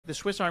the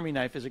Swiss Army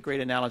knife is a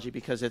great analogy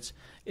because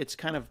it's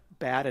kind of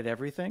bad at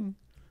everything,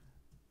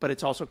 but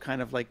it's also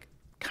kind of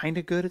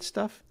good at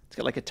stuff. It's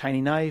got like a tiny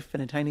knife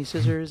and a tiny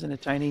scissors and a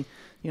tiny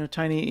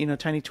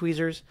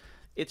tweezers.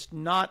 It's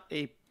not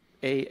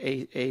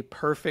a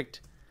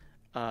perfect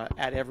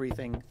at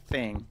everything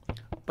thing,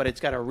 but it's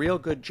got a real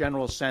good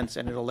general sense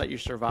and it'll let you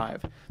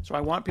survive. So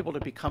I want people to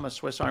become a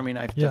Swiss Army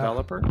knife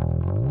developer.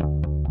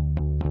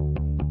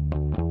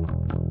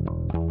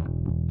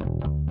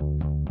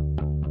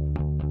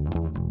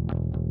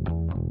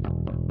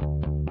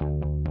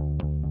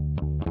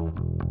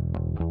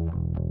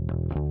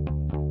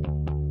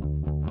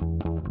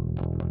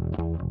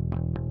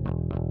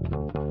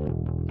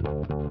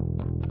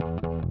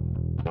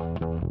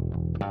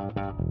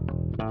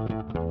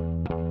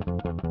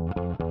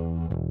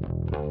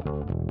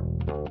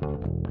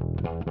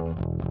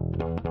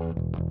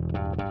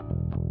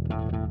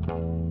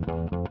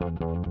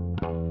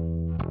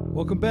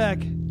 Welcome back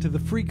to the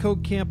Free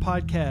Code Camp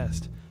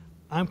podcast.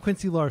 I'm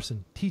Quincy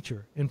Larson,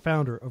 teacher and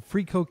founder of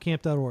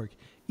freeCodeCamp.org.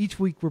 Each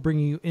week we're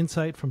bringing you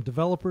insight from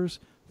developers,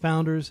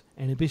 founders,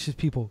 and ambitious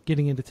people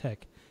getting into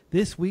tech.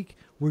 This week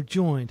we're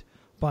joined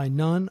by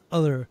none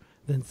other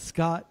than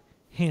Scott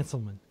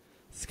Hanselman.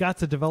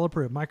 Scott's a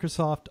developer at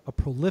Microsoft, a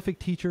prolific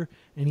teacher,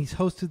 and he's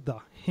hosted the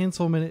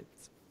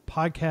Hanselminutes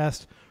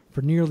podcast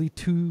for nearly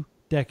 2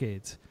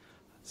 decades.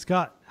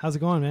 Scott, how's it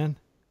going, man?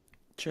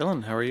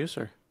 Chillin'. How are you,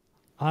 sir?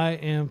 I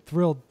am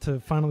thrilled to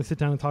finally sit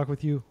down and talk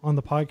with you on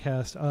the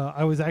podcast.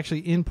 I was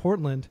actually in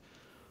Portland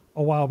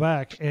a while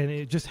back, and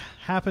it just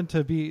happened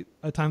to be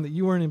a time that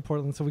you weren't in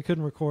Portland, so we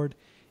couldn't record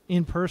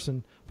in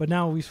person. But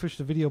now we switched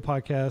to video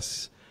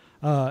podcasts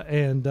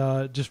and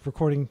just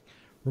recording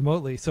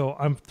remotely. So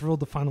I'm thrilled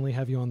to finally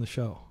have you on the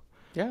show.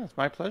 Yeah, it's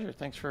my pleasure.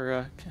 Thanks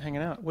for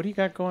hanging out. What do you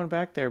got going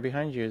back there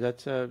behind you?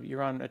 That's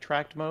you're on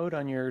attract mode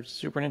on your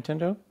Super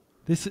Nintendo?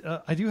 This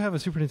I do have a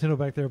Super Nintendo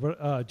back there,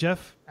 but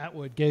Jeff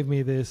Atwood gave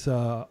me this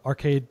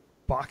arcade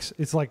box.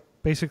 It's like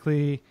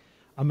basically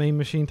a main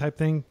machine type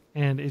thing,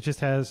 and it just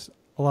has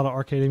a lot of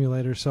arcade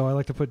emulators, so I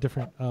like to put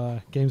different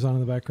games on in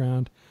the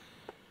background.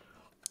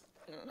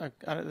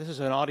 This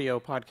is an audio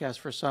podcast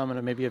for some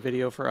and maybe a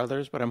video for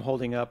others, but I'm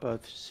holding up a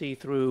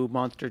see-through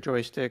monster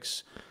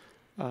joysticks,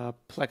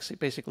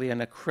 basically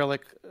an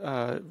acrylic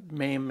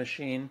MAME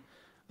machine.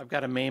 I've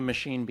got a MAME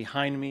machine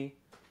behind me.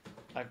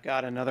 I've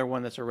got another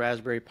one that's a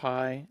Raspberry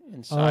Pi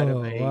inside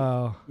of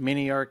a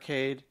mini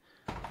arcade.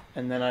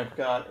 And then I've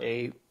got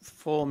a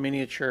full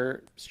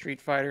miniature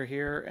Street Fighter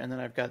here. And then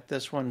I've got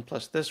this one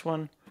plus this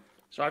one.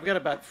 So I've got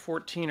about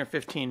 14 or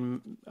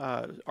 15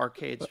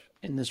 arcades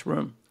in this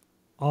room.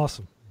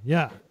 Awesome.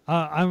 Yeah.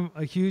 I'm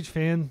a huge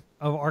fan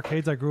of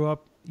arcades. I grew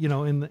up,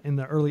 in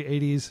the early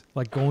 80s,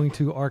 like going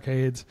to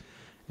arcades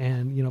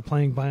and,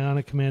 playing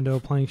Bionic Commando,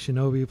 playing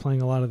Shinobi,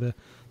 playing a lot of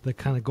the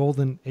kind of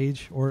golden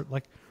age or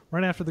like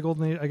right after the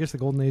golden age. I guess the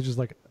golden age is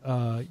like,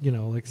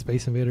 like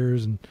Space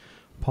Invaders and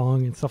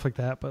Pong and stuff like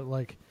that. But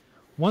like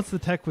once the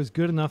tech was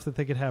good enough that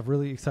they could have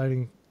really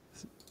exciting,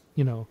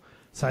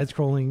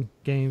 side-scrolling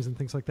games and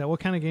things like that. What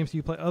kind of games do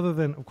you play other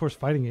than, of course,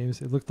 fighting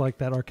games? It looked like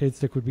that arcade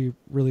stick would be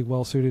really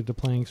well suited to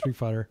playing Street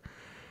Fighter.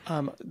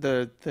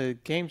 The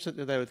games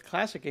the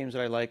classic games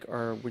that I like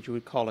are what you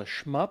would call a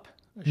shmup,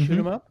 a shoot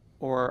 'em up,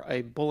 or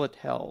a bullet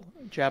hell,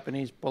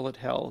 Japanese bullet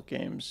hell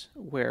games,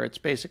 where it's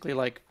basically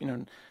like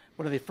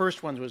one of the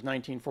first ones was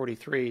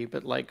 1943,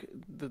 but like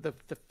the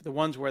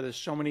ones where there's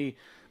so many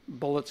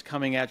bullets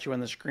coming at you on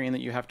the screen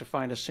that you have to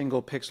find a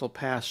single pixel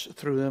pass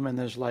through them, and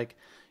there's like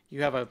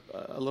you have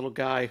a little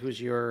guy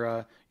who's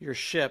your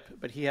ship,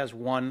 but he has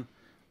one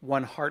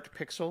heart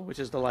pixel, which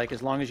is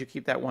as long as you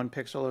keep that one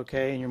pixel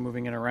okay and you're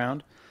moving it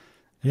around,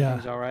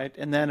 everything's all right.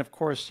 And then of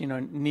course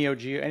Neo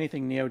Geo,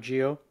 anything Neo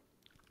Geo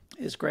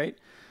is great.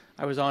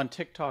 I was on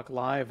TikTok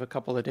live a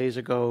couple of days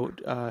ago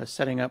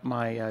setting up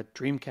my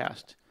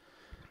Dreamcast.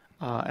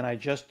 And I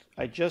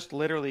just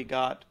literally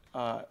got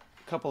a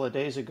couple of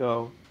days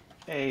ago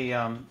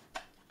I'm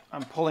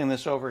pulling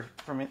this over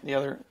from the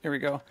other. Here we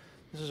go.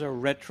 This is a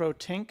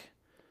RetroTink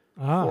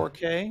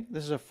 4K.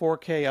 This is a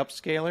 4K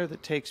upscaler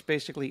that takes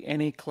basically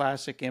any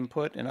classic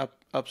input and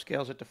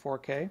upscales it to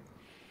 4K.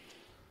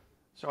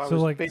 So I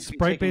was like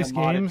sprite-based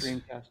games.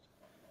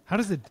 How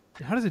does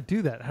it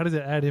do that? How does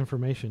it add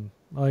information?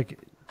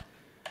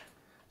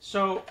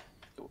 So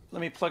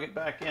let me plug it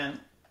back in.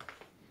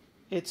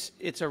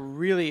 It's a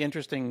really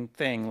interesting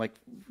thing. Like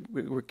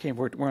we're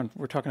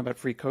talking about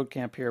Free Code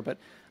Camp here, but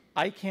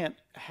I can't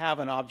have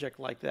an object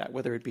like that,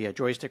 whether it be a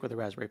joystick with a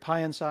Raspberry Pi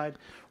inside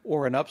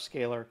or an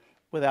upscaler,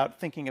 without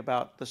thinking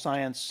about the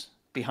science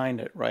behind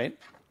it, right?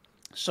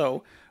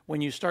 So when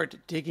you start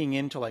digging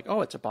into like,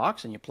 oh, it's a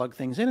box and you plug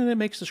things in and it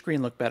makes the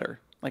screen look better.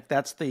 Like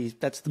that's the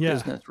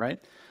business, right?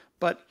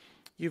 But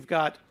you've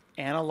got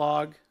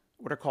analog,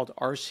 what are called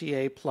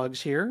RCA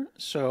plugs here.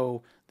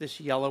 So this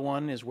yellow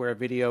one is where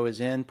video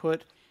is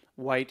input,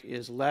 white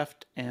is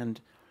left, and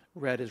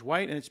red is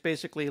white. And it's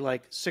basically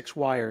like 6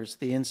 wires,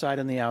 the inside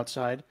and the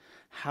outside.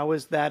 How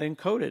is that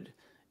encoded?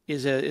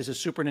 Is a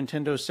Super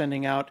Nintendo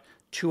sending out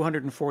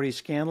 240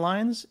 scan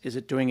lines? Is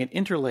it doing it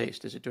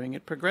interlaced? Is it doing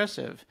it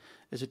progressive?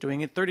 Is it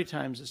doing it 30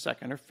 times a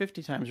second or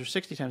 50 times or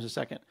 60 times a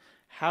second?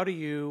 How do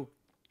you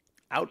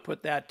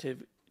output that to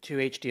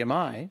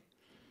HDMI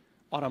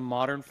on a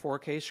modern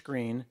 4K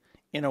screen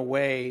in a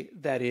way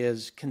that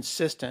is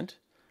consistent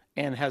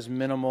and has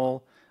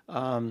minimal,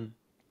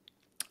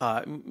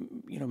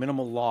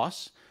 minimal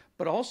loss?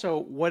 But also,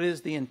 what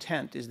is the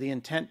intent? Is the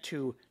intent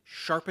to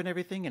sharpen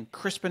everything and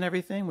crispen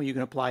everything where you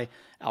can apply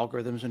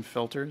algorithms and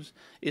filters?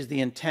 Is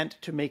the intent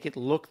to make it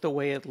look the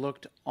way it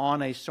looked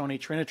on a Sony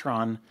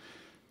Trinitron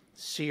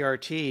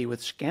CRT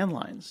with scan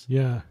lines?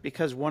 Yeah.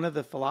 Because one of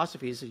the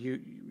philosophies,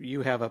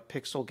 you have a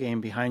pixel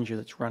game behind you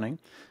that's running,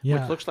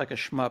 Yeah. which looks like a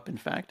shmup, in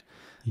fact.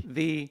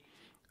 The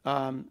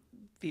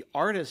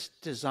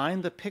artist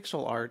designed the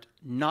pixel art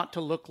not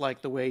to look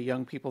like the way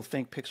young people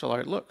think pixel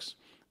art looks.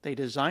 They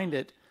designed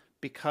it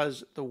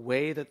because the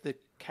way that the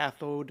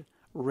cathode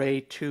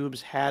ray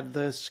tubes had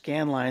the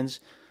scan lines,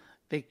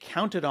 they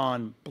counted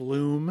on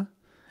bloom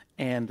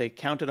and they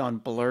counted on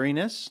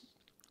blurriness.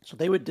 So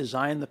they would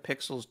design the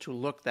pixels to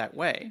look that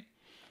way.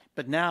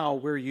 But now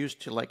we're used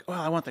to like, oh,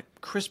 I want the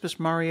crispest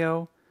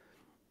Mario.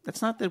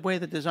 That's not the way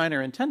the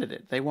designer intended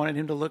it. They wanted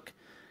him to look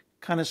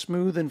kind of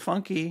smooth and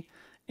funky,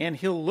 and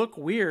he'll look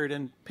weird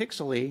and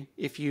pixely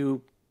if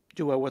you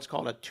do what's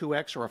called a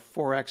 2x or a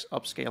 4x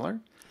upscaler.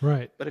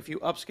 Right. But if you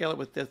upscale it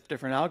with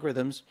different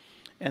algorithms,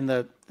 and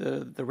the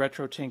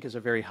RetroTink is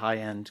a very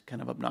high-end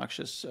kind of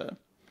obnoxious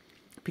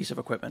piece of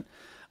equipment,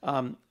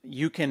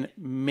 you can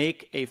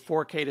make a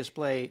 4K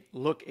display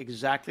look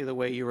exactly the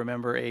way you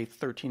remember a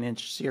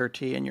 13-inch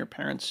CRT in your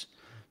parents'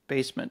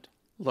 basement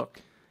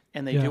look.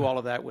 And they do all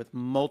of that with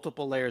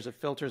multiple layers of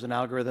filters and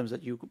algorithms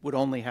that you would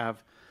only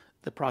have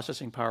the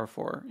processing power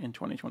for in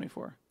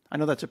 2024. I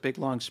know that's a big,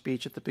 long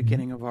speech at the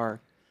beginning of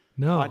our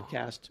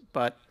podcast,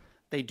 but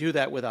they do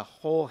that with a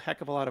whole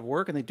heck of a lot of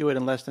work, and they do it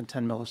in less than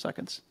 10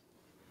 milliseconds.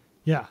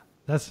 Yeah,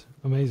 that's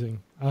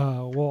amazing.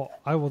 Well,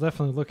 I will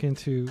definitely look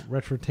into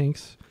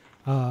RetroTinks.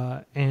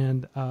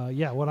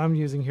 What I'm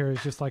using here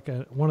is just like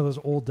one of those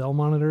old Dell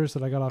monitors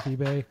that I got off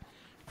eBay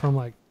from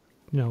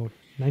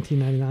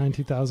 1999,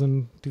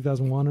 2000,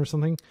 2001 or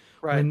something.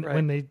 Right.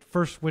 When they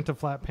first went to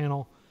flat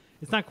panel.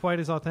 It's not quite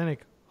as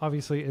authentic,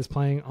 obviously, as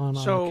playing on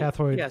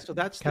cathode. Yeah, so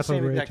that's the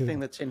same exact thing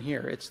that's in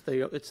here. It's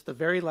the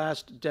very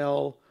last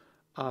Dell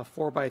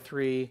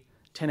 4x3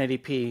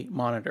 1080p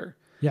monitor.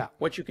 Yeah.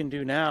 What you can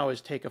do now is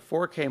take a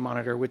 4K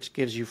monitor, which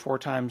gives you 4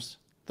 times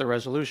the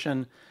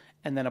resolution,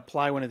 and then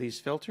apply one of these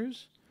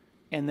filters,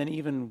 and then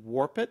even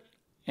warp it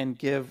and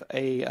give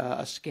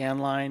a scan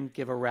line,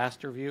 give a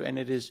raster view, and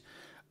it is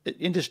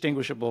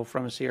indistinguishable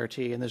from a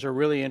CRT. And there's a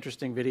really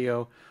interesting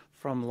video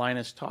from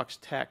Linus Talks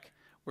Tech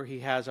where he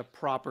has a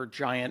proper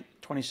giant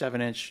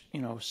 27-inch,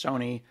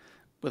 Sony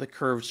with a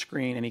curved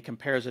screen, and he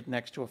compares it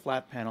next to a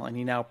flat panel, and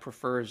he now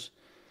prefers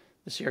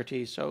the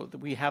CRT. So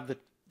we have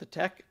the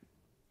tech,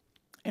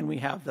 and we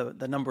have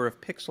the number of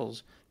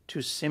pixels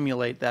to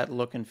simulate that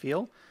look and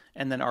feel,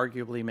 and then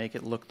arguably make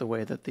it look the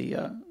way that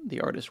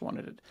the artist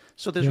wanted it.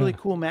 So there's really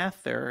cool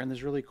math there, and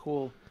there's really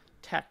cool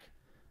tech,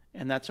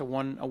 and that's a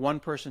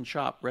one-person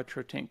shop,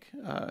 RetroTink.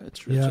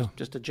 It's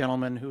just a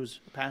gentleman who's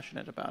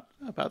passionate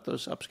about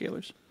those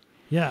upscalers.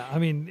 Yeah, I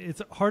mean,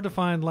 it's hard to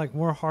find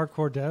more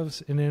hardcore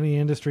devs in any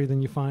industry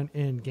than you find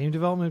in game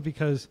development,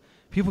 because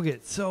people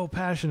get so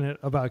passionate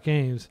about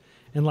games.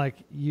 And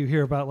you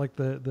hear about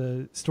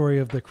the story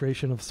of the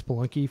creation of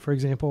Spelunky, for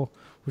example,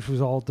 which was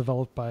all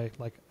developed by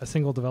a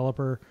single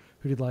developer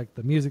who did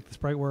the music, the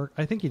sprite work.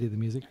 I think he did the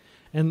music.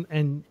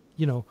 And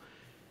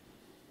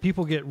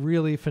people get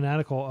really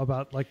fanatical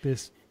about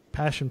this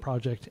passion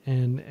project,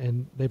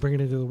 and they bring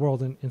it into the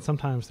world. And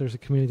sometimes there's a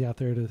community out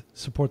there to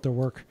support their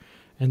work,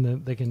 and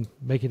then they can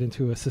make it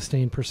into a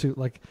sustained pursuit.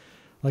 Like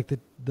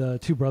the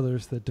two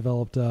brothers that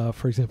developed,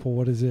 for example,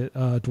 what is it?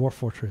 Dwarf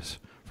Fortress,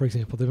 for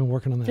example. They've been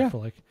working on that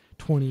for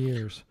 20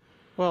 years.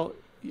 Well,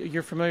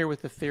 you're familiar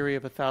with the theory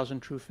of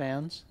 1,000 true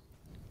fans?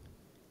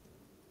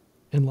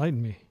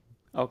 Enlighten me.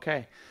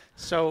 Okay.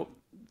 So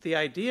the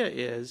idea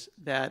is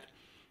that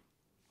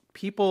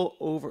people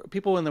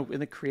in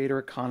the creator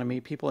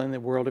economy, people in the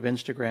world of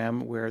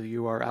Instagram, where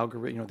you are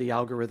the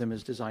algorithm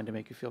is designed to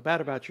make you feel bad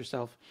about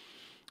yourself,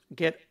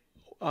 get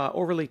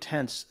overly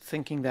tense,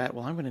 thinking that,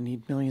 well, I'm going to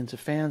need millions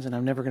of fans, and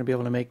I'm never going to be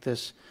able to make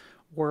this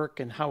work,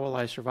 and how will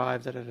I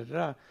survive? Da da da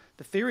da.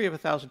 The theory of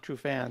 1,000 true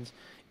fans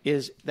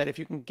is that if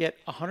you can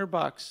get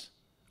 $100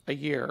 a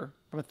year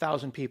from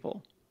 1,000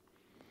 people,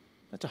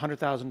 that's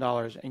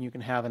 $100,000, and you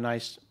can have a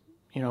nice,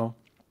 kind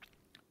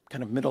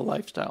of middle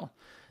lifestyle.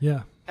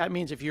 Yeah. That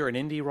means if you're an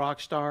indie rock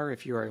star,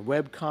 if you're a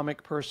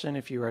webcomic person,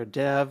 if you're a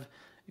dev,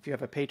 if you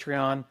have a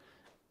Patreon,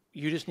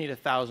 you just need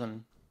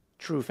 1,000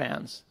 true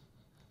fans.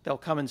 They'll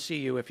come and see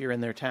you if you're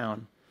in their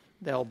town.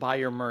 They'll buy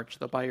your merch.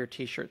 They'll buy your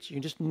T-shirts. You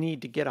just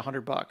need to get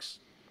 $100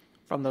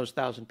 from those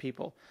 1,000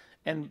 people.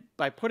 And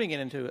by putting it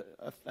into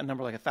a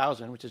number like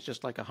 1,000, which is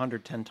just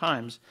 110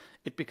 times,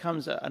 it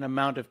becomes an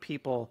amount of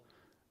people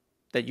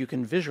that you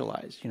can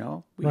visualize.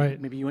 Right.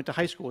 Maybe you went to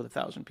high school with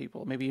 1,000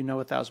 people. Maybe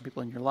 1,000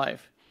 people in your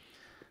life.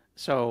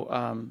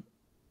 So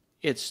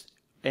it's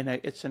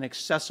an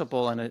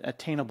accessible and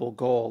attainable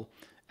goal,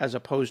 as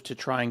opposed to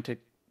trying to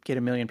get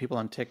 1 million people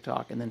on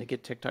TikTok and then to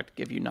get TikTok to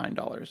give you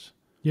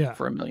 $9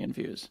 for 1 million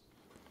views.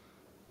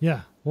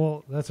 Yeah,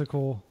 well, that's a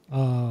cool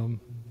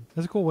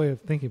way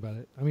of thinking about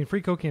it. I mean,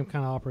 FreeCodeCamp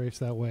kind of operates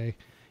that way,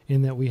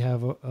 in that we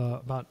have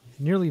about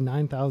nearly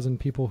 9,000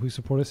 people who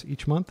support us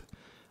each month,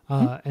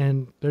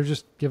 and they're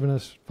just giving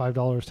us $5,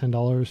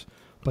 $10,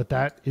 but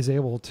that is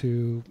able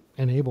to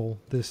enable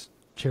this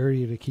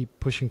charity to keep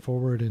pushing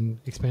forward and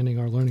expanding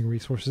our learning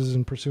resources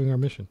and pursuing our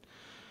mission.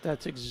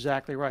 That's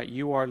exactly right.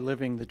 You are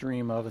living the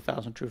dream of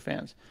 1,000 true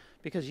fans.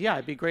 Because, yeah,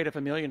 it'd be great if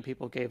 1 million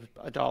people gave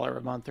 $1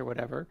 a month or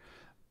whatever,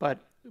 but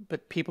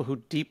people who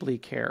deeply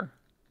care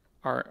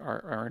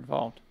are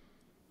involved.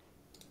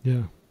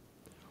 Yeah.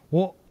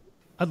 Well,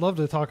 I'd love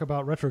to talk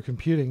about retro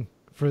computing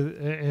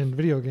and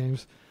video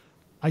games.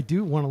 I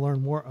do want to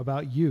learn more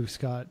about you,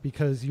 Scott,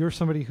 because you're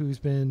somebody who's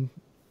been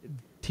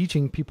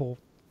teaching people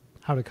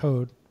how to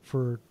code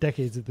for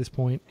decades at this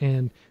point,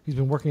 and who's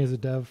been working as a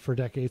dev for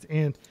decades,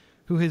 and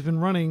who has been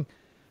running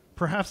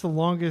perhaps the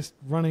longest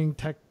running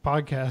tech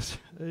podcast.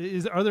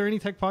 Are there any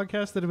tech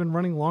podcasts that have been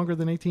running longer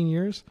than 18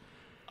 years?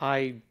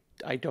 I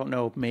don't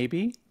know.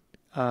 Maybe.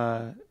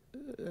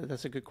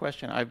 That's a good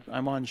question.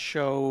 I'm on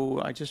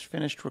I just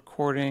finished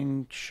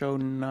recording show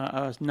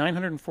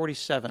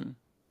 947.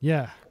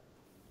 Yeah,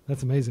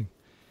 that's amazing.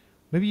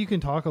 Maybe you can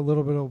talk a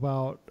little bit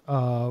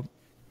about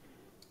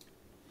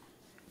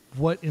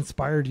what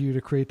inspired you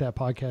to create that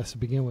podcast to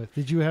begin with.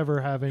 Did you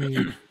ever have any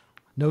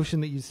notion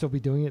that you'd still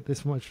be doing it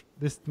this much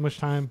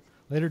time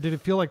later? Did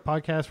it feel like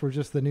podcasts were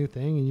just the new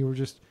thing and you were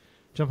just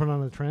jumping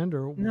on a trend,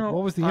 or no,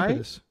 what was the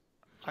impetus?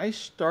 I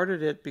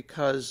started it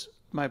because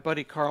my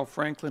buddy Carl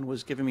Franklin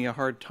was giving me a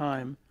hard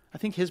time. I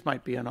think his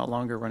might be on a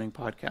longer running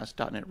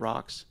podcast, .NET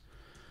Rocks.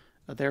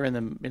 They're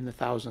in the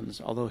thousands,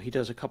 although he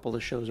does a couple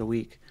of shows a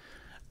week.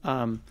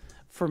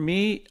 For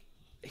me,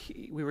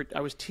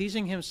 I was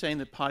teasing him, saying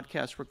that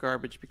podcasts were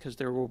garbage because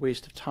they were a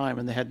waste of time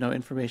and they had no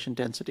information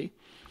density,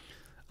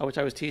 which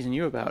I was teasing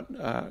you about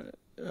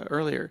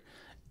earlier.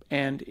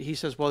 And he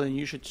says, well, then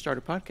you should start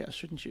a podcast,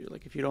 shouldn't you?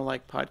 Like, if you don't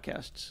like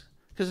podcasts.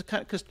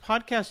 Because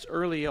podcasts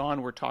early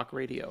on were talk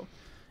radio.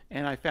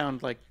 And I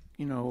found, like,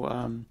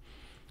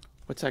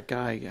 what's that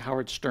guy,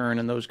 Howard Stern,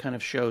 and those kind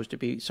of shows to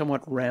be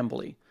somewhat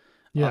rambly.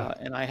 Yeah.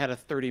 And I had a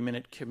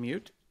 30-minute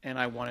commute, and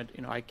I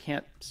wanted, I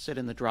can't sit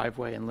in the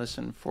driveway and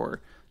listen for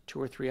 2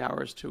 or 3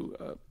 hours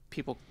to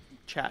people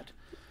chat.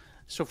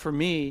 So for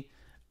me,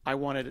 I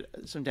wanted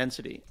some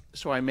density.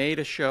 So I made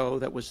a show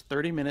that was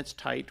 30 minutes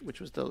tight,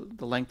 which was the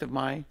length of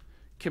my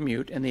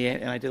commute, and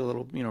I did a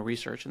little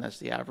research, and that's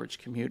the average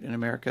commute in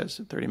America is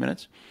 30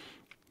 minutes.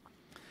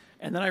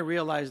 And then I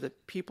realized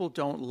that people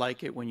don't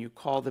like it when you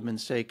call them and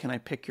say, "Can I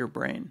pick your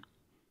brain?"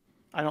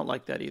 I don't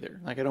like that either.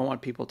 Like, I don't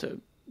want people to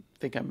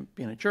think I'm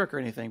being a jerk or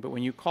anything, but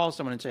when you call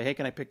someone and say, "Hey,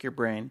 can I pick your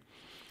brain?"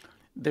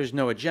 There's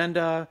no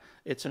agenda.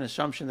 It's an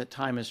assumption that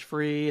time is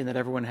free and that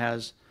everyone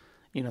has,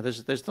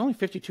 there's only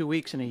 52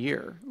 weeks in a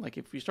year. Like,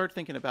 if you start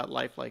thinking about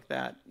life like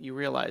that, you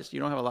realize you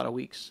don't have a lot of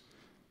weeks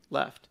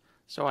left.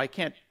 So I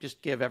can't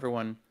just give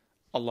everyone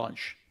a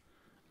lunch.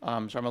 So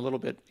I'm a little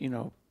bit,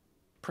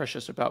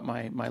 precious about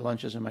my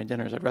lunches and my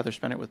dinners. I'd rather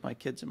spend it with my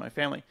kids and my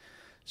family.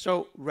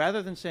 So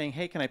rather than saying,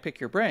 "Hey, can I pick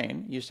your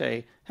brain?" you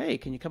say, "Hey,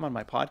 can you come on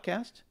my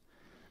podcast?"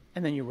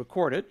 And then you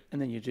record it,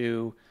 and then you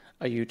do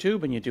a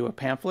YouTube, and you do a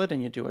pamphlet,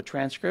 and you do a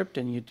transcript,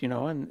 and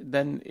and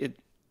then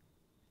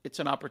it's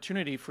an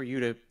opportunity for you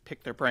to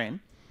pick their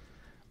brain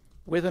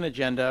with an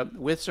agenda,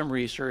 with some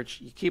research.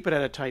 You keep it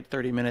at a tight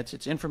 30 minutes.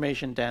 It's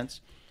information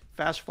dense.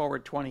 Fast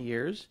forward 20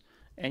 years,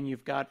 and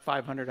you've got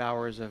 500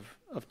 hours of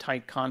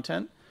tight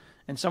content.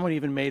 And someone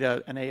even made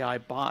an AI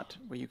bot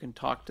where you can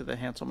talk to the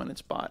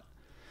Hanselminutes bot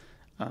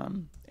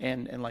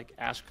and like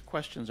ask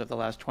questions of the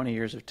last 20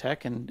 years of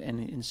tech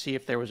and see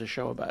if there was a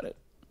show about it.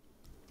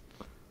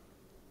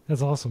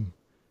 That's awesome.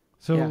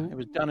 So yeah, it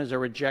was done as a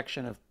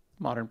rejection of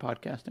modern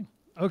podcasting.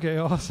 Okay,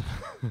 awesome.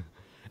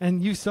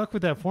 And you stuck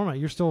with that format.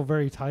 You're still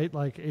very tight.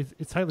 Like,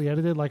 it's tightly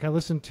edited. Like, I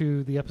listened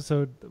to the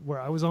episode where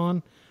I was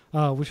on,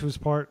 which was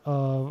part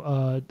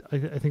of, I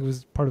think it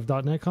was part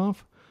of .NET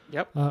Conf.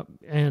 Yep.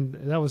 And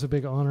that was a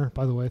big honor,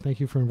 by the way. Thank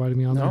you for inviting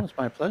me on there. No, it's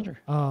my pleasure.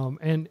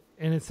 And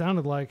it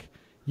sounded like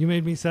you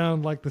made me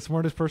sound like the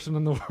smartest person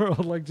in the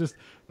world, like just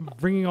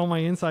bringing all my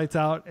insights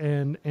out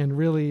and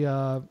really,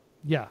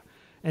 yeah.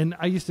 And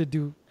I used to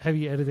do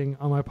heavy editing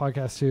on my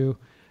podcast too.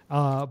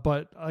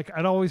 But like,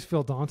 I'd always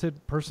feel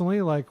daunted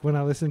personally, like when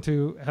I listen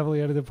to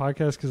heavily edited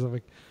podcasts, because I'm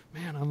like,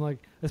 man, I'm like,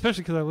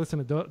 especially because I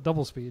listen to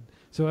double speed,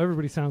 so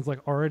everybody sounds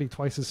like already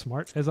twice as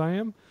smart as I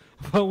am.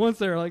 But once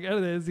they're like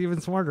edited, it's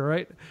even smarter,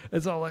 right?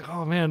 It's all like,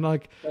 oh man,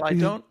 like.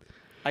 Well,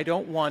 I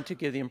don't want to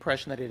give the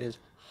impression that it is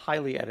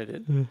highly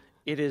edited. Mm.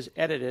 It is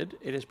edited.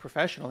 It is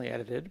professionally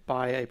edited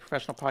by a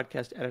professional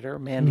podcast editor,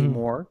 Mandy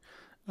Moore.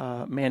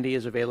 Mandy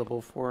is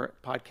available for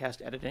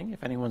podcast editing.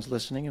 If anyone's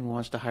listening and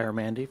wants to hire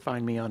Mandy,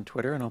 find me on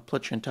Twitter and I'll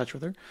put you in touch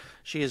with her.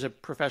 She is a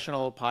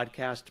professional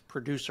podcast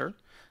producer.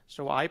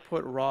 So I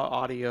put raw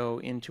audio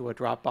into a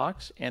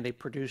Dropbox and a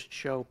produced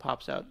show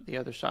pops out the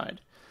other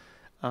side.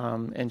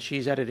 and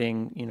she's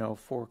editing,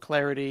 for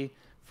clarity,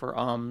 for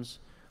ums.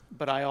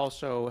 But I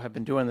also have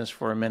been doing this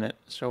for a minute,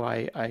 so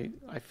I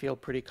feel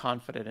pretty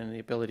confident in the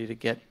ability to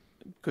get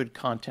good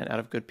content out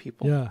of good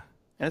people. Yeah.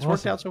 And it's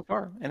worked out so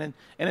far. And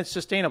it's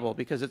sustainable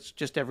because it's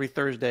just every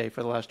Thursday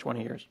for the last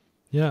 20 years.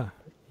 Yeah.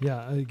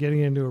 Yeah. Getting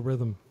into a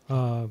rhythm.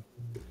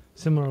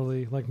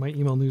 Similarly, like my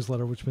email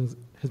newsletter, which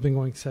has been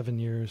going 7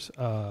 years,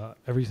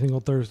 every single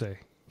Thursday,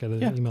 get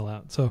an email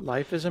out. So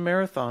life is a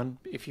marathon.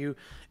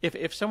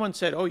 If someone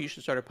said, "Oh, you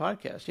should start a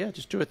podcast,"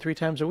 just do it 3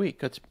 times a week.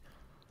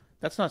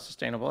 That's not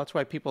sustainable. That's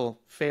why people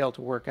fail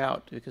to work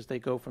out, because they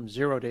go from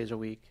 0 days a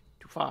week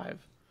to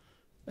 5,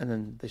 and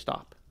then they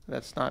stop.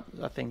 That's not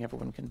a thing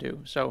everyone can do.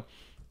 So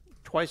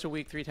twice a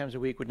week, 3 times a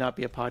week would not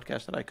be a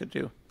podcast that I could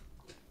do.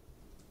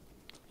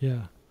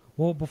 Yeah.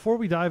 Well, before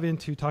we dive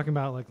into talking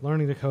about like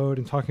learning the code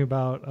and talking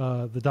about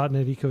the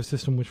 .NET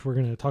ecosystem, which we're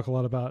going to talk a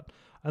lot about,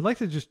 I'd like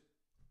to just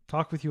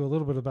talk with you a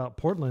little bit about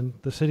Portland,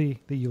 the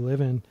city that you live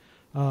in,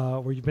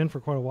 where you've been for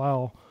quite a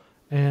while,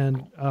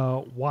 and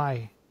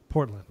why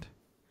Portland?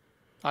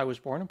 I was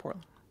born in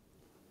Portland.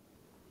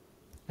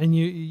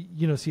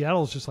 And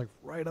Seattle's just like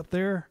right up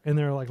there, and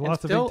there are like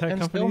lots of big tech companies.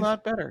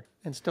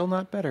 And still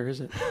not better, is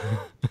it?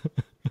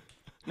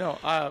 No,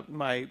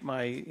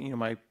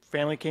 my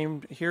family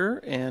came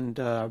here, and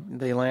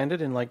they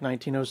landed in like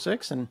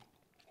 1906 and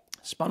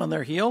spun on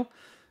their heel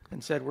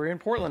and said, "We're in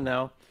Portland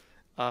now."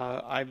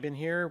 I've been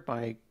here.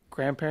 My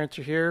grandparents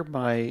are here.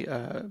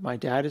 My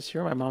dad is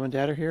here. My mom and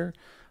dad are here.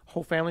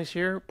 Whole family's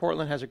here.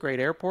 Portland has a great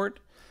airport,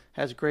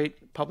 has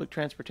great public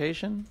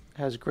transportation,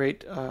 has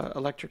great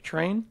electric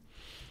train.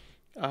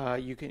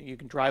 You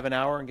can drive an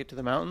hour and get to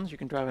the mountains. You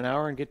can drive an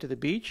hour and get to the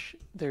beach.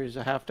 There's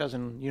a half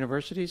dozen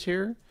universities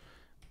here.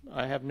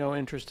 I have no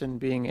interest in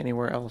being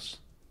anywhere else.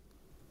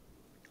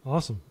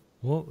 Awesome.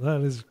 Well,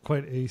 that is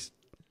quite a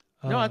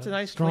no, that's a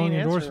nice clean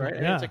answer, right?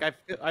 Yeah. It's like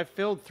I've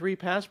filled 3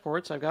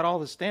 passports. I've got all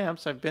the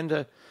stamps. I've been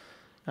to,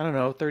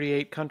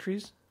 38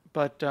 countries.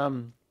 But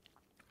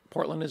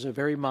Portland is has a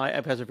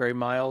very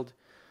mild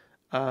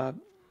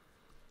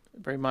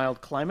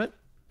climate.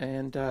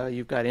 And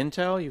you've got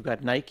Intel, you've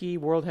got Nike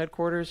world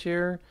headquarters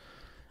here.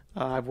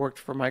 I've worked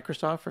for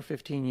Microsoft for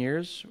 15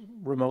 years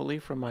remotely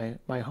from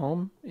my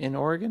home in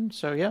Oregon.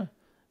 So yeah,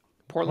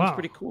 Portland's a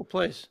pretty cool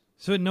place.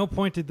 So at no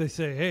point did they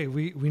say, "Hey,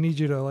 we need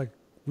you to like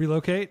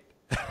relocate"?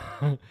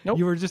 Nope.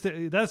 You were just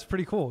that's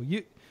pretty cool.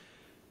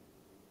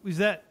 Was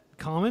that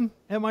common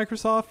at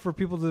Microsoft for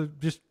people to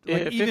just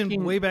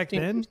even way back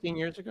then? 15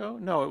 years ago?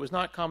 No, it was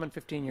not common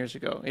 15 years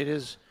ago. It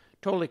is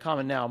totally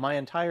common now. My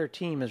entire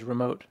team is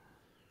remote.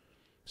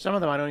 Some of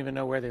them I don't even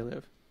know where they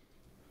live.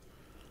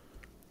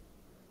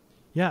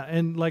 Yeah,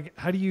 and like,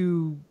 how do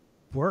you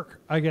work?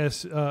 I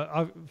guess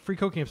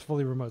freeCodeCamp's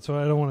fully remote, so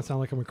I don't want to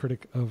sound like I'm a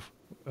critic of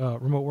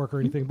remote work or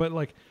anything. But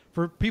like,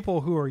 for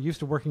people who are used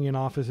to working in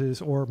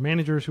offices, or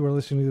managers who are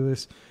listening to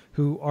this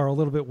who are a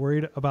little bit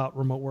worried about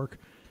remote work,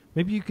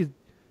 maybe you could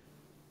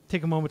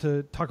take a moment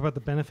to talk about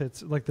the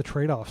benefits, like the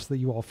trade-offs that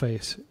you all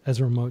face as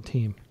a remote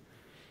team.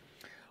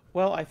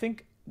 Well, I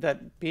think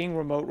that being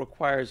remote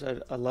requires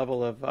a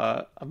level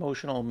of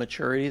emotional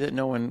maturity that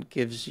no one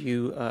gives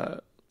you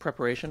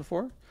preparation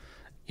for.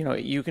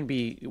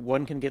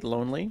 One can get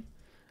lonely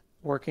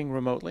working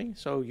remotely,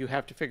 so you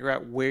have to figure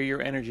out where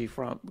your energy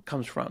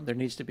comes from. There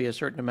needs to be a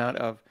certain amount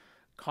of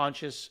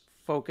conscious,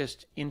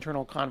 focused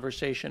internal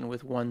conversation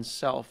with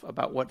oneself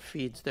about what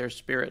feeds their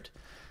spirit.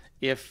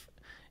 If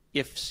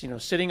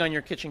sitting on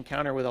your kitchen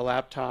counter with a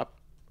laptop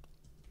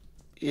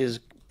is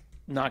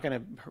not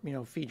going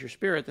to feed your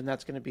spirit, then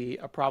that's going to be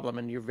a problem,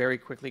 and you're very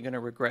quickly going to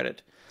regret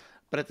it.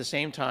 But at the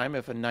same time,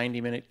 if a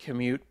 90-minute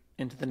commute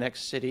into the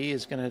next city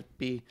is going to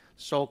be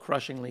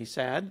soul-crushingly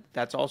sad,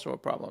 that's also a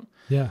problem.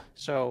 Yeah.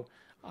 So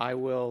I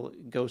will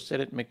go sit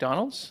at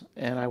McDonald's,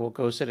 and I will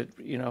go sit at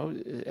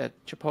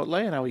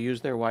Chipotle, and I will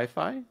use their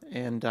Wi-Fi,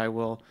 and I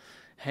will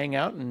hang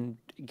out and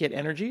get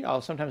energy.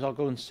 Sometimes I'll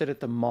go and sit at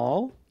the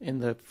mall in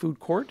the food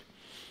court.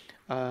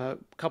 A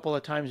couple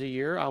of times a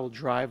year, I will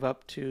drive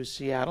up to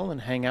Seattle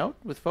and hang out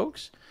with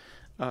folks.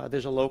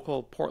 There's a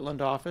local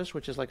Portland office,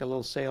 which is like a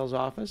little sales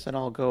office, and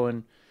I'll go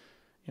and,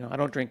 I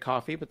don't drink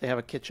coffee, but they have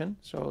a kitchen,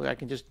 so I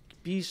can just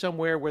be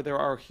somewhere where there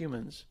are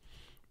humans.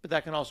 But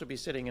that can also be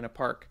sitting in a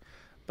park.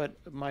 But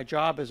my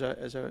job as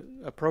a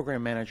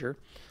program manager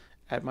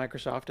at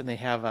Microsoft, and they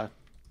have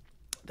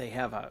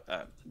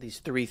these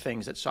 3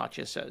 things that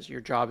Satya says.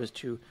 Your job is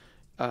to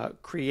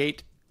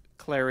create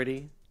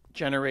clarity,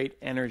 generate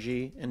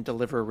energy, and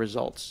deliver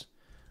results.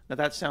 Now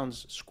that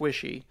sounds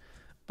squishy,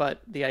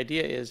 but the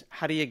idea is,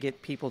 how do you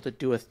get people to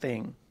do a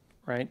thing,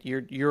 right?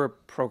 You're a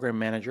program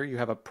manager. You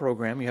have a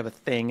program. You have a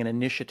thing, an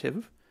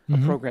initiative.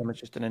 Mm-hmm. A program is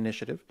just an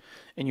initiative,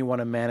 and you want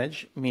to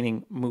manage,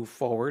 meaning move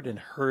forward and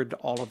herd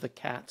all of the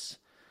cats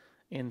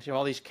into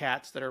all these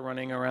cats that are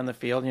running around the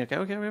field. And you're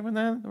like, okay,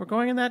 we're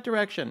going in that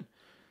direction.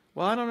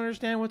 Well, I don't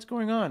understand what's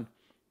going on.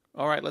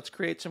 All right, let's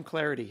create some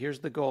clarity. Here's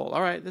the goal.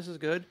 All right, this is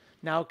good.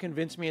 Now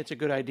convince me it's a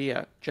good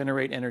idea.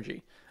 Generate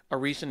energy. A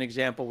recent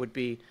example would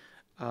be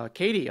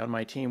Katie on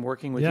my team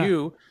working with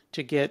you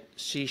to get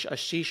a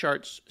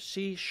C-sharp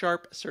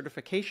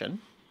certification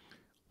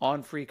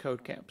on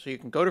freeCodeCamp. So you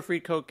can go to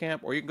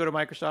freeCodeCamp or you can go to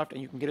Microsoft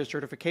and you can get a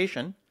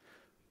certification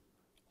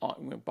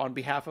on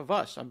behalf of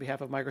us, on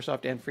behalf of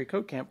Microsoft and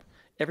freeCodeCamp.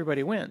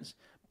 Everybody wins.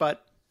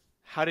 But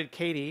how did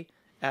Katie,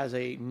 as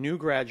a new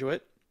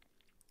graduate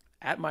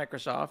at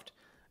Microsoft,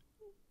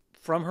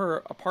 from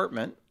her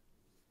apartment,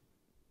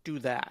 do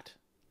that?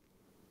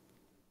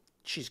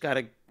 She's got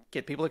to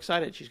get people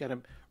excited. She's got to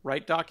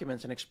write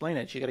documents and explain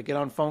it. She's got to get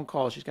on phone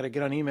calls. She's got to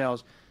get on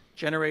emails,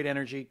 generate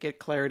energy, get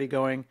clarity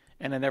going,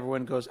 and then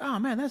everyone goes, "Oh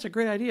man, that's a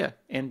great idea,"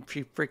 and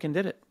she freaking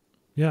did it.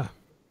 Yeah,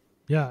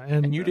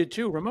 and you did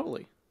too,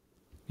 remotely.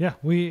 Yeah,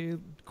 we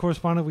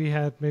corresponded. We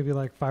had maybe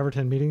like 5 or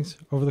 10 meetings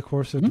over the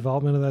course of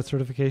development of that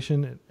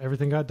certification, and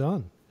everything got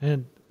done.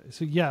 And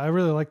so, yeah, I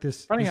really like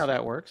this. Funny how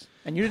that works.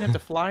 And you didn't have to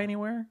fly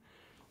anywhere?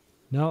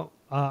 No,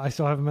 I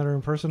still haven't met her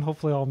in person.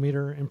 Hopefully I'll meet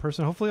her in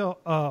person. Hopefully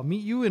I'll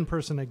meet you in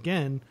person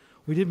again.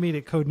 We did meet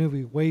at Code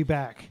Newbie way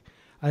back,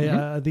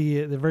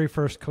 the very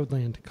first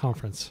Codeland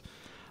conference.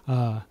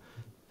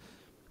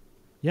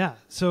 Yeah,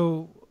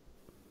 so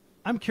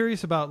I'm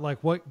curious about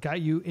like what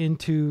got you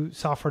into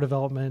software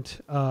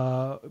development,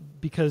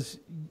 because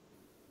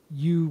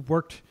you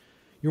worked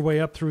your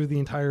way up through the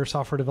entire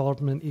software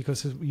development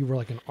ecosystem. You were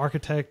like an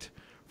architect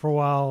for a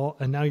while,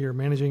 and now you're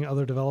managing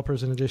other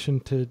developers in addition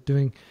to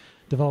doing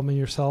development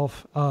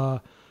yourself.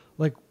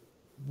 Like,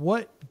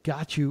 what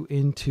got you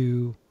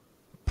into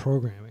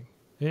programming?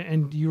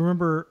 And do you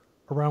remember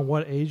around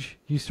what age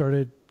you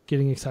started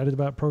getting excited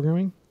about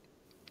programming?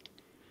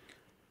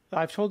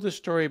 I've told this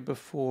story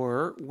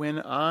before.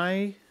 When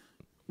I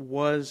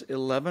was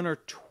 11 or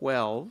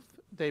 12,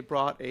 they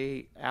brought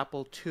a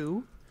Apple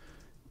II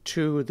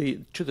to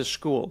the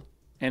school,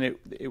 and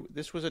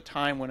this was a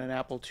time when an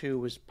Apple II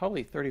was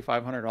probably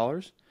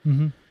 $3,500.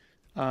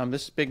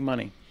 This is big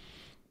money.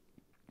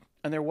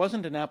 And there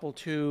wasn't an Apple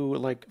II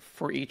like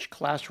for each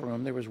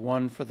classroom. There was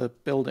one for the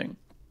building.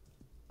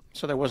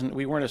 So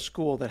we weren't a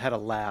school that had a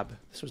lab.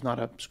 This was not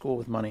a school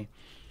with money.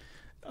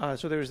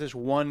 So there was this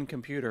one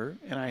computer,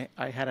 and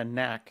I had a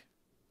knack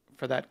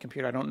for that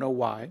computer. I don't know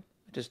why.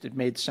 It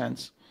made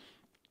sense.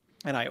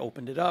 And I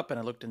opened it up, and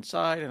I looked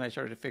inside, and I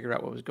started to figure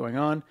out what was going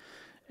on.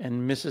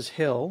 And Mrs.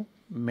 Hill,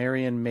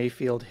 Marion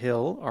Mayfield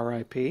Hill,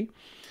 R.I.P.,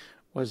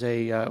 was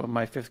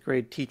my 5th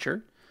grade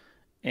teacher.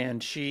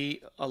 And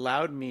she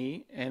allowed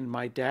me and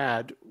my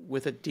dad,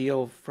 with a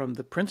deal from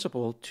the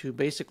principal, to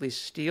basically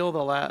steal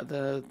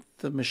the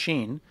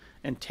machine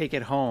and take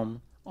it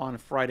home on a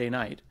Friday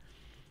night.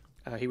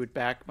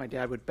 My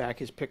dad would back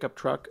his pickup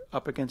truck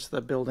up against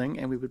the building,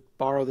 and we would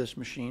borrow this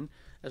machine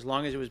as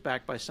long as it was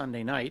back by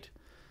Sunday night.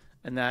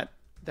 And that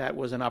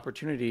was an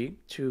opportunity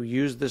to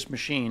use this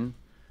machine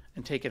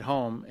and take it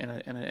home in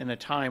a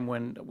time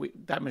when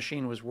that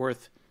machine was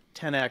worth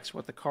 10x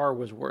what the car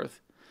was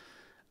worth.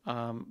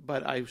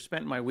 But I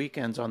spent my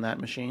weekends on that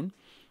machine.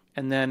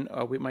 And then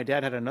my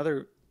dad had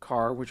another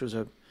car, which was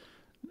a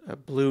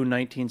blue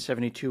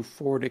 1972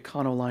 Ford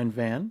Econoline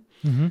van.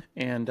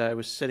 And I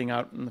was sitting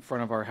out in the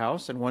front of our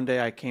house. And one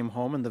day I came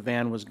home and the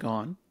van was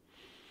gone.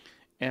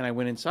 And I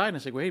went inside and I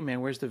said, "Wait,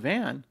 man, where's the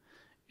van?"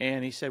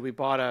 And he said, "We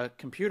bought a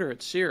computer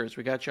at Sears.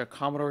 We got you a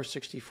Commodore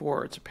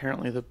 64. It's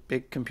apparently the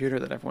big computer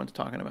that everyone's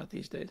talking about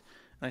these days.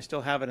 And I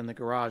still have it in the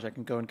garage. I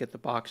can go and get the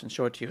box and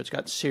show it to you. It's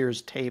got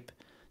Sears tape."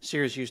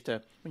 Sears used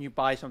to, when you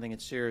buy something at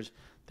Sears,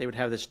 they would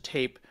have this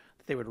tape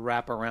that they would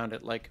wrap around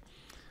it like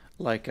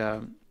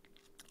a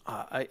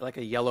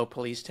yellow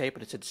police tape,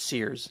 but it said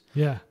Sears.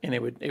 Yeah. And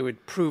it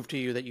would prove to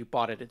you that you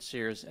bought it at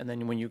Sears. And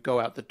then when you go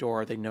out the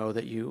door, they know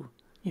that you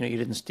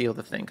didn't steal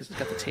the thing because it's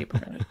got the tape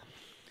around it.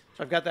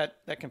 So I've got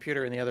that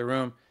computer in the other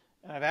room,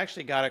 and I've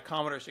actually got a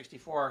Commodore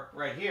 64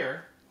 right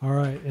here. All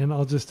right, and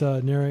I'll just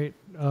narrate.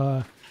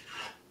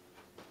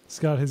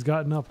 Scott has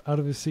gotten up out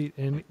of his seat,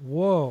 and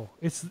whoa,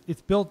 it's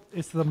built.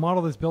 It's the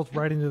model that's built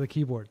right into the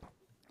keyboard.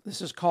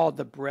 This is called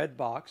the bread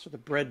box, or the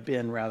bread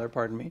bin, rather.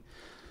 Pardon me. And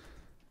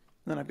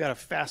then I've got a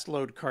fast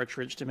load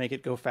cartridge to make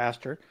it go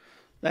faster.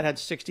 That had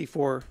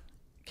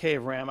 64K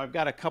of RAM. I've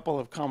got a couple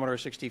of Commodore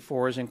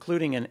 64s,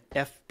 including an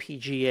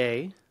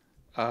FPGA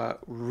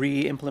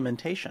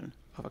re-implementation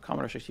of a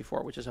Commodore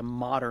 64, which is a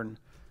modern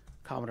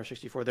Commodore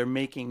 64. They're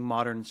making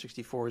modern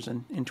 64s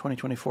in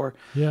 2024.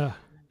 Yeah.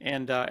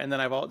 And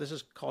then this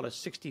is called a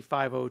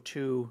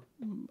 6502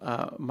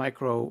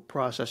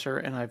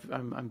 microprocessor, and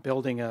I'm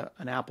building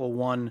an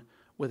Apple I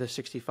with a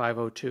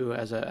 6502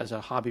 as a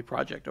hobby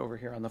project over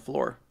here on the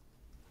floor.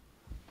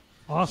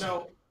 Awesome.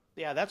 So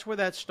yeah, that's where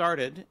that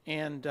started,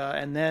 and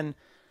then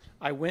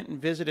I went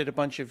and visited a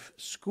bunch of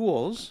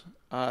schools,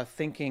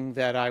 thinking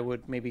that I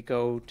would maybe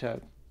go to,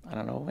 I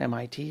don't know,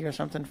 MIT or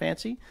something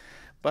fancy,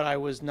 but I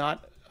was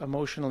not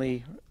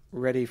emotionally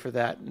ready for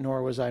that,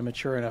 nor was I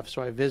mature enough.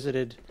 So I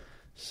visited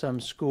some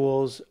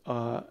schools,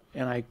 and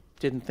I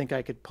didn't think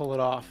I could pull it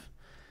off.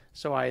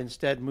 So I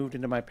instead moved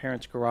into my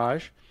parents'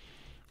 garage,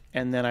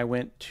 and then I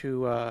went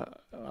to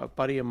a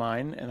buddy of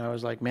mine, and I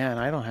was like, "Man,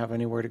 I don't have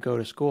anywhere to go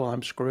to school.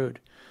 I'm screwed."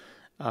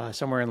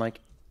 Somewhere in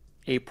like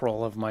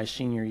April of my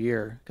senior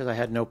year because I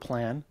had no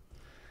plan.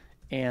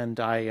 And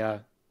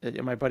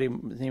my buddy,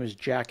 his name is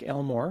Jack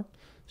Elmore,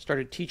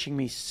 started teaching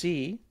me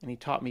C, and he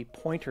taught me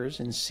pointers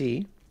in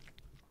C.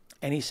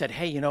 And he said,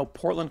 hey,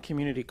 Portland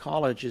Community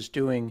College is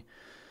doing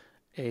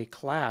a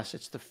class.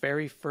 It's the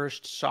very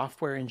first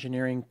software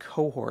engineering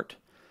cohort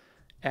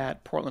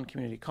at Portland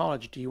Community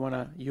College. Do you want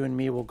to, you and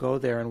me will go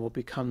there and we'll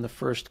become the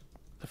first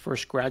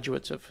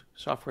graduates of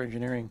software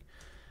engineering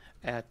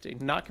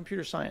not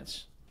computer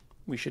science.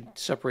 We should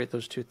separate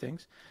those two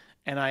things.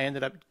 And I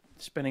ended up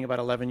spending about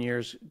 11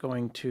 years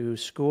going to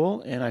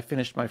school, and I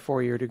finished my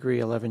 4-year degree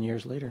 11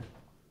 years later,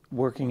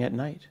 working at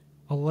night.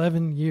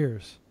 11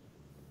 years.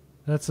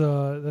 That's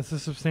a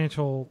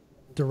substantial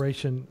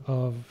duration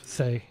of,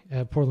 say,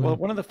 at Portland. Well,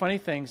 one of the funny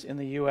things in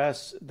the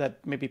U.S.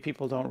 that maybe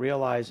people don't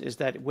realize is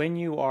that when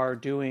you are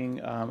doing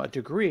a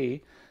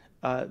degree,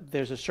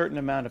 there's a certain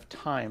amount of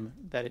time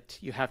that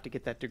you have to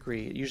get that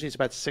degree. Usually it's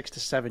about 6 to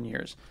 7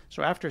 years.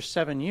 So after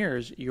 7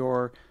 years,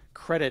 your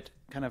credit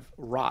kind of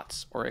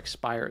rots or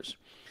expires.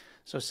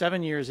 So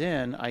 7 years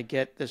in, I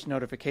get this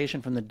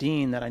notification from the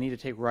dean that I need to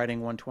take Writing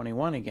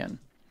 121 again.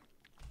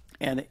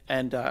 And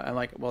I'm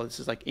like, well, this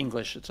is like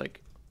English. It's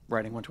like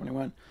Writing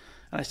 121.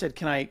 And I said,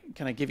 can I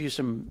give you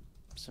some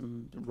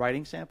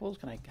writing samples?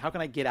 How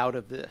can I get out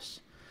of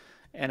this?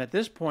 And at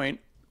this point,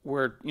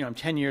 I'm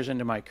 10 years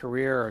into my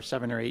career, or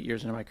 7 or 8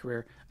 years into my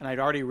career, and I'd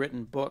already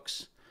written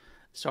books.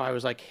 So I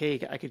was like,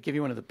 hey, I could give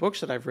you one of the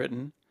books that I've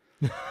written.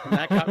 And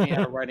that got me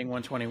out of Writing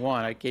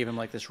 121. I gave him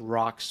like this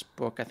rocks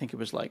book. I think it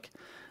was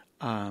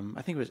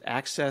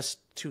Access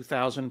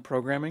 2000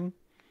 Programming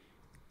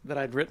that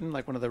I'd written,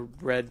 like one of the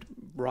red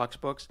rocks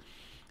books.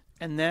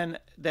 And then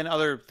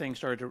other things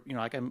started to,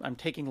 I'm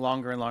taking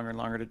longer and longer and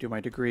longer to do my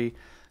degree.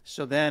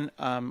 So then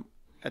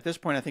at this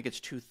point, I think it's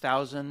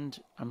 2000.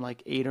 I'm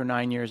like 8 or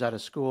 9 years out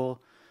of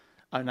school.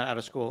 Not out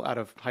of school, out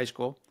of high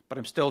school, but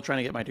I'm still trying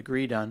to get my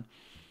degree done.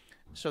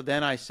 So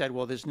then I said,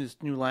 well, there's this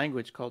new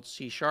language called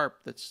C#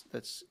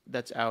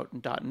 that's out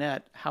in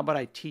 .NET. How about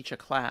I teach a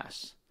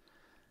class?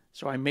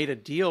 So I made a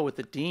deal with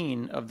the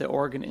dean of the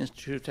Oregon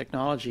Institute of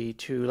Technology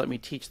to let me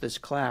teach this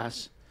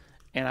class,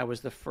 and I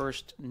was the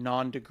first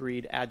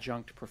non-degreed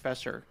adjunct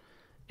professor.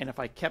 And if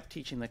I kept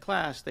teaching the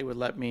class, they would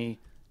let me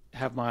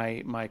have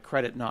my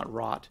credit not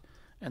rot.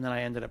 And then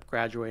I ended up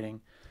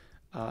graduating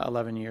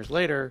 11 years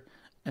later,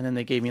 and then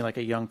they gave me like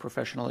a Young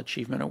Professional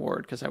Achievement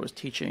Award because I was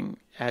teaching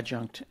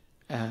adjunct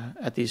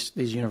at these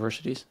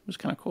universities. It was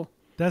kind of cool.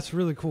 That's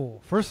really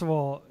cool. First of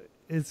all,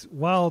 it's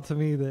wild to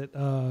me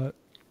that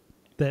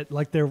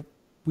like they're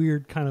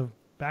weird kind of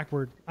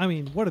backward. I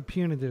mean, what a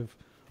punitive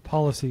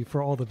policy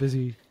for all the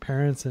busy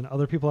parents and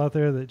other people out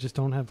there that just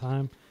don't have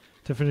time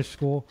to finish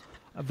school.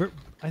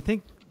 I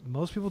think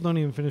most people don't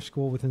even finish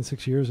school within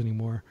 6 years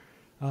anymore.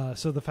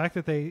 So the fact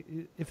that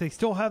if they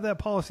still have that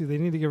policy, they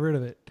need to get rid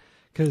of it.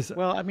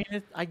 Well, I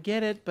mean, I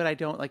get it, but I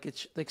don't like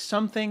it's like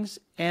some things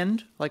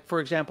end. Like, for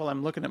example,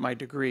 I'm looking at my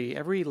degree.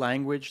 Every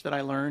language that I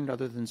learned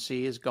other than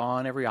C is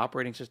gone. Every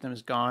operating system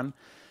is gone.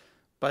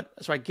 But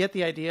so I get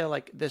the idea,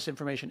 like this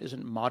information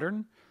isn't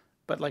modern,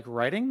 but like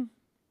writing,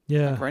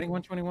 like Writing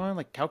 121,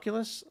 like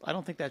calculus, I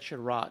don't think that should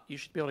rot. You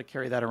should be able to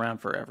carry that around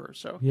forever.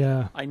 So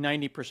yeah, I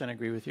 90%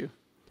 agree with you.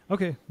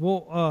 Okay,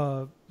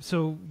 well,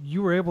 so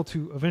you were able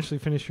to eventually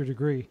finish your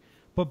degree,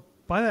 but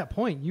by that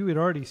point, you had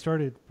already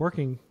started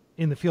working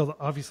in the field.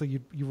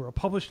 Obviously, you were a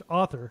published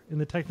author in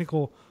the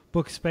technical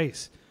book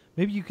space.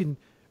 Maybe you can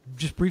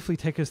just briefly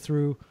take us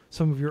through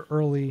some of your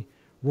early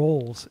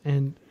roles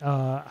and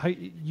how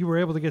you were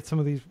able to get some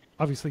of these.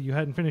 Obviously, you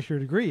hadn't finished your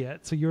degree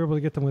yet, so you were able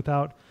to get them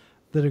without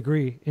the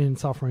degree in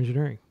software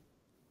engineering.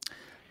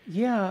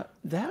 Yeah,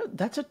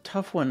 that's a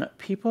tough one.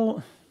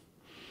 People,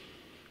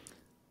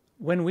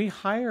 when we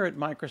hire at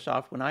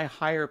Microsoft, when I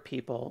hire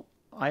people,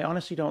 I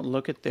honestly don't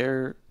look at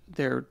their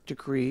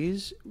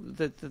degrees.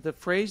 The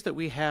phrase that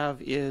we have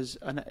is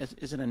an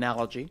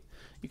analogy.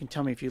 You can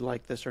tell me if you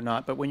like this or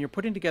not, but when you're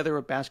putting together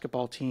a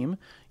basketball team,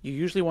 you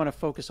usually want to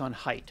focus on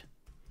height.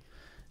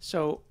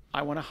 So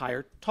I want to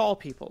hire tall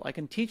people. I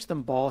can teach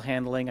them ball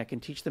handling. I can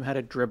teach them how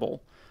to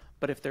dribble.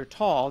 But if they're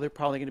tall, they're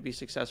probably going to be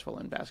successful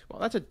in basketball.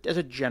 That's as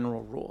a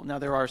general rule. Now,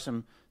 there are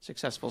some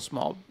successful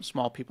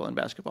small people in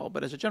basketball,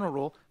 but as a general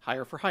rule,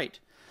 hire for height.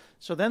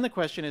 So then the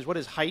question is, what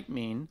does height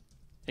mean?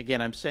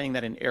 Again, I'm saying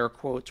that in air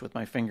quotes with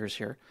my fingers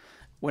here.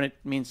 When it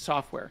means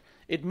software,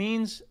 it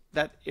means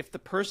that if the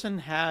person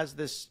has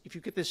this, if you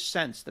get this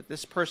sense that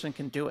this person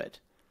can do it,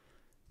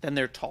 then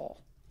they're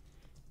tall.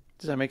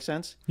 Does that make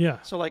sense? Yeah.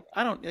 So like,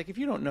 if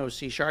you don't know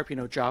C#, you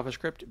know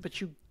JavaScript,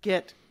 but you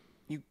get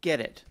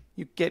it.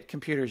 You get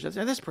computers.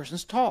 And this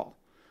person's tall.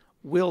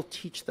 We'll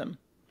teach them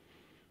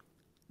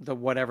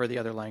whatever the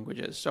other language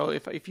is. So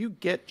if you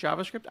get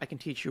JavaScript, I can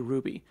teach you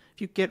Ruby.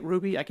 If you get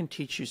Ruby, I can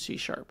teach you C#.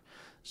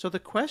 So the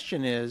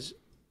question is,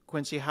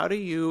 Quincy, how do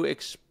you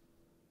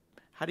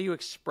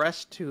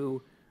express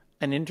to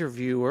an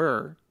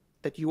interviewer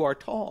that you are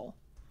tall?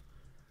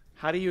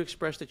 How do you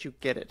express that you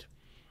get it?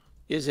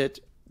 Is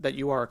it that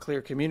you are a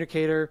clear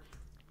communicator?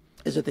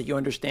 Is it that you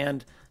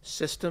understand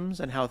systems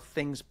and how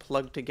things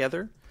plug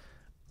together?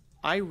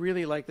 I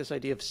really like this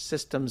idea of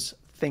systems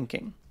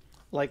thinking.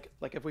 Like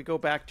if we go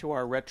back to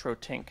our retro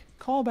tink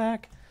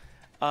callback,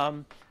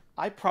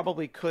 I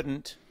probably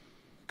couldn't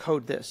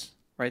code this,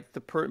 right?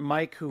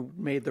 Mike who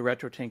made the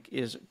retro tink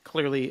is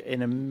clearly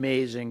an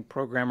amazing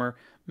programmer,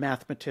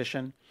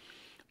 mathematician,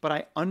 but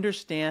I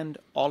understand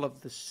all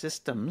of the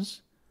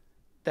systems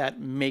that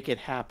make it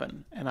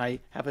happen. And I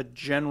have a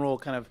general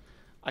kind of,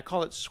 I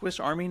call it Swiss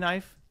Army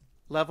knife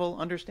level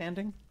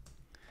understanding,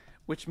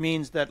 which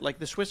means that like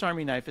the Swiss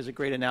Army knife is a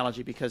great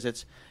analogy because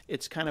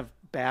it's kind of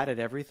bad at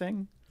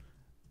everything,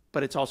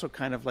 but it's also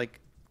kind of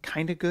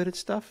good at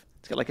stuff.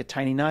 It's got like a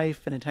tiny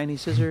knife and a tiny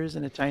scissors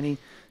and a tiny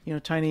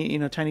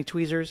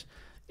tweezers.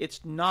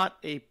 It's not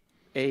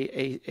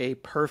a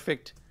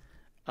perfect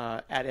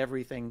at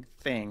everything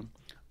thing,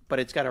 but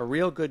it's got a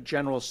real good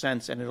general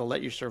sense and it'll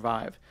let you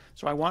survive.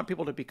 So I want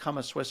people to become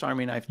a Swiss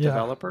Army knife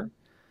developer.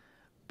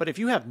 But if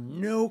you have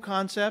no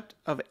concept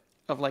of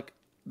like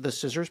the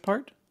scissors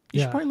part,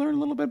 you should probably learn a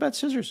little bit about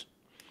scissors.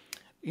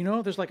 You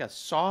know, there's like a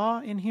saw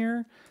in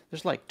here.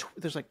 There's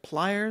like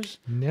pliers,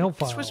 nail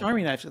files, Swiss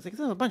Army knives. It's like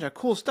there's a bunch of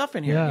cool stuff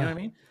in here. You know what I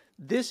mean?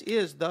 This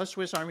is the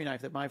Swiss Army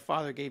knife that my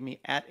father gave me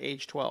at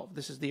age 12.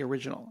 This is the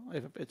original.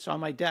 It's on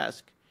my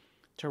desk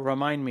to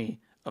remind me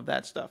of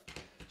that stuff.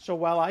 So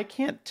while I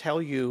can't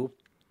tell you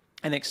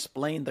and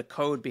explain the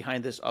code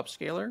behind this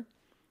upscaler,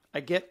 I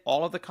get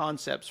all of the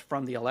concepts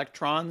from the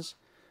electrons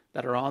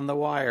that are on the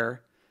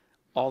wire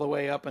all the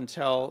way up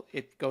until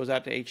it goes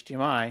out to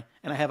HDMI,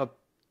 and I have a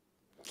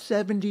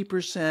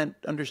 70%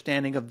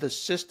 understanding of the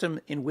system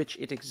in which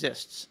it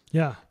exists.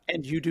 Yeah.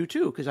 And you do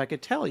too, because I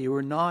could tell you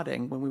were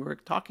nodding when we were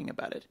talking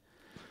about it.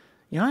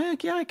 You know,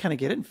 I kind of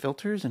get it, and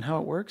filters and how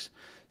it works.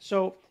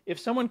 So if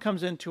someone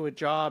comes into a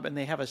job and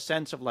they have a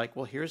sense of like,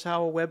 well, here's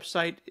how a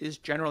website is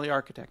generally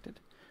architected.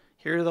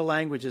 Here are the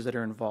languages that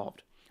are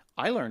involved.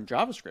 I learned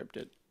JavaScript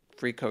at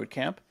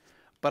freeCodeCamp,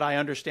 but I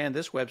understand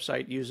this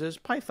website uses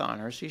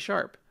Python or C#.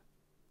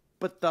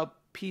 But the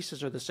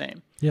pieces are the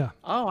same. Yeah.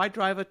 Oh, I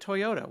drive a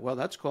Toyota. Well,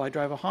 that's cool. I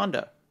drive a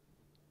Honda.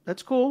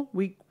 That's cool.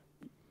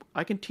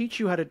 I can teach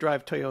you how to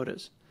drive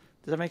Toyotas.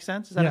 Does that make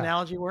sense? Does that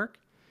analogy work?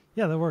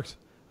 Yeah, that works.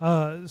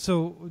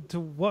 So to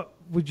what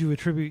would you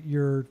attribute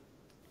your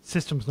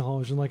systems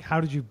knowledge, and like how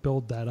did you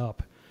build that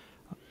up?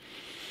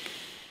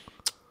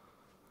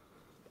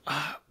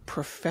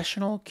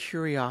 Professional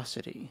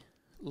curiosity.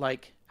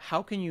 Like,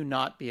 how can you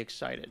not be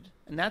excited?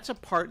 And that's a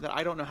part that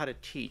I don't know how to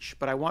teach,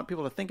 but I want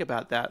people to think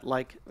about that.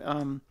 Like,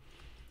 you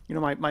know,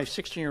 my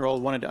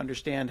 16-year-old wanted to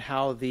understand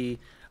how the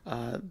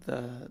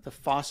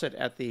faucet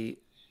at the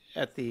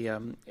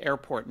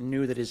airport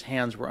knew that his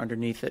hands were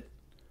underneath it.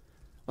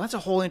 Well, that's a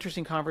whole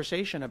interesting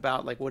conversation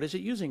about like, what is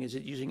it using? Is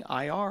it using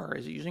IR?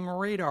 Is it using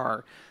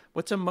radar?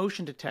 What's a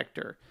motion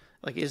detector?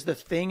 Like, is the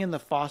thing in the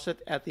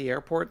faucet at the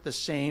airport the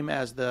same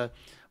as the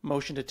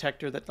motion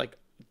detector that like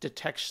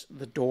detects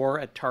the door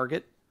at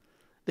Target?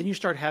 Then you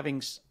start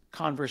having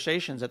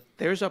conversations that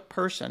there's a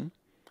person,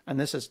 and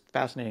this is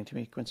fascinating to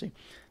me, Quincy.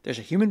 There's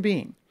a human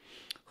being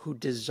who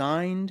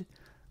designed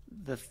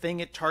the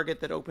thing at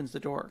Target that opens the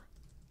door.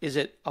 Is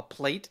it a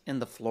plate in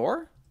the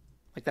floor?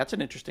 Like, that's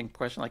an interesting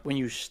question. Like, when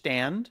you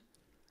stand,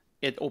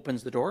 it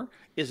opens the door.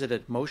 Is it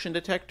a motion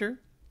detector?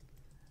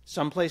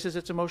 Some places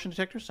it's a motion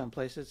detector. Some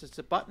places it's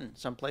a button.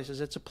 Some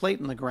places it's a plate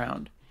in the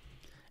ground.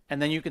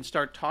 And then you can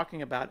start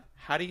talking about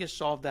how do you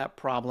solve that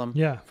problem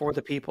for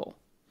the people.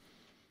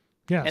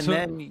 Yeah. And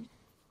then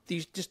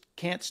you just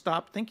can't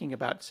stop thinking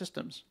about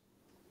systems.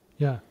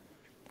 Yeah.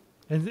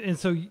 And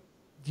so do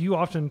you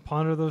often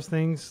ponder those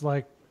things,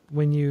 like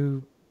when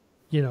you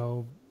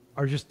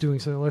are just doing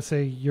something? Let's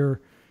say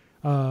you're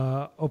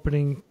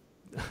opening,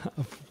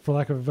 for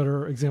lack of a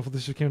better example,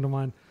 this just came to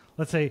mind.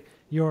 Let's say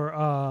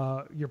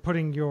you're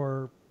putting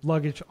your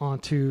luggage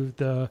onto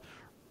the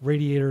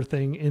radiator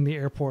thing in the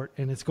airport,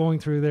 and it's going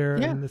through there,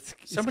 and it's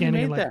somebody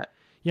scanning made that.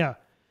 Yeah.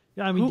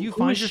 I mean, do you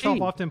find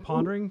yourself often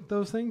pondering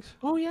those things?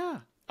 Oh yeah,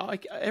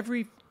 like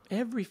every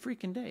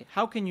freaking day.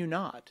 How can you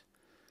not?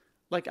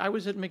 Like, I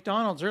was at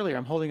McDonald's earlier.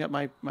 I'm holding up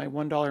my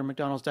 $1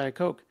 McDonald's Diet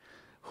Coke.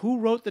 Who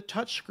wrote the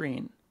touch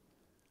screen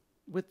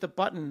with the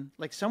button?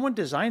 Like, someone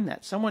designed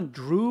that. Someone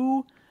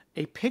drew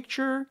a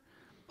picture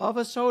of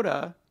a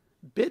soda,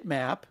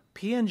 bitmap,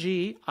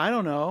 PNG, I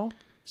don't know.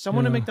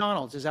 Someone at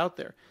McDonald's is out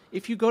there.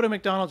 If you go to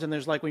McDonald's and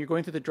there's like, when you're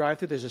going through the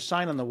drive-thru, there's a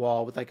sign on the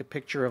wall with like a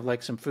picture of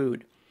like some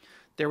food.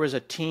 There was a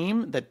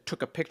team that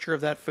took a picture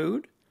of that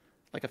food,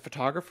 like a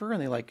photographer,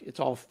 and it's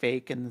all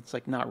fake and it's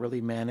like not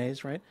really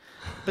mayonnaise, right?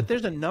 But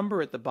there's a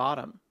number at the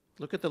bottom.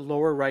 Look at the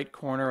lower right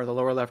corner or the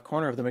lower left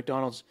corner of the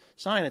McDonald's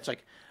sign. It's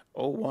like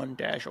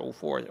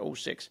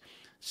 01-0406.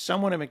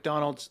 Someone at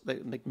McDonald's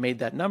made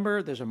that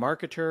number. There's a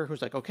marketer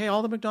who's like, okay,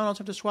 all the McDonald's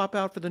have to swap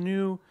out for the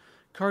new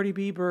Cardi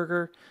B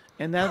burger,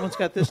 and that one's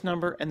got this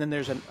number. And then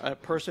there's a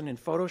person in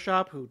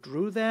Photoshop who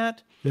drew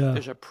that. Yeah.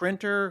 There's a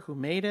printer who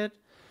made it.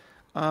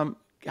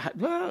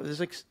 There's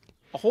like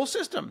a whole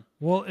system.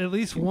 Well, at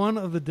least one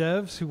of the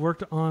devs who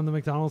worked on the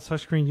McDonald's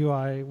touchscreen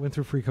UI went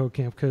through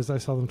FreeCodeCamp, because I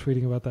saw them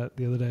tweeting about that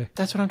the other day.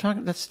 That's what I'm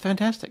talking. That's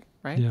fantastic,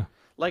 right? Yeah.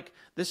 Like,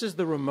 this is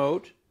the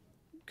remote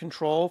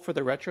control for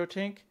the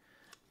RetroTink,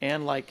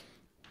 and like,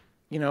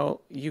 you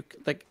know, you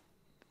like,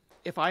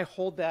 if I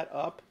hold that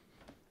up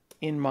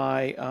in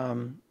my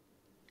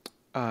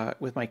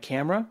with my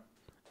camera,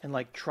 and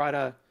like try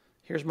to,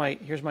 here's my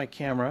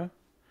camera,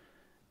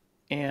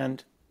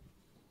 and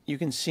you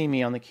can see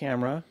me on the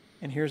camera,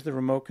 and here's the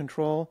remote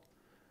control,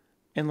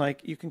 and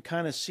like you can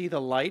kind of see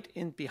the light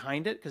in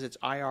behind it because it's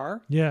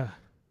IR. Yeah.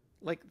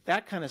 Like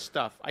that kind of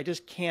stuff. I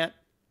just can't.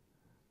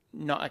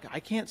 No, I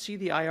can't see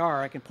the IR.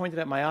 I can point it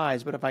at my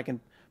eyes, but if I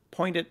can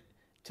point it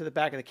to the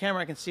back of the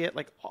camera, I can see it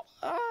like,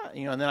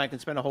 you know, and then I can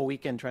spend a whole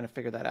weekend trying to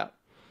figure that out.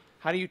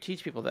 How do you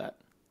teach people that?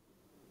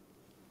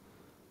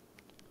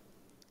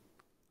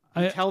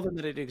 You tell them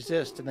that it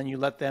exists, and then you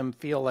let them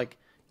feel like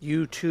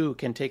you too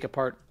can take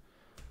apart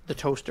the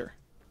toaster.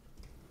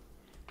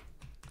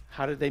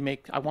 How did they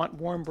make? I want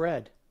warm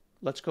bread.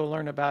 Let's go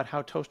learn about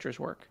how toasters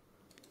work.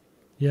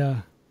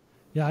 Yeah.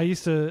 Yeah, I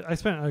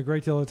spent a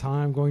great deal of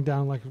time going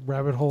down like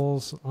rabbit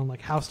holes on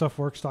like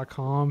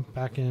howstuffworks.com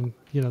back in,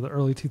 you know, the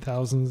early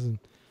 2000s, and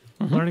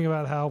learning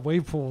about how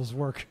wave pools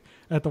work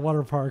at the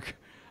water park.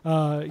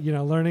 You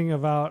know, learning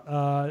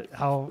about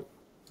how,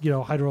 you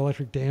know,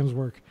 hydroelectric dams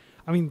work.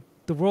 I mean,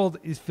 the world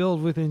is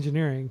filled with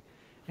engineering,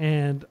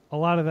 and a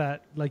lot of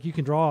that, like, you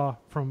can draw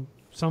from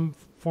some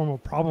form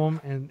of problem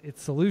and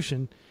its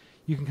solution.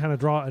 You can kind of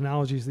draw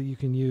analogies that you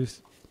can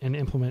use and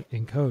implement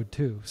in code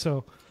too.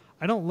 So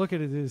I don't look at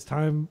it as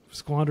time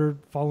squandered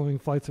following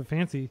flights of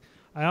fancy.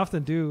 I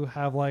often do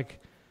have like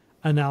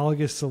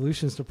analogous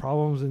solutions to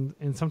problems,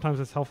 and sometimes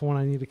it's helpful when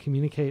I need to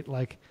communicate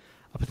like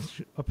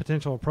a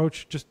potential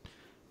approach, just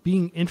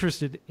being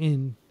interested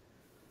in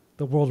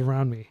the world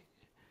around me.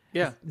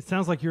 Yeah. It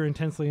sounds like you're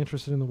intensely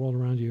interested in the world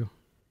around you.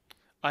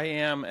 I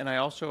am, and I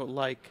also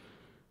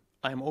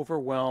I'm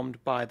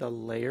overwhelmed by the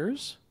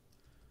layers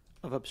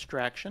of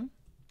abstraction,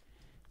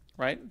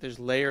 right? There's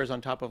layers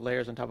on top of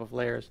layers on top of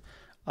layers.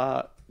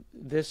 An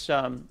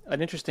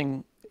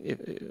interesting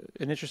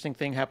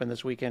thing happened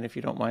this weekend, if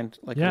you don't mind,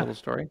 like a little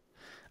story.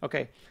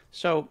 Okay,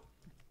 so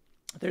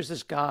there's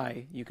this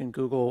guy you can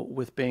Google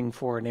with Bing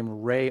for, named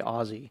Ray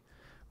Ozzie.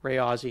 Ray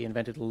Ozzie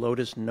invented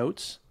Lotus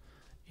Notes.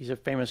 He's a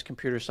famous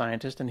computer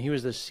scientist, and he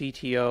was the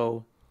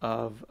CTO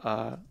of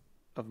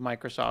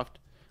Microsoft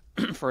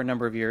for a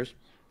number of years.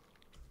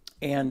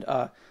 And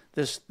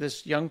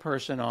this young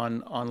person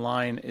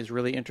online is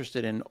really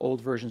interested in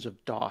old versions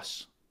of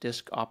DOS,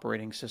 disk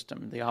operating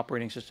system, the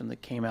operating system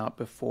that came out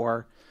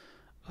before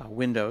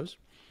Windows.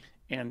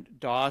 And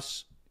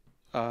DOS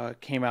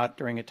came out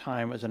during a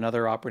time as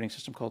another operating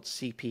system called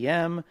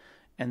CP/M,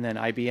 and then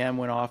IBM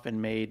went off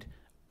and made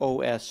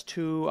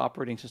OS/2,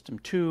 operating system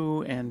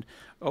 2, and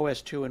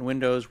OS/2 and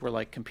Windows were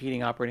like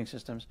competing operating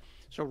systems.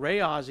 So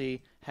Ray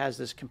Ozzie has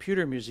this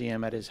computer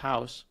museum at his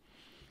house,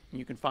 and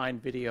you can find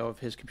video of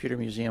his computer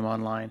museum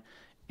online.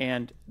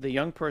 And the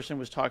young person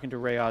was talking to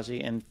Ray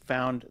Ozzie and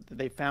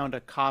they found a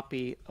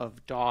copy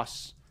of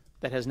DOS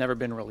that has never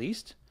been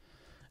released,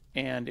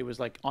 and it was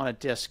like on a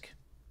disk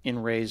in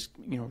Ray's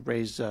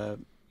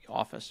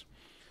office.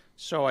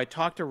 So I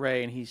talked to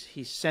Ray, and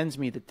he sends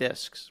me the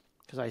disks,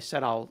 because I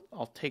said I'll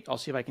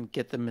see if I can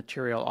get the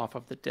material off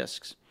of the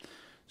disks.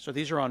 So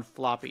these are on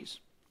floppies.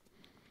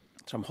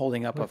 So I'm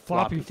holding up a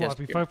floppy disk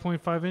here.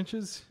 5.5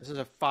 inches. This is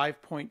a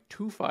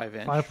 5.25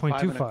 inch,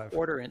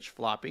 5.25 inch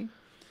floppy,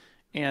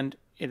 and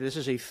this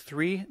is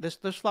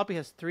this floppy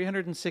has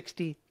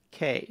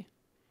 360K.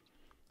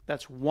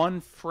 That's one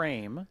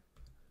frame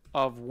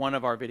of one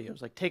of our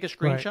videos. Like, take a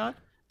screenshot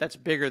that's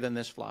bigger than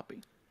this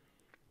floppy,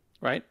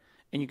 right?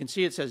 And you can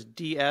see it says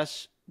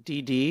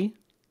DSDD,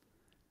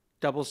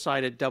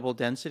 double-sided, double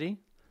density.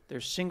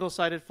 There's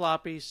single-sided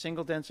floppies,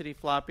 single density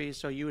floppies.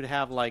 So you would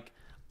have like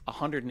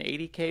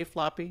 180K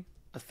floppy,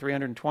 a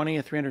 320,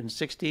 a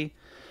 360.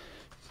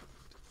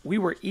 We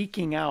were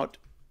eking out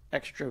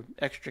extra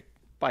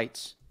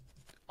bytes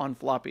on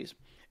floppies.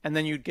 And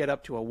then you'd get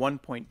up to a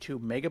 1.2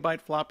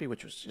 megabyte floppy,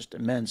 which was just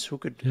immense. Who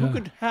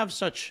could have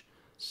such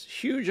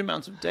huge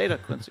amounts of data,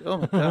 Quincy? Oh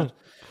my God.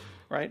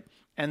 Right?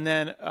 And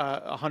then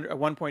a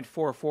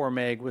 1.44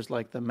 meg was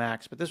like the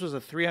max, but this was a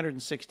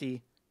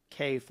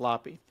 360K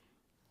floppy.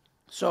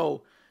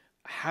 So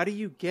how do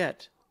you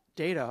get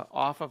data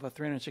off of a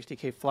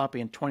 360K floppy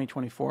in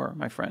 2024,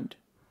 my friend?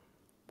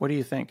 What do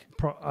you think?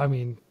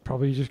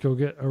 Probably just go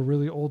get a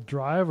really old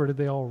drive, or did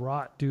they all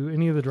rot? Do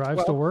any of the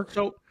drives still work?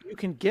 So you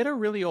can get a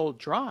really old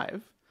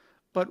drive,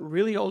 but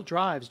really old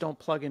drives don't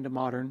plug into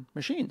modern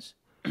machines.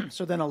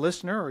 So then a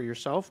listener or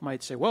yourself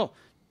might say, well,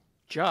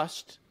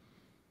 just,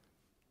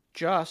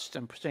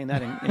 I'm saying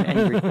that in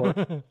angry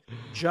quote,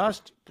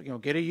 just,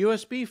 get a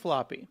USB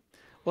floppy.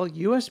 Well,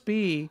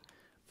 USB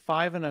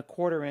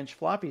 5.25 inch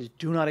floppies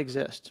do not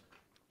exist.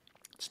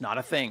 It's not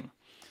a thing.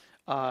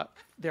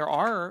 There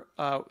are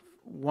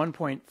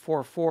 1.44,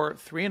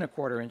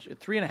 3.25 inch,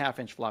 3.5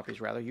 inch floppies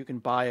rather. You can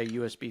buy a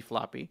USB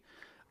floppy,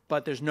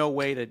 but there's no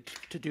way to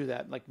do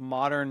that. Like,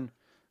 modern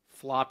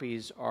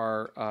floppies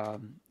are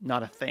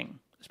not a thing,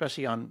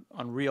 especially on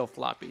real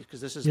floppies,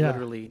 because this is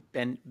literally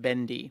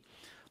bendy.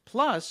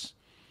 Plus,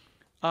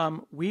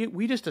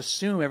 We just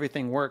assume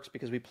everything works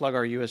because we plug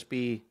our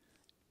USB.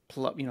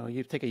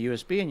 You take a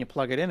USB and you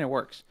plug it in, it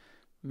works.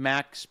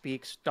 Mac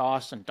speaks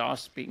DOS and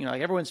DOS speak.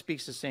 Like everyone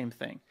speaks the same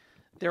thing.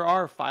 There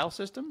are file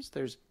systems.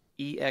 There's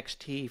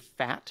ext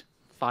FAT,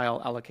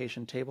 file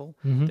allocation table.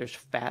 There's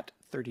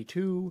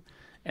FAT32,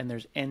 and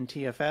there's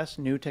NTFS,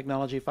 new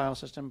technology file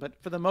system. But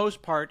for the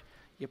most part,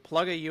 you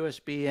plug a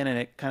USB in and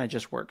it kind of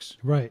just works.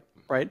 Right.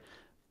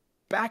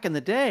 Back in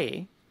the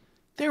day,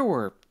 there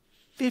were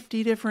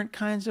 50 different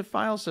kinds of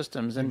file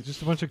systems, and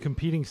just a bunch of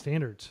competing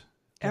standards.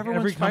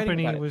 Every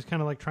company was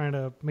kind of like trying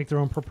to make their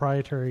own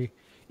proprietary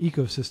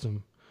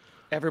ecosystem.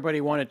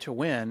 Everybody wanted to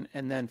win,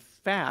 and then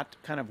FAT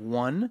kind of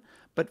won,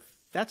 but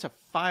that's a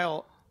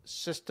file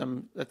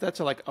system. That's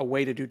like a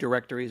way to do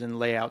directories and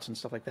layouts and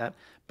stuff like that,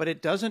 but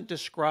it doesn't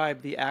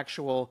describe the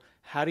actual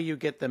how do you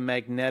get the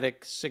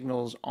magnetic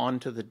signals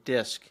onto the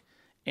disk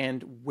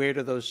and where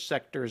do those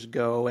sectors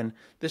go. And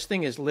this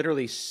thing is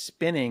literally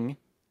spinning,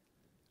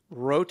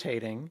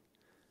 rotating,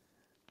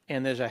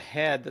 and there's a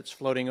head that's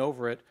floating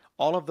over it.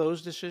 All of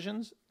those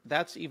decisions,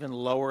 that's even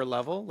lower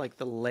level, like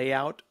the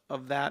layout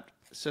of that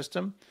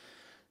system.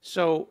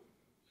 So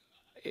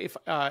if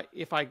I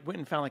went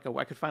and found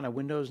I could find a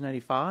Windows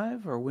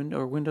 95 or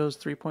Windows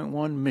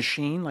 3.1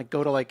 machine, like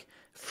go to like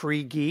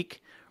Free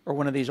Geek or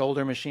one of these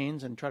older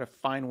machines and try to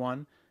find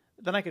one,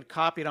 then I could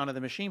copy it onto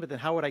the machine. But then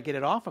how would I get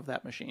it off of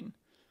that machine?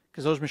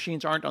 Because those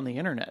machines aren't on the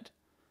internet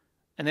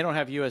and they don't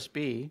have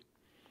USB.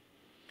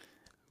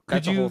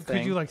 Could you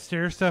like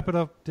stair step it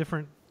up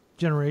different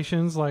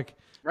generations? Like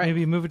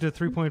maybe move it to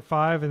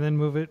 3.5 and then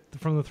move it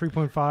from the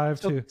 3.5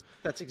 to...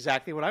 That's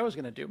exactly what I was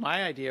going to do.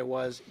 My idea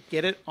was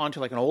get it onto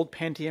like an old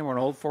Pentium or an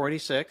old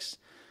 486,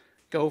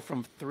 go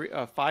from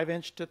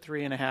 5-inch to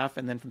 3.5,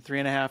 and then from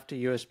 3.5 to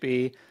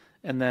USB,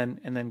 and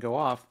then go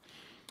off.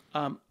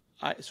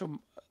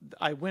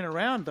 I went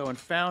around though and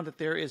found that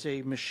there is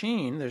a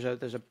machine. There's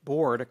a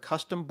board, a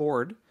custom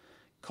board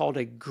called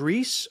a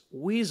Grease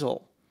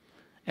Weasel,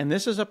 and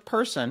this is a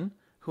person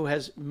who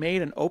has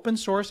made an open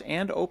source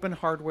and open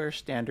hardware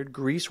standard,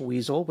 Grease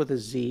Weasel with a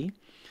Z.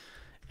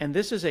 And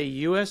this is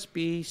a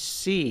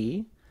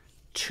USB-C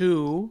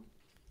to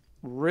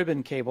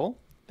ribbon cable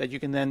that you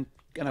can then,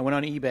 and I went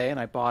on eBay and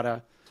I bought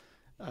a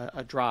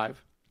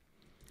drive.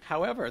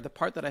 However, the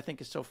part that I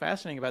think is so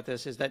fascinating about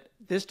this is that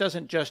this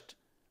doesn't just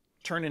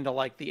turn into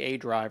like the A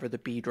drive or the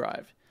B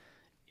drive.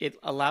 It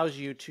allows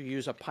you to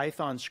use a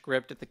Python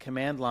script at the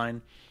command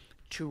line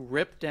to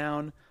rip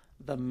down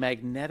the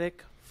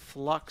magnetic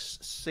flux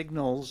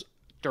signals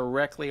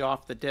directly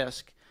off the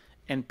disk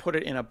and put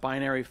it in a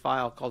binary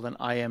file called an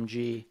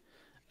IMG,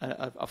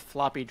 a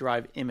floppy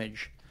drive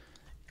image.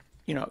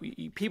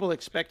 People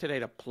expect today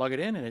to plug it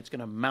in and it's going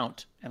to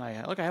mount. And I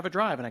have a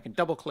drive and I can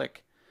double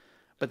click.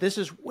 But this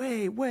is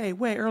way, way,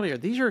 way earlier.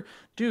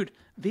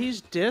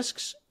 These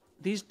discs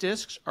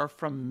are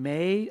from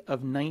May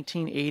of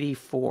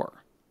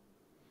 1984.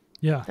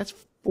 Yeah. That's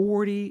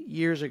 40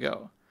 years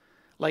ago.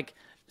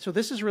 So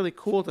this is really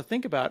cool to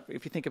think about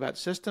if you think about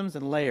systems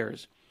and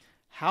layers.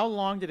 How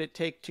long did it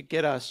take to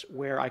get us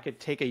where I could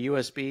take a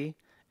USB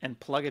and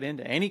plug it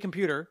into any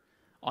computer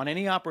on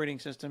any operating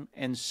system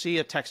and see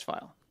a text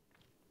file?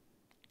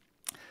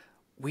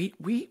 We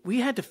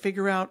had to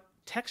figure out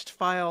text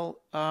file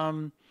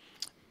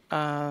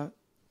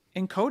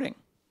encoding.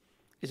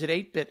 Is it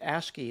 8-bit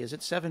ASCII? Is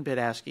it 7-bit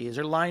ASCII? Is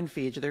there line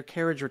feeds? Are there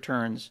carriage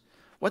returns?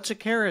 What's a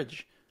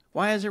carriage?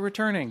 Why is it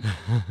returning?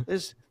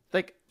 There's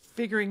like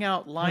figuring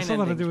out line endings. That's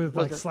something to do with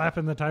like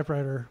slapping the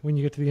typewriter when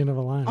you get to the end of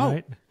a line,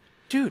 right?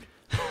 Dude,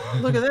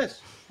 look at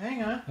this.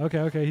 Hang on.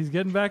 Okay. He's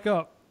getting back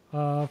up.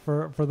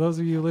 For those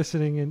of you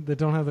listening and that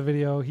don't have the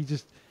video, he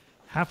just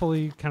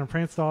happily kind of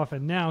pranced off,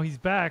 and now he's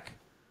back.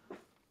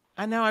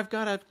 And now I've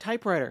got a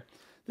typewriter.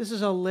 This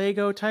is a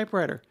Lego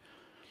typewriter.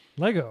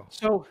 Lego.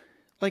 So,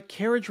 like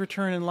carriage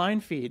return and line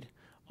feed.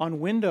 On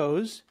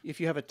Windows, if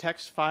you have a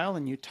text file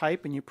and you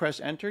type and you press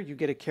enter, you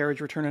get a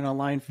carriage return and a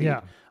line feed.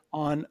 Yeah.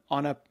 On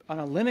a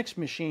Linux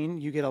machine,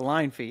 you get a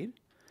line feed.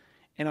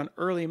 And on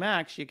early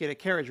Macs, you get a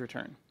carriage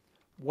return.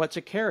 What's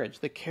a carriage?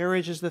 The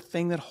carriage is the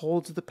thing that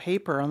holds the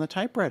paper on the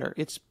typewriter.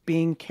 It's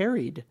being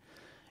carried.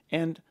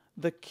 And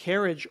the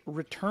carriage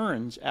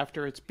returns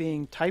after it's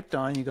being typed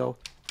on. You go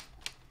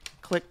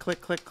click,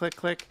 click, click, click,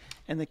 click,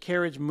 and the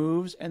carriage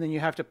moves, and then you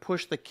have to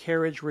push the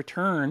carriage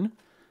return,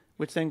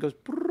 which then goes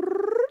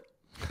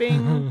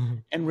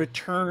bing, and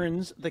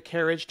returns the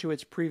carriage to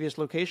its previous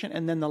location,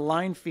 and then the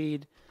line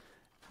feed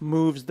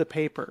moves the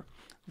paper.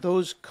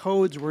 Those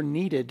codes were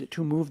needed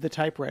to move the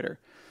typewriter.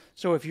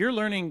 So if you're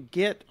learning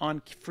Git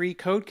on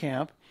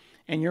freeCodeCamp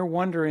and you're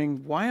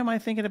wondering, why am I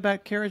thinking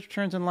about carriage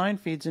returns and line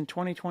feeds in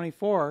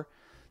 2024?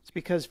 It's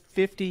because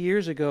 50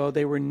 years ago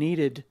they were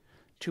needed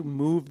to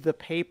move the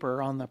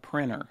paper on the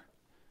printer.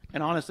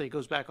 And honestly, it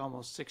goes back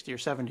almost 60 or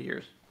 70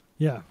 years.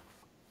 Yeah.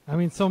 I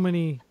mean, so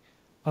many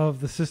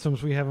of the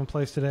systems we have in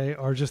place today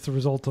are just the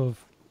result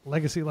of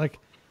legacy. Like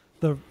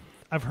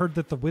I've heard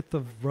that the width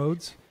of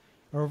roads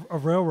or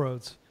of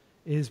railroads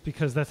is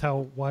because that's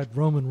how wide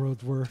Roman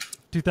roads were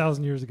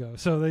 2,000 years ago.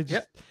 So they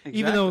just, exactly.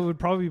 even though it would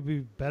probably be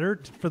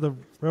better for the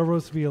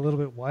railroads to be a little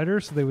bit wider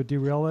so they would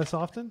derail less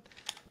often,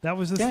 that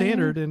was the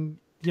standard. And,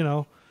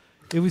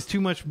 it was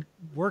too much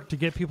work to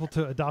get people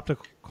to adopt a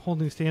whole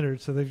new standard.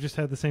 So they've just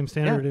had the same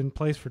standard in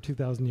place for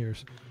 2,000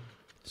 years.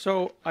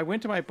 So I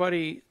went to my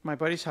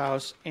buddy's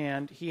house,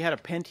 and he had a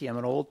Pentium,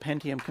 an old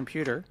Pentium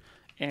computer,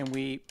 and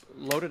we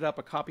loaded up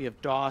a copy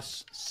of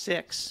DOS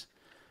 6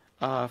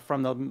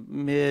 from the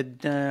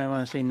mid, I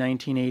want to say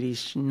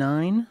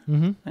 1989,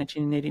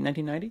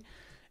 1990,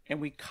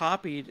 and we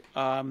copied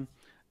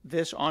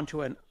this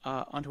onto an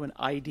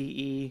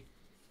IDE.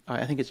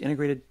 I think it's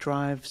integrated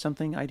drive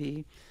something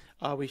IDE.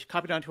 We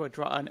copied onto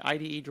an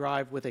IDE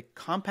drive with a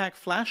compact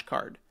flash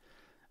card.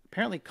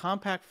 Apparently,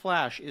 compact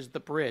flash is the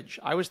bridge.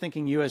 I was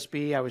thinking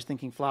USB, I was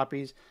thinking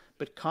floppies,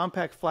 but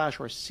compact flash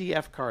or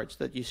CF cards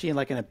that you see in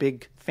a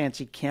big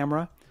fancy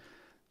camera,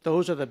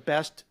 those are the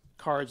best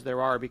cards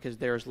there are because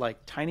there's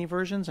tiny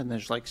versions and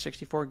there's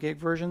 64 gig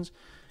versions,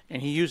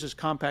 and he uses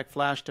compact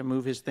flash to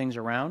move his things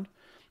around.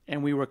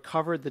 And we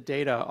recovered the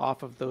data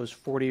off of those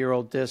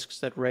 40-year-old disks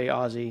that Ray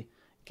Ozzie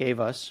gave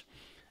us,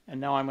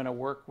 and now I'm going to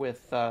work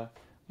with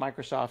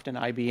Microsoft and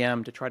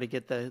IBM to try to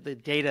get the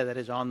data that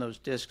is on those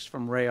disks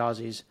from Ray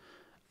Ozzie's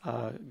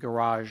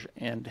garage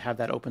and have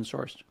that open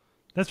sourced.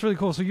 That's really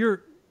cool. So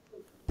you're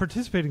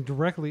participating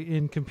directly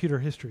in computer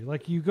history.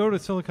 Like you go to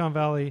Silicon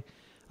Valley,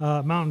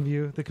 Mountain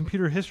View, the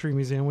Computer History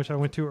Museum, which I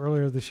went to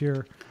earlier this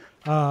year,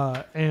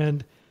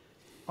 and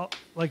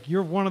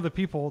you're one of the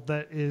people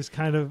that is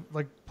kind of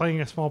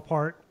playing a small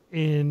part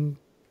in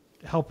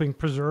helping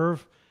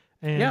preserve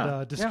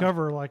and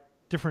discover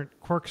different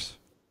quirks.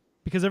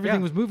 Because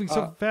everything was moving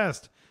so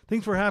fast.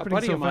 Things were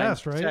happening so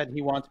fast, right? Said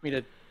he wants me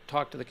to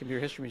talk to the Computer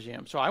History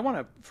Museum. So I want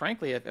to,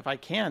 frankly, if I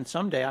can,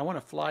 someday, I want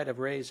to fly to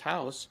Ray's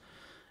house,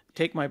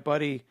 take my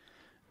buddy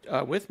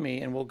with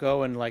me, and we'll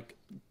go and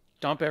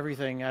dump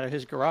everything out of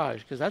his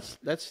garage, because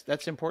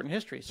that's important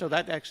history. So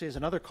that actually is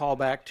another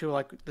callback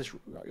to this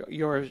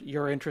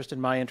your interest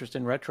and my interest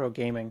in retro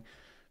gaming.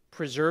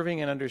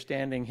 Preserving and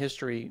understanding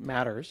history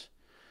matters.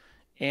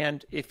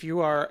 And if you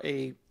are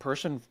a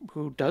person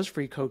who does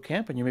free code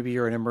camp, and maybe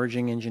you're an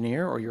emerging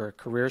engineer, or you're a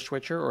career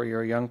switcher, or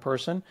you're a young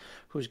person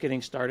who's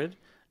getting started,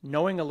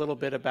 knowing a little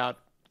bit about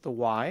the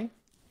why,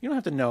 you don't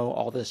have to know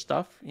all this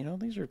stuff.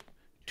 These are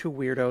two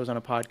weirdos on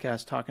a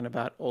podcast talking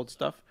about old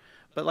stuff,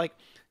 but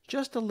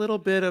just a little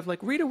bit of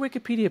read a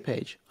Wikipedia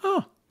page.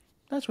 Oh,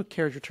 that's what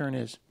carriage return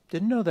is.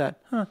 Didn't know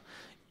that. Huh.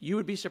 You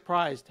would be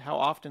surprised how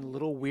often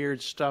little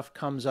weird stuff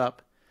comes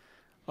up.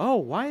 Oh,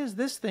 why is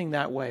this thing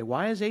that way?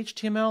 Why is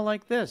HTML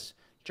like this?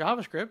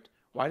 JavaScript,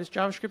 why does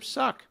JavaScript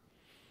suck?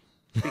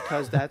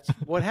 Because that's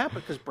what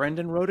happened, because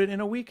Brendan wrote it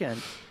in a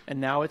weekend, and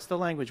now it's the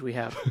language we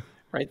have,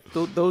 right?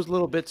 Those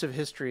little bits of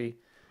history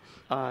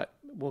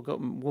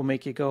will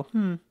make you go,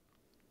 isn't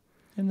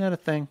that a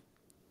thing?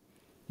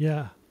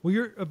 Yeah. Well,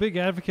 you're a big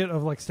advocate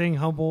of staying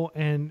humble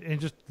and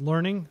just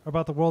learning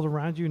about the world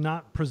around you,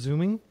 not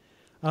presuming.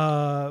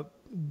 How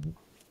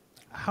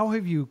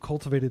have you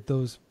cultivated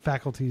those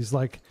faculties?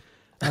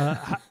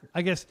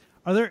 I guess,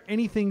 are there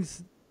any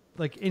things,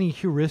 any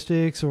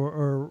heuristics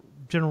or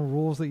general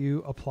rules that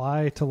you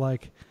apply to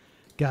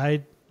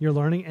guide your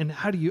learning? And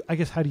how do you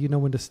know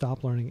when to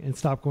stop learning and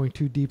stop going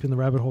too deep in the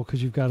rabbit hole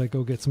because you've got to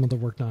go get some other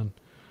work done?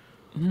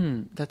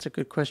 That's a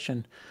good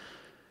question.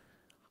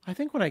 I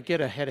think when I get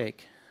a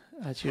headache,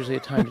 that's usually a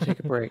time to take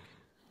a break.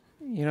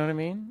 You know what I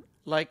mean?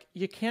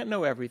 You can't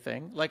know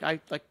everything. I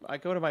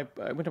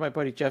went to my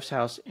buddy Jeff's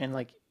house,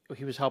 and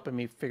he was helping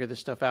me figure this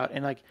stuff out.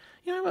 And I'm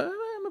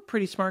a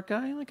pretty smart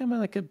guy. I'm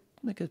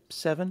a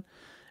 7,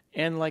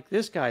 and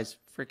this guy's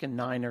freaking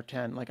 9 or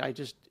 10.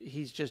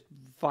 He's just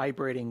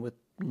vibrating with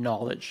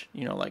knowledge.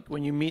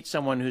 When you meet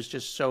someone who's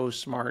just so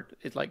smart,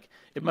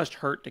 it must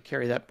hurt to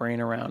carry that brain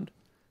around.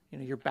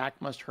 Your back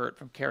must hurt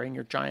from carrying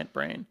your giant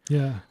brain.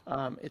 Yeah.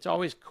 It's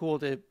always cool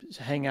to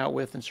hang out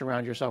with and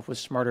surround yourself with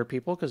smarter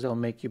people because they'll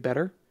make you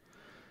better.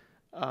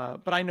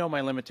 But I know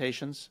my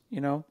limitations.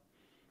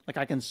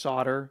 I can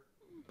solder,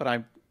 but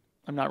I'm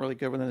not really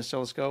good with an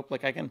oscilloscope.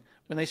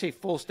 When they say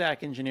full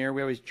stack engineer,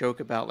 we always joke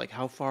about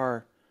how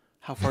far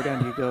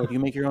down do you go? Do you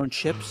make your own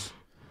chips?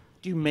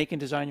 Do you make and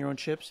design your own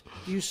chips?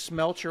 Do you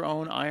smelt your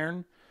own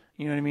iron?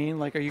 You know what I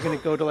mean? Are you going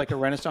to go to a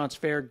Renaissance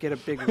fair, get a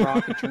big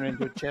rock and turn it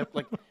into a chip?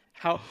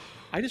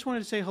 I just wanted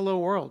to say hello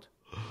world,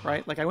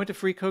 right? I went to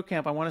free code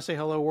camp. I want to say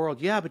hello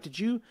world. Yeah, but did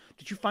you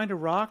find a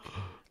rock?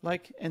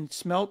 And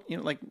smelt,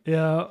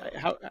 yeah.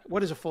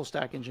 What is a full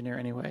stack engineer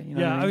anyway?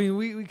 I mean,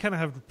 we kind of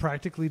have to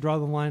practically draw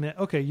the line at,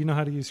 okay, you know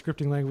how to use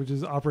scripting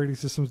languages, operating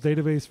systems,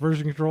 database,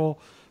 version control,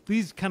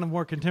 these kind of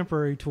more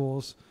contemporary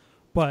tools.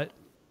 But,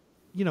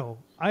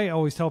 I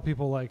always tell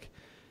people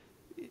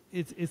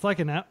it's like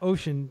an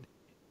ocean,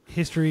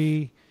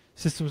 history,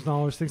 systems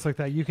knowledge, things like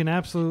that. You can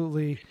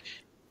absolutely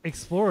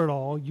explore it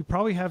all. You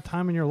probably have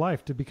time in your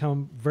life to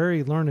become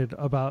very learned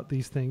about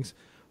these things.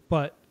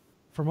 But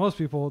for most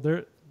people,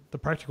 the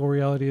practical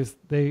reality is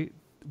they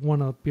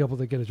want to be able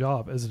to get a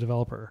job as a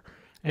developer.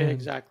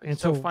 Exactly. And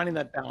so finding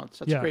that balance,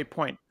 that's a great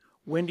point.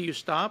 When do you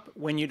stop?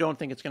 When you don't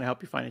think it's going to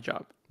help you find a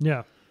job.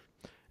 Yeah.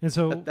 And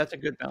so that's a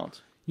good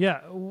balance. Yeah.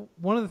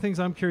 One of the things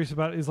I'm curious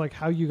about is like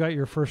how you got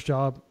your first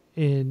job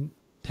in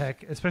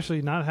tech,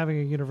 especially not having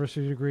a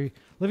university degree,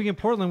 living in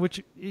Portland,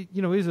 which,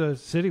 you know, is a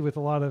city with a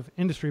lot of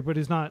industry, but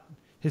is not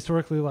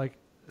historically like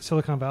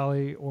Silicon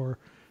Valley or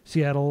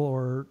Seattle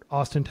or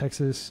Austin,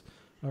 Texas,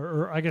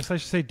 or I guess I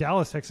should say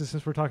Dallas, Texas,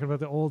 since we're talking about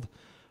the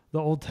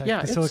old tech,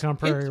 the Silicon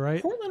Prairie,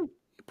 right?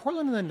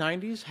 Portland in the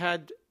 90s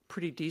had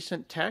pretty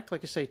decent tech.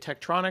 Like I say,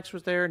 Tektronix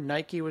was there,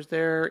 Nike was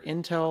there,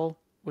 Intel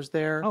was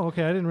there. Oh,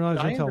 okay. I didn't realize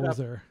Intel was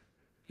there.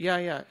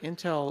 Yeah.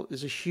 Intel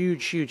is a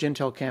huge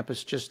Intel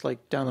campus just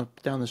like down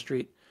the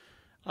street.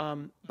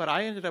 But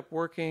I ended up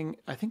working,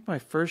 I think my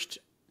first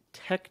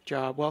tech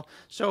job. Well,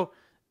 so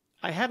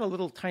I had a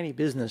little tiny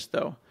business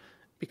though,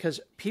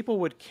 because people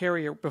would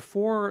carry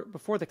before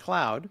the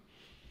cloud,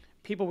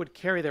 people would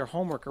carry their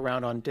homework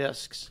around on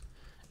disks,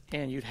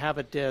 and you'd have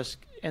a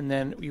disk, and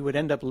then you would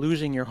end up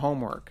losing your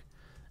homework.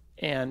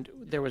 And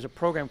there was a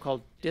program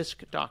called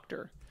Disk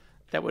Doctor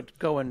that would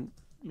go and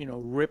it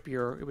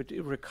would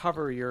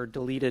recover your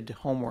deleted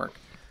homework.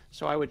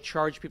 So I would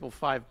charge people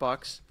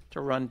 $5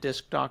 to run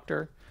Disk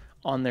Doctor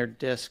on their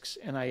disks,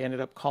 and I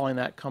ended up calling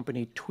that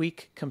company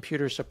Tweak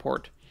Computer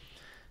Support.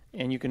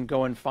 And you can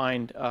go and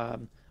find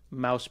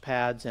mouse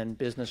pads and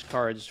business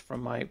cards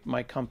from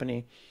my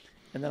company.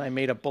 And then I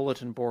made a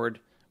bulletin board,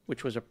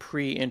 which was a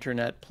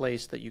pre-internet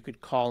place that you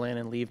could call in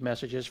and leave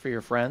messages for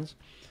your friends.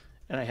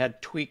 And I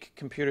had Tweak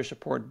Computer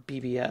Support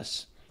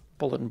BBS,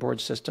 bulletin board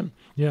system.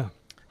 Yeah.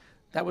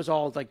 That was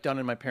all like done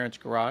in my parents'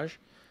 garage.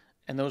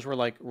 And those were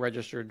like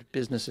registered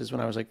businesses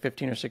when I was like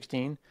 15 or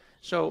 16.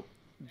 So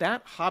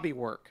that hobby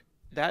work,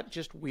 that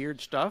just weird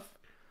stuff,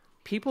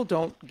 people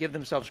don't give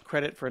themselves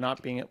credit for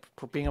not being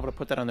able to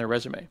put that on their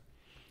resume.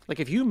 Like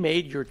if you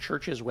made your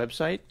church's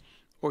website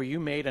or you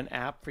made an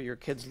app for your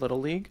kids' Little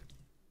League,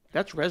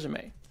 that's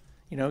resume.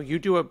 You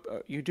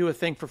do a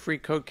thing for Free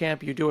Code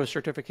Camp, you do a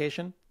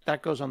certification,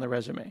 that goes on the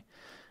resume.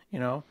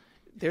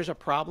 There's a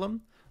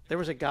problem. There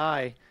was a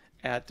guy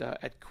at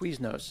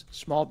Quiznos,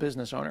 small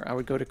business owner. I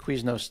would go to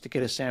Quiznos to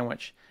get a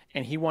sandwich,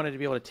 and he wanted to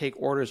be able to take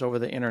orders over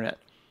the internet.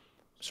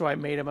 So I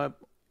made him a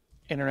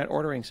internet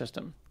ordering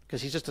system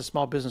because he's just a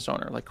small business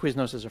owner. Like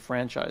Quiznos is a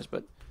franchise,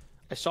 but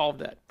I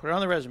solved that. Put it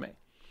on the resume.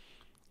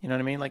 You know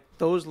what I mean? Like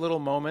those little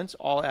moments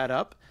all add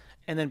up.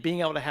 And then being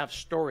able to have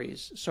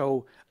stories.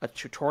 So a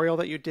tutorial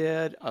that you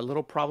did, a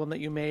little problem that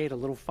you made, a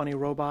little funny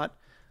robot,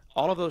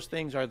 all of those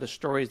things are the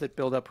stories that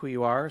build up who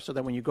you are, so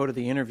that when you go to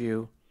the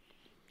interview,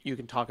 you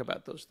can talk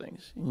about those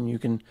things and you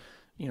can,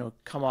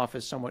 come off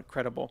as somewhat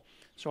credible.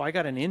 So I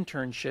got an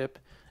internship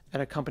at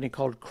a company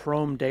called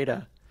Chrome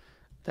Data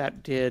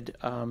that did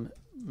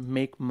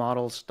make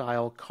model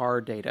style car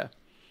data.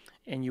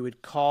 And you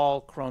would call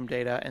Chrome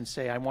Data and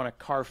say, I want a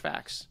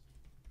Carfax.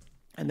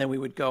 And then we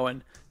would go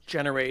and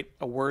generate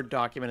a Word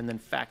document and then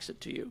fax it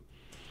to you.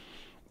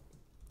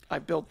 I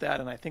built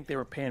that, and I think they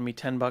were paying me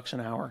 $10 an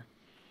hour.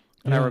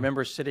 And I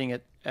remember sitting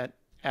at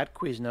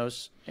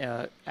Quiznos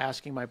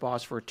asking my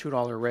boss for a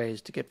 $2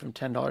 raise to get from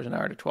 $10 an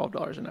hour to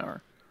 $12 an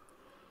hour.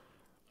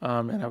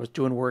 And I was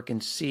doing work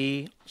in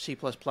C, C++,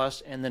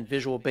 and then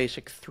Visual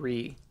Basic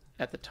 3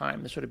 at the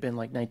time. This would have been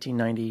like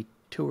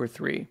 1992 or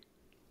 3.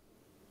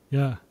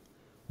 Yeah.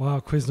 Wow,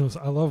 Quiznos.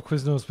 I love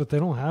Quiznos, but they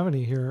don't have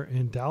any here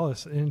in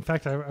Dallas. In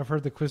fact, I've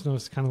heard the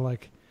Quiznos kind of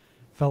like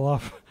fell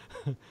off,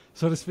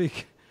 so to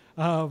speak.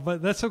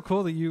 But that's so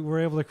cool that you were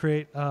able to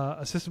create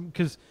a system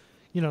because,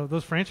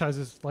 those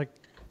franchises, like,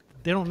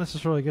 they don't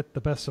necessarily get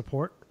the best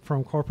support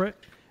from corporate.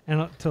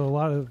 And to a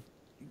lot of,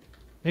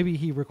 maybe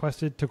he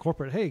requested to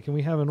corporate, hey, can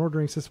we have an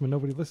ordering system? And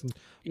nobody listened.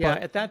 Yeah,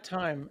 at that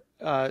time,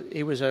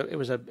 it was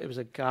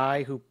a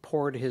guy who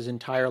poured his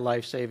entire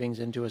life savings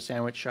into a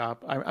sandwich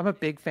shop. I'm a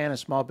big fan of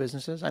small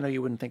businesses. I know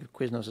you wouldn't think of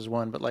Quiznos as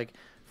one, but like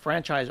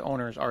franchise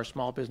owners are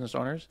small business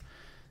owners.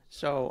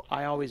 So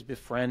I always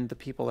befriend the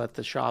people at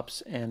the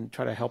shops and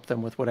try to help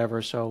them with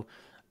whatever. So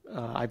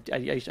I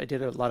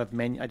did a lot of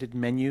I did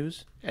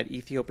menus at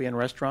Ethiopian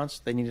restaurants.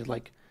 They needed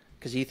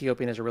because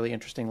Ethiopian is a really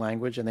interesting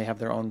language and they have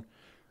their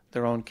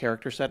own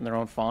character set and their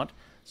own font.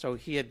 So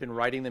he had been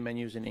writing the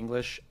menus in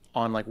English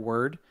on like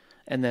Word,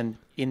 and then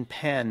in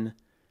pen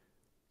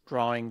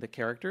drawing the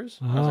characters.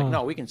 I was like,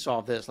 no, we can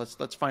solve this.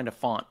 Let's find a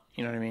font.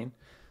 You know what I mean?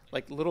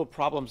 Like little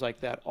problems like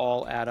that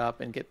all add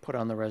up and get put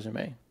on the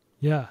resume.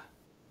 Yeah.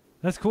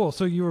 That's cool.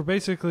 So you were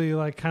basically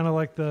like kind of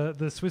like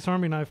the Swiss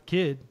Army knife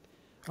kid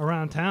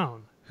around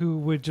town who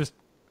would just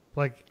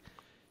like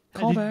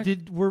call back.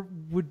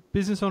 Would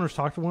business owners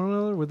talk to one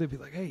another? Would they be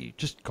like, hey,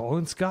 just call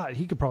in Scott.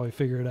 He could probably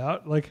figure it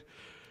out. Like,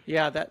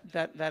 yeah,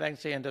 that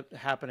actually ended up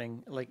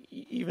happening. Like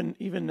even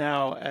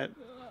now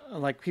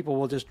like people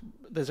will just,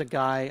 there's a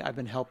guy I've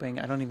been helping.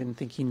 I don't even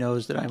think he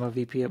knows that I'm a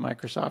VP at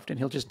Microsoft, and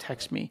he'll just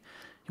text me.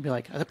 He'll be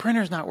like, the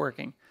printer's not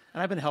working.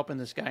 And I've been helping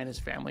this guy and his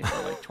family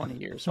for like 20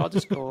 years. So I'll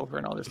just go over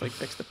and I'll just like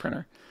fix the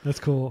printer. That's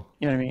cool.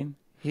 You know what I mean?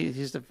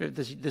 He's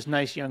this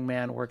nice young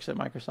man works at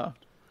Microsoft.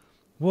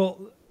 Well,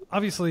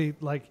 obviously,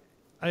 like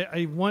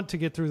I want to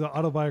get through the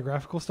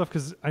autobiographical stuff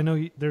because I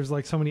know there's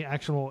like so many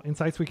actionable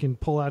insights we can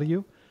pull out of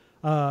you.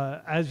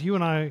 As you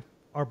and I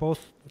are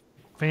both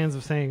fans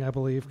of saying, I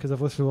believe, because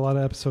I've listened to a lot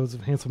of episodes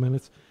of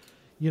Hanselminutes,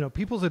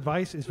 people's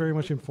advice is very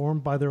much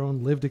informed by their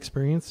own lived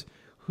experience,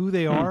 who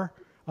they are,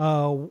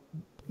 how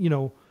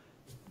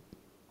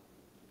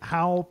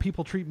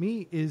people treat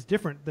me is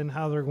different than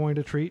how they're going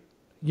to treat,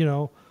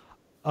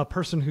 a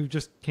person who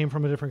just came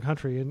from a different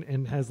country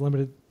and has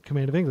limited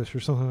command of English or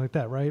something like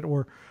that, right?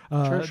 Or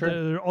Sure.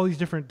 there are all these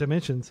different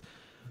dimensions.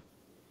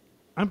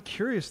 I'm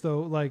curious, though,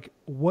 like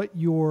what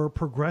your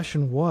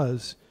progression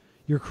was,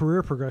 your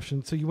career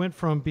progression. So you went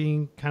from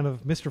being kind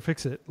of Mr.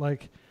 Fix-It,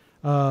 like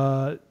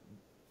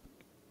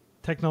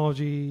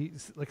technology,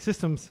 like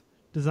systems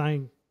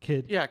design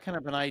kid. Yeah, kind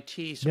of an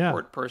IT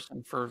support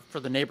person for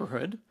the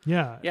neighborhood.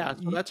 Yeah. Yeah,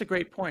 so that's a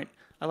great point.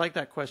 I like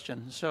that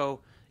question.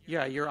 So,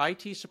 yeah, your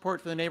IT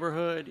support for the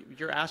neighborhood,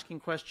 you're asking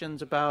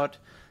questions about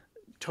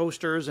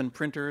toasters and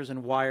printers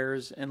and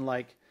wires and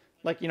like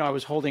I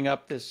was holding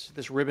up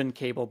this ribbon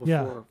cable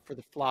before for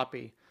the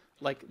floppy.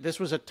 Like this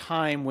was a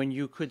time when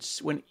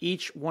when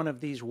each one of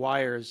these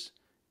wires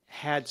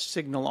had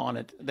signal on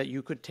it that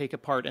you could take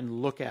apart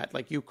and look at.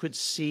 Like you could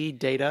see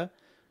data.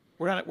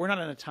 We're not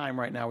in a time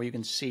right now where you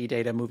can see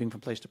data moving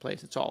from place to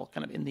place. It's all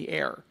kind of in the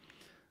air.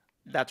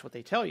 That's what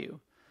they tell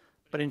you.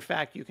 But in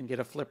fact, you can get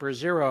a flipper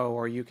zero,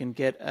 or you can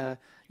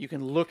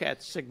look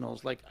at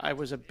signals. Like I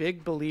was a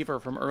big believer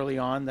from early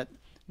on that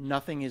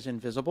nothing is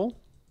invisible.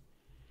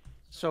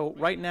 So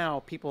right now,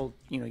 people,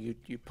 you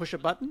push a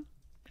button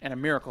and a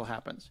miracle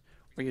happens.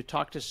 Or you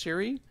talk to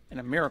Siri and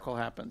a miracle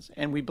happens.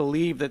 And we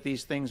believe that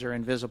these things are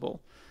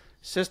invisible.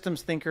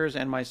 Systems thinkers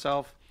and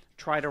myself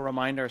try to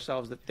remind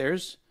ourselves that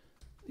there's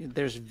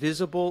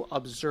visible,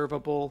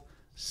 observable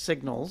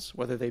signals,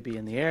 whether they be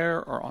in the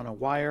air or on a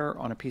wire,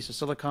 on a piece of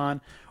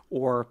silicon,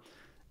 or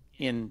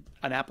in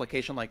an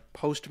application like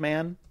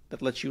Postman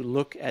that lets you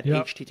look at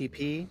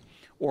HTTP,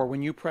 or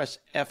when you press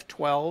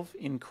F12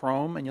 in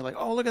Chrome and you're like,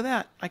 oh, look at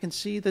that, I can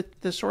see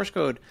the source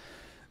code.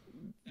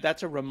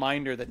 That's a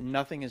reminder that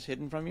nothing is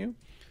hidden from you.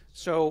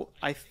 So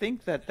I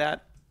think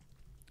that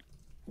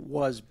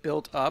was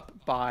built up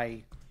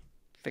by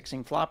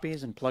fixing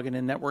floppies and plugging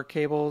in network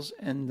cables,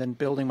 and then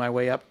building my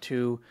way up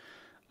to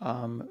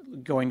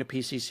going to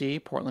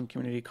PCC, Portland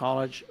Community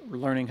College,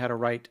 learning how to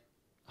write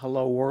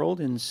Hello World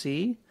in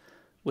C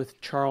with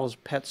Charles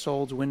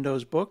Petzold's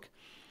Windows book,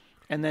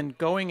 and then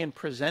going and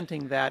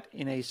presenting that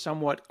in a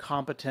somewhat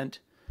competent,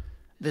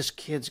 this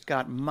kid's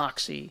got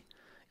moxie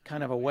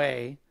kind of a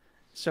way.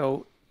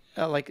 So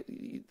like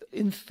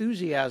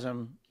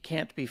enthusiasm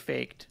can't be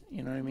faked.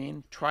 You know what I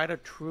mean? Try to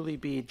truly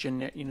be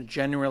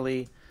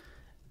genuinely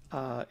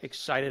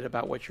excited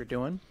about what you're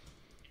doing,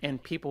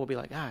 and people will be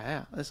like,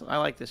 I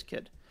like this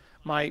kid.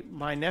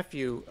 My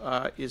nephew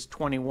is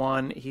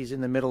 21. He's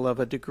in the middle of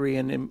a degree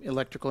in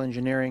electrical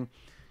engineering,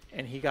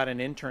 and he got an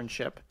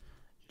internship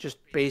just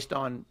based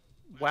on,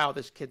 wow,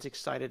 this kid's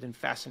excited and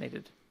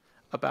fascinated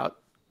about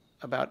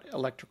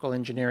electrical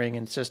engineering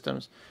and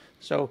systems.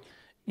 So,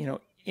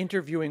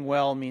 interviewing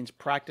well means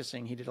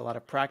practicing. He did a lot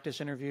of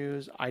practice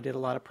interviews. I did a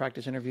lot of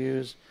practice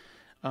interviews.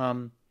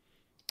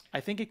 I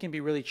think it can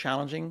be really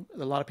challenging.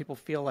 A lot of people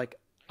feel like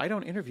I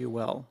don't interview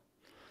well.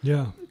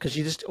 Yeah. Because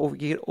you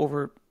get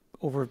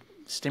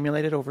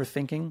overstimulated,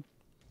 overthinking.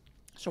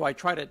 So I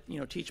try to,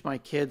 teach my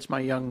kids, my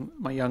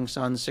young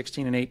sons,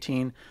 16 and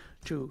 18,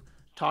 to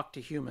talk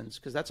to humans,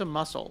 because that's a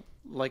muscle.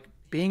 Like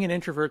being an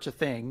introvert's a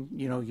thing,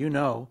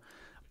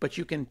 but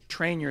you can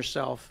train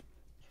yourself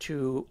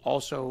to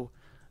also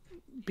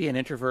be an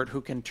introvert who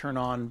can turn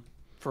on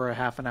for a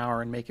half an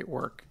hour and make it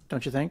work.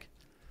 Don't you think?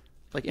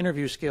 Like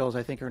interview skills,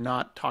 I think, are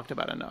not talked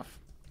about enough.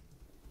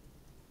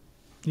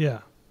 Yeah.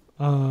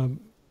 I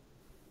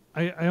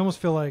almost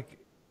feel like,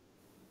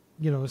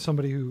 as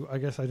somebody who I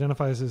guess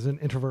identifies as an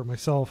introvert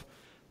myself,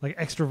 like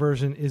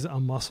extroversion is a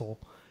muscle,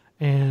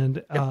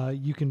 and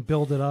you can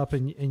build it up,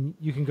 and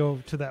you can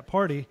go to that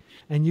party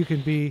and you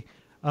can be,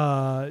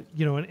 an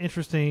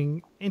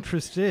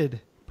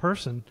interested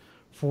person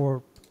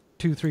for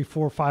 2, 3,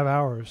 4, 5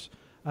 hours.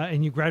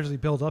 And you gradually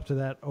build up to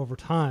that over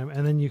time,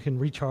 and then you can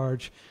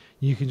recharge.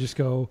 You can just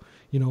go,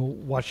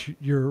 watch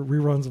your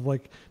reruns of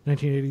like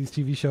 1980s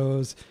TV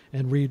shows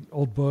and read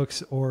old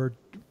books or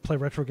play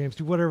retro games.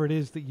 Do whatever it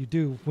is that you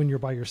do when you're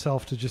by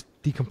yourself to just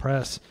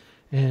decompress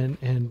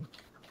and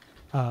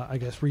I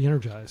guess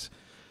re-energize.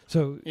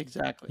 So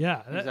exactly,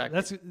 yeah,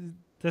 exactly.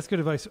 That's good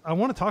advice. I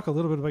want to talk a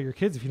little bit about your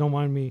kids, if you don't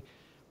mind me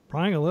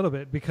prying a little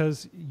bit,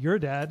 because you're a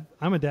dad.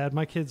 I'm a dad.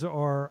 My kids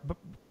are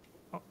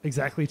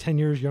exactly 10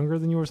 years younger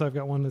than yours. I've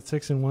got one that's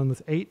 6 and one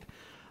that's 8.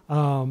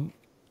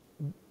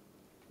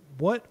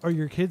 What are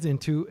your kids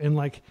into, and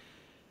like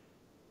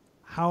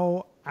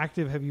how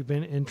active have you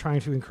been in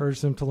trying to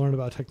encourage them to learn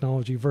about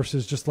technology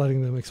versus just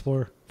letting them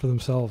explore for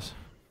themselves?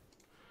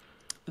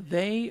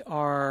 They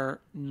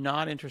are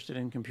not interested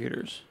in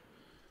computers,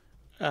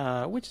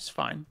 which is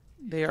fine.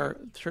 They are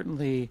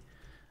certainly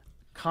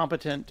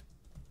competent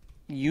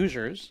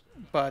users,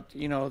 but the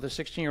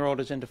 16-year-old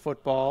is into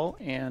football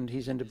and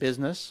he's into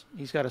business.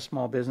 He's got a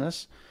small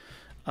business.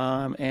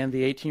 and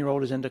the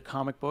 18-year-old is into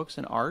comic books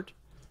and art,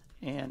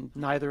 and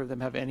neither of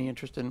them have any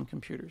interest in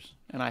computers.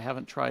 And I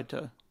haven't tried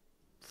to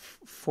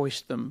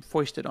foist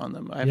it on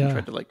them. I haven't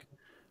tried to like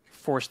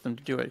force them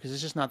to do it because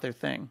it's just not their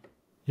thing.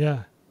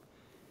 Yeah.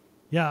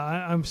 Yeah,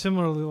 I'm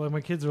similarly, like,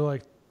 my kids are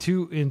like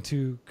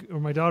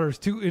my daughter's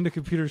too into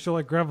computers. She'll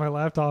like grab my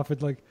laptop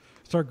and like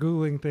start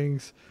Googling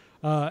things.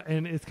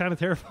 And it's kind of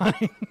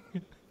terrifying.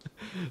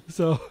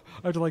 So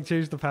I have to like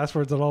change the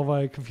passwords on all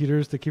my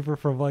computers to keep her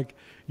from like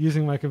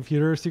using my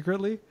computer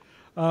secretly.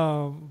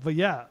 But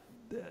yeah,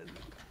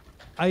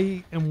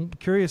 I am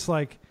curious,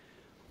 like,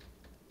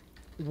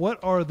 what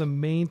are the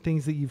main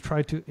things that you've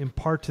tried to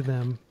impart to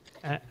them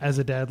as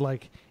a dad,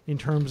 like in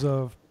terms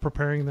of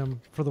preparing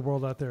them for the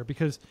world out there?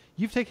 Because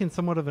you've taken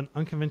somewhat of an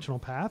unconventional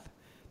path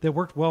that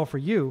worked well for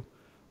you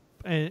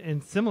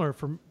and similar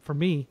for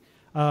me.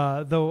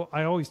 Though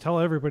I always tell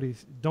everybody,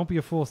 don't be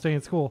a fool, stay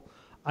in school.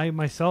 I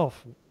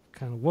myself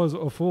kind of was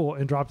a fool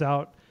and dropped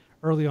out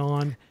early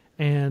on.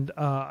 And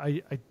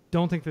I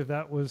don't think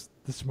that was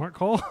the smart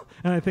call.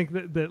 And I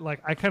think that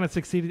like I kind of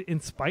succeeded in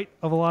spite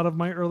of a lot of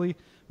my early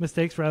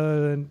mistakes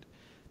rather than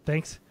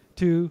thanks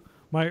to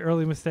my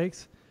early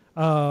mistakes.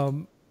 Are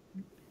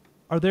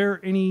there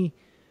any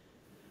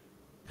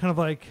kind of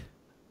like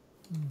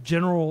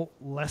general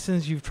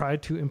lessons you've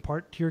tried to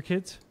impart to your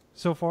kids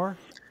so far?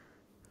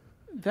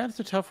 That's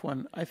a tough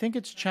one. I think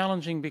it's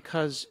challenging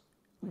because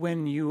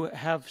when you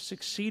have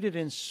succeeded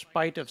in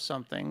spite of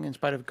something, in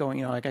spite of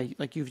going,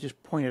 like you've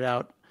just pointed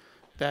out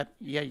that,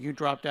 you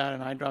dropped out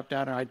and I dropped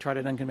out and I tried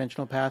an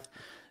unconventional path.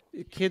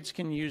 Kids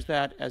can use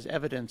that as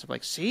evidence of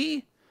like,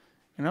 see,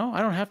 I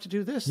don't have to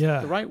do this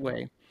the right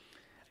way.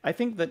 I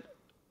think that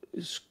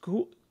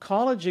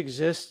college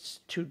exists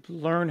to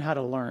learn how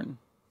to learn.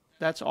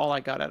 That's all I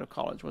got out of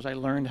college was I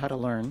learned how to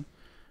learn.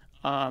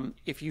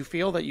 If you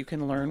feel that you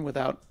can learn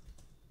without,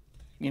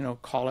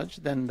 college,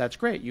 then that's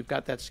great. You've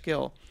got that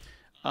skill.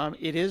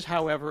 It is,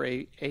 however,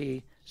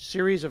 a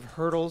series of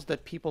hurdles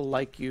that people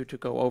like you to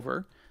go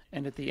over,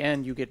 and at the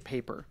end you get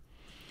paper.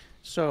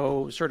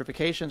 So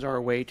certifications are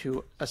a way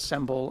to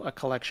assemble a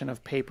collection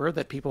of paper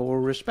that people will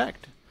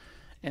respect.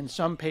 And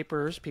some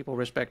papers people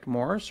respect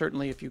more.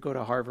 Certainly if you go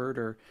to Harvard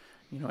or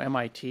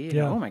MIT,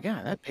 oh my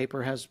God, that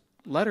paper has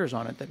letters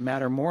on it that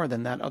matter more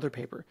than that other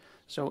paper.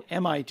 So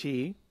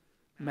MIT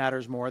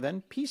matters more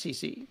than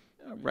PCC,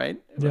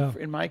 right? Yeah.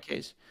 In my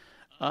case.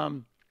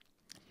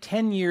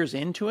 10 years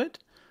into it,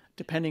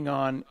 depending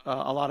on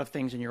a lot of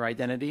things in your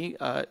identity,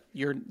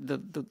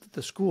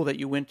 the school that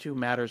you went to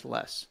matters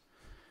less.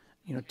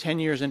 10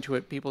 years into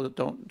it, people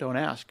don't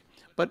ask.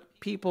 But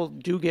people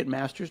do get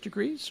master's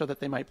degrees so that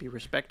they might be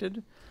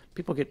respected.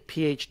 People get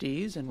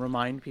PhDs and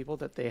remind people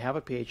that they have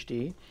a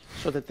PhD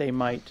so that they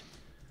might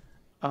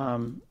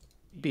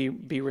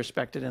be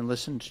respected and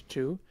listened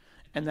to.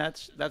 And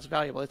that's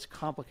valuable. It's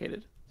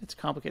complicated.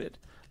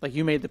 Like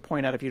you made the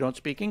point out, if you don't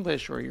speak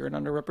English or you're an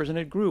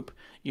underrepresented group,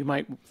 you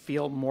might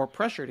feel more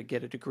pressure to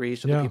get a degree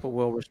so that people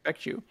will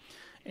respect you.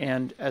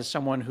 And as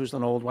someone who's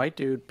an old white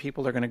dude,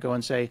 people are going to go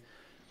and say,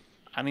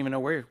 I don't even know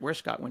where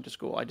Scott went to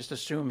school. I just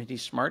assume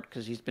he's smart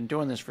because he's been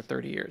doing this for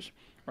 30 years,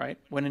 right?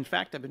 When in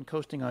fact, I've been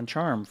coasting on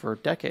charm for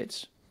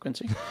decades,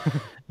 Quincy.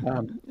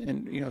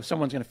 And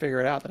someone's going to figure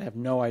it out that I have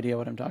no idea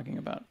what I'm talking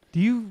about. Do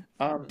you,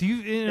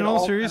 in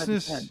all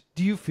seriousness,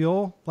 do you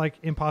feel like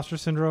imposter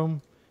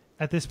syndrome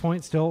at this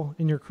point still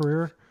in your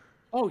career?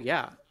 Oh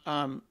yeah.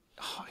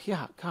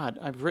 God,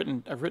 I've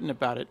written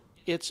about it.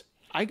 It's,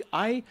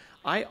 I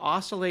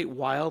oscillate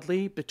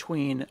wildly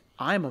between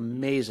I'm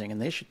amazing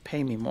and they should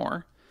pay me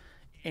more,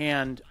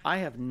 and I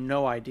have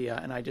no idea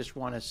and I just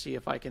want to see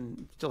if I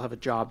can still have a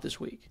job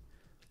this week.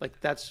 Like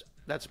that's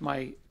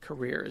my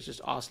career, is just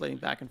oscillating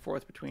back and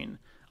forth between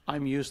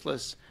I'm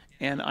useless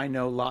and I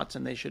know lots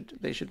and they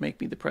should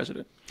make me the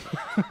president.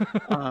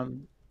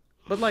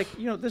 But like,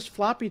 this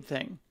floppy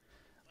thing,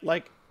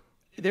 like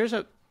there's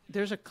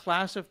a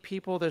class of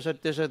people, there's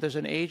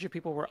an age of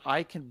people where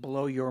I can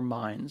blow your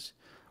minds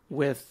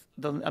with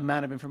the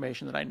amount of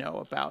information that I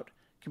know about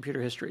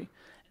computer history.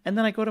 And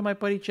then I go to my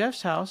buddy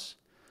Jeff's house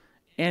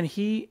and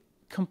he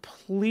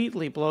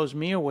completely blows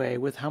me away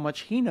with how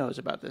much he knows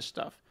about this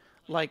stuff.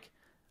 Like,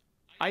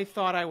 I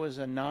thought I was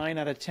a 9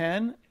 out of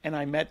 10 and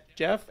I met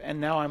Jeff and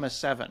now I'm a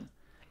 7.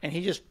 And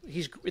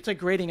it's like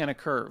grading on a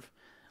curve.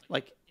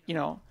 Like,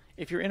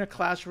 if you're in a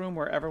classroom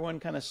where everyone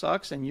kind of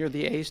sucks and you're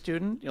the A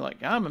student, you're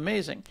like, I'm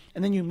amazing.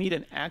 And then you meet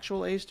an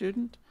actual A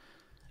student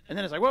and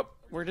then it's like, well,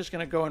 we're just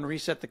going to go and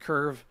reset the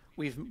curve.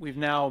 We've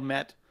now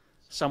met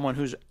someone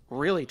who's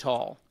really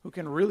tall, who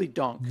can really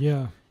dunk.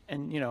 Yeah.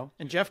 And,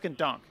 and Jeff can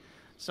dunk.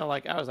 So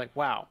like, I was like,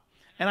 wow.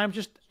 And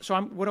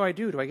what do I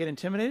do? Do I get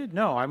intimidated?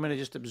 No, I'm going to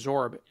just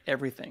absorb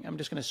everything. I'm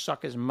just going to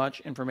suck as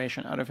much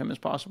information out of him as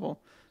possible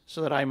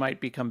so that I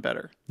might become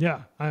better.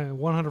 Yeah,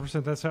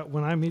 100%. That's how,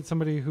 when I meet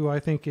somebody who I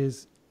think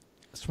is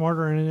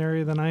smarter in an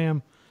area than I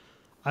am,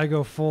 I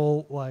go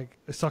full like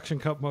suction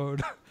cup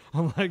mode.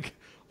 I'm like,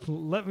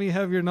 let me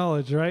have your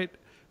knowledge, right?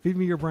 Feed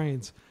me your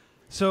brains.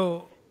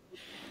 So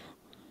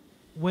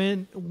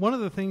when one of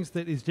the things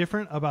that is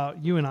different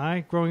about you and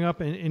I growing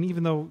up, and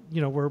even though,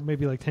 we're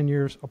maybe like 10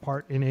 years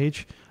apart in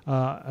age,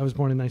 I was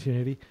born in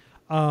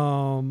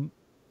 1980.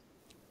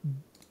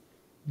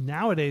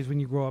 Nowadays, when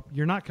you grow up,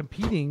 you're not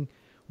competing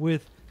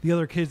with the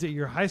other kids at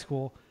your high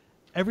school.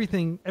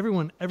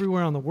 Everyone,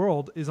 everywhere on the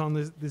world is on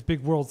this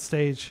big world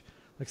stage,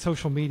 like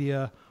social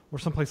media or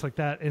someplace like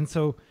that. And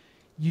so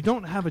you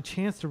don't have a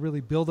chance to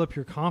really build up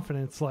your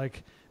confidence,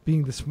 like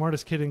being the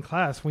smartest kid in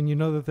class, when you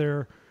know that there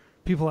are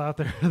people out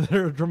there that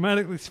are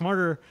dramatically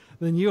smarter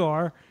than you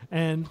are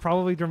and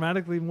probably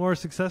dramatically more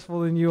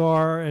successful than you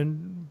are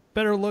and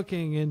better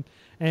looking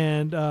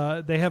and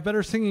they have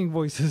better singing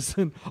voices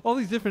and all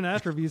these different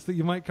attributes that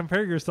you might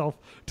compare yourself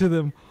to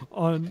them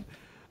on.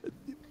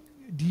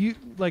 Do you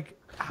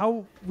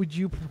how would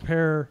you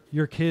prepare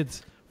your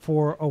kids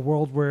for a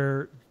world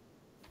where,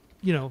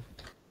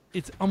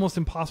 it's almost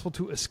impossible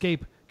to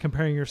escape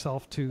comparing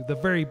yourself to the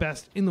very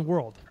best in the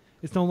world?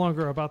 It's no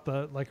longer about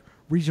the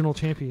regional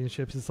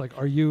championships. It's like,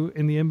 are you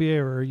in the NBA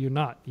or are you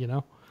not?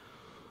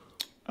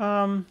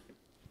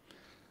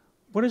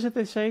 What is it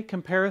they say?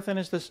 Comparison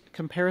is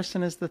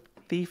the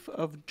thief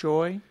of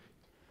joy.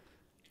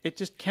 It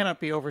just cannot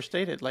be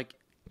overstated.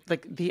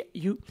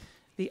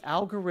 The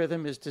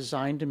algorithm is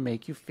designed to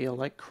make you feel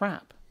like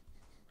crap,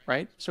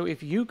 right? So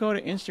if you go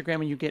to Instagram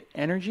and you get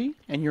energy,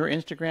 and your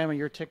Instagram or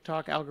your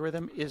TikTok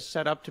algorithm is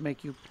set up to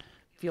make you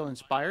feel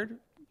inspired,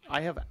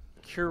 I have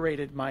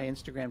curated my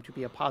Instagram to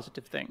be a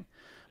positive thing.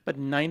 But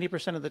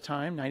 90% of the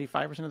time,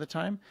 95% of the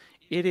time,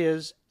 it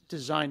is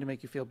designed to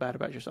make you feel bad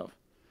about yourself.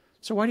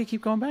 So why do you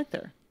keep going back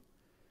there?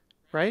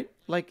 Right?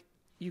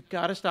 You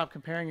got to stop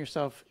comparing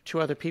yourself to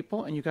other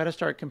people, and you got to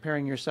start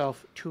comparing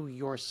yourself to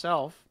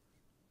yourself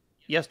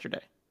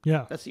yesterday.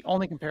 Yeah. That's the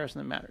only comparison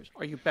that matters.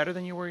 Are you better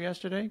than you were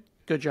yesterday?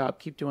 Good job.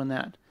 Keep doing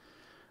that.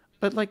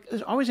 But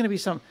there's always going to be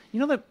some,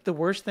 the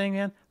worst thing,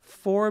 man,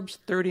 Forbes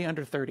 30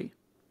 under 30.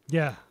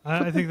 Yeah.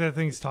 I think that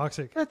thing's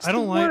toxic. That's I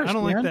don't worst,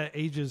 like that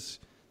ages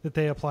that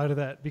they apply to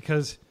that,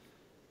 because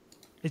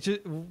it's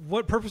just,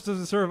 what purpose does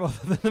it serve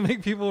other than to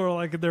make people who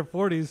are in their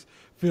 40s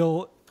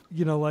feel,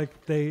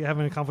 like they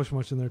haven't accomplished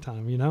much in their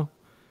time,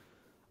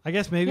 I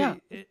guess maybe.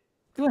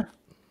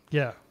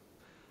 Yeah.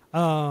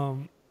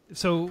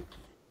 So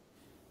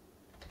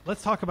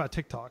let's talk about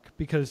TikTok,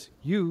 because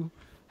you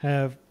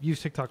have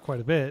used TikTok quite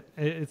a bit.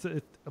 It's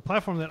a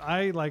platform that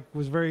I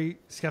was very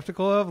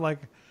skeptical of.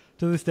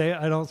 To this day,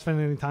 I don't spend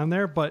any time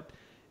there, but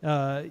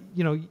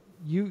you're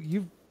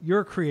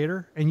a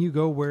creator and you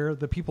go where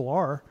the people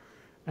are.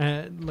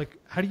 And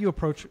how do you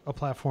approach a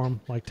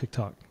platform like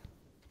TikTok?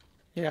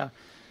 Yeah.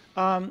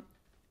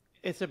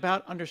 It's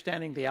about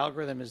understanding the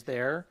algorithm is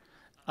there,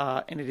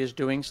 and it is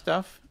doing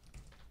stuff.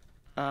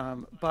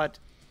 But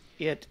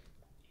it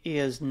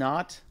is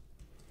not,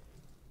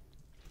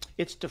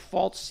 its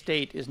default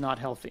state is not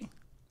healthy,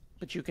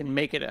 but you can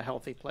make it a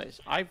healthy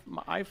place.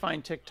 I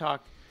find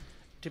TikTok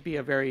to be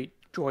a very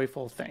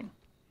joyful thing.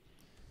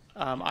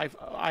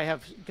 I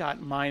have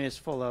got mine is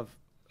full of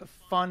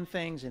fun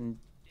things and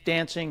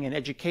dancing and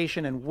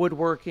education and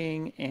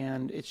woodworking,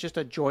 and it's just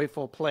a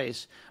joyful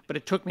place. But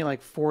it took me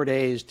 4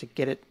 days to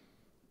get it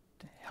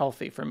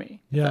healthy for me.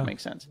 Yeah. If that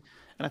makes sense.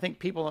 And I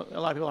think a lot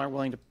of people aren't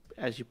willing to,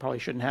 as you probably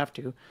shouldn't have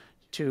to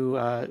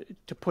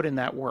put in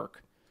that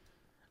work.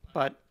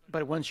 But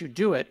once you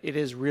do it, it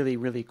is really,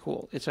 really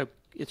cool. It's a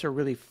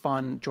really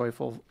fun,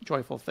 joyful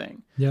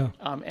thing. Yeah.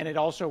 And it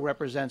also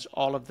represents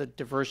all of the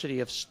diversity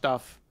of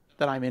stuff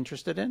that I'm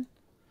interested in.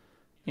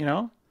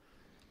 I'm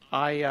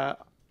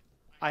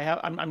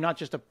not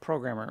just a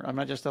programmer. I'm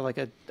not just a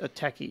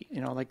techie.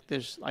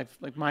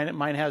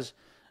 Mine has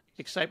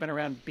excitement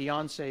around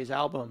Beyonce's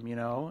album,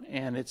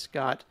 and it's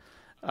got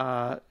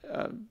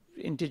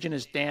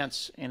indigenous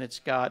dance, and it's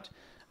got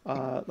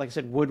like I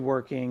said,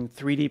 woodworking,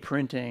 3D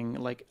printing,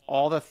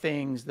 all the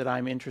things that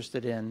I'm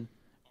interested in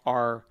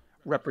are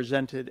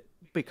represented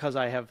because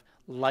I have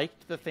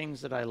liked the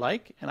things that I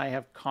like, and I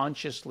have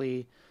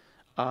consciously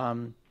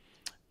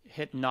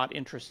hit not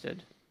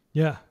interested.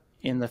 Yeah.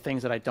 In the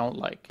things that I don't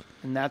like.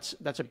 And that's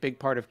a big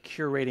part of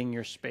curating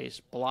your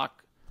space.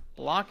 Block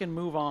and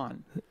move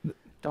on.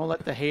 Don't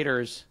let the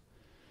haters,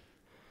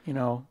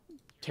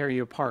 tear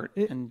you apart,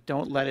 and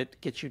don't let it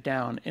get you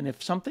down. And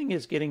if something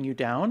is getting you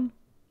down,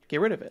 get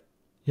rid of it.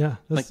 Yeah,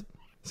 that's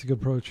a good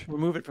approach.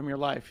 Remove it from your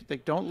life.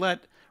 Don't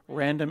let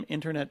random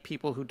internet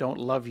people who don't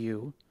love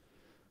you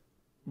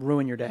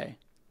ruin your day.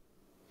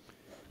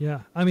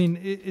 Yeah. I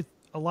mean,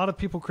 a lot of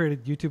people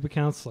created YouTube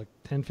accounts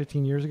 10,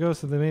 15 years ago,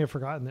 so they may have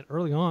forgotten that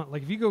early on.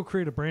 If you go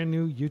create a brand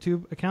new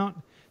YouTube account,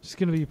 it's just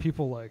going to be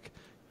people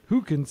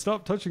who can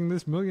stop touching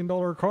this $1 million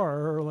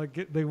car, or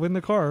they win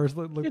the cars.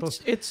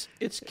 It's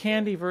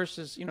candy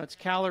versus, it's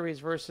calories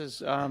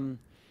versus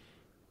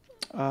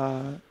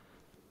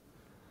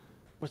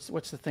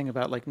what's the thing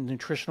about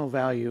nutritional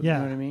value? Yeah. You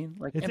know what I mean?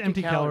 It's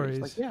empty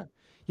calories.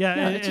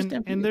 Yeah,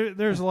 and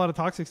there's a lot of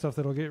toxic stuff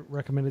that'll get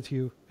recommended to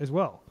you as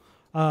well.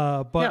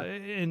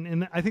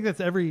 And I think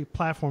that's every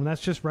platform. That's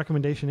just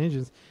recommendation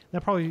engines.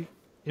 That probably,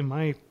 in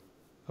my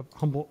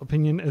humble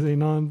opinion, as a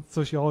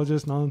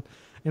non-sociologist,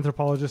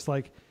 non-anthropologist,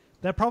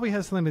 that probably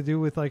has something to do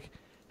with like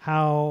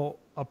how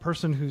a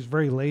person who's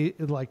very late,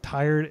 like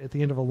tired at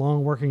the end of a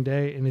long working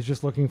day and is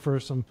just looking for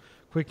some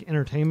quick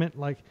entertainment,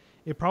 like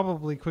it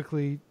probably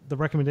quickly, the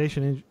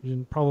recommendation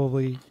engine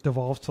probably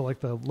devolves to like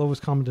the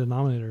lowest common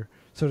denominator,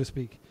 so to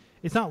speak.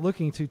 It's not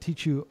looking to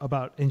teach you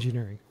about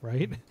engineering,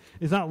 right?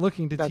 It's not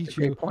looking to teach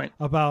you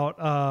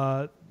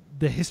about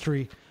the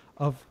history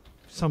of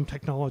some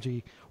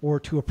technology or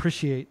to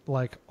appreciate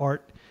like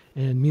art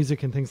and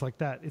music and things like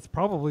that. It's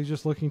probably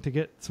just looking to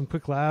get some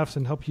quick laughs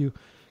and help you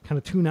kind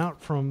of tune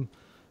out from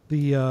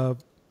the,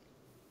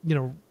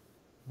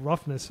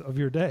 roughness of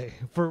your day.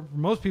 For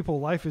most people,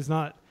 life is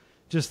not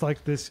just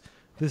like this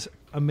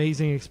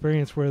amazing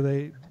experience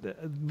where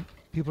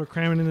people are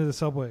cramming into the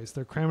subways,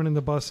 they're cramming in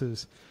the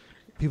buses.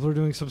 People are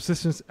doing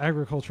subsistence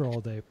agriculture all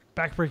day,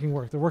 backbreaking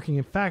work. They're working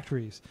in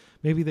factories.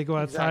 Maybe they go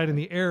outside and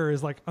the air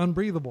is like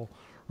unbreathable,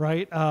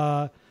 right?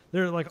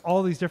 There are like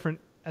all these different,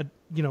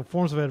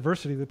 forms of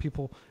adversity that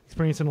people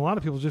experience, and a lot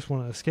of people just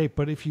want to escape.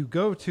 But if you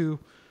go to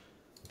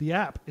the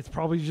app, it's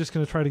probably just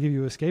going to try to give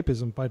you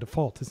escapism by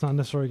default. It's not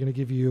necessarily going to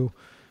give you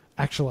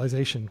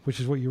actualization, which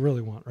is what you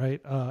really want,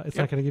 right? It's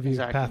not going to give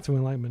you a path to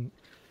enlightenment.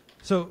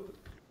 So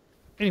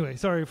anyway,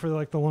 sorry for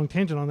like the long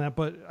tangent on that,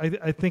 but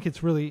I think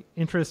it's really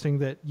interesting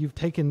that you've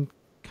taken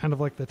kind of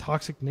like the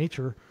toxic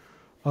nature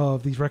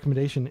of these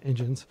recommendation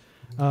engines,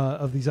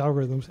 of these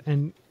algorithms,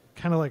 and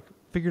kind of like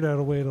figured out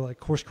a way to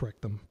like course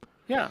correct them.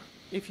 Yeah.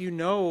 If you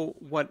know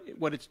what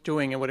it's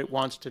doing and what it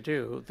wants to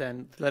do,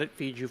 then let it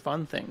feed you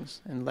fun things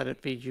and let it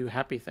feed you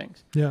happy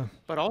things. Yeah.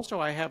 But also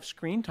I have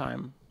screen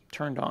time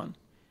turned on.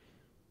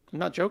 I'm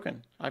not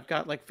joking. I've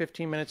got like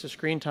 15 minutes of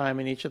screen time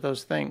in each of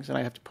those things, and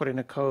I have to put in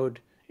a code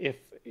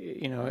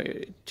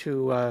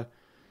to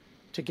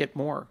get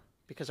more,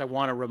 because I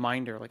want a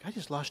reminder. Like, I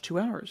just lost 2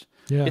 hours.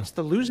 Yeah. It's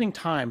the losing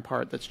time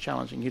part that's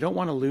challenging. You don't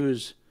want to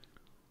lose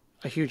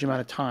a huge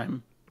amount of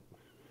time.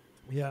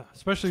 Yeah,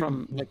 especially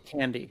from like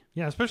candy.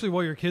 Yeah, especially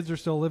while your kids are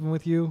still living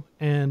with you,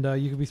 and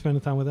you could be spending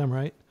time with them,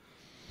 right?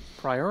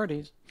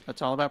 Priorities.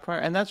 That's all about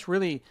priorities. And that's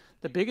really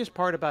the biggest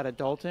part about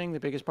adulting, the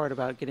biggest part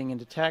about getting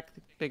into tech,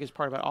 the biggest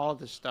part about all of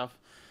this stuff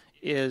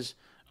is,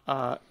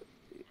 are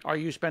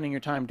you spending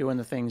your time doing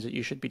the things that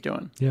you should be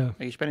doing? Yeah.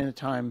 Are you spending the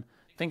time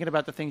thinking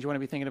about the things you want to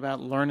be thinking about,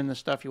 learning the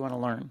stuff you want to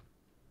learn?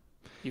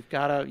 You've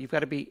got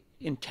to be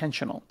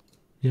intentional.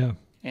 Yeah.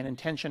 And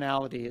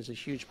intentionality is a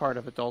huge part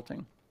of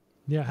adulting.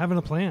 Yeah, having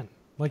a plan.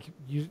 Like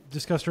you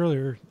discussed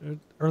earlier,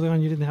 early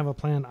on you didn't have a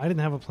plan. I didn't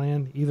have a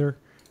plan either.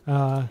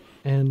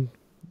 And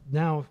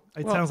now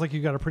it sounds like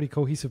you got a pretty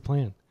cohesive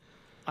plan.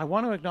 I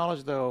want to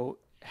acknowledge, though,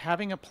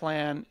 having a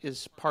plan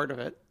is part of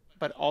it,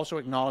 but also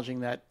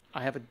acknowledging that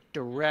I have a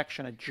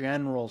direction, a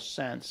general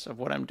sense of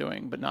what I'm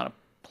doing, but not a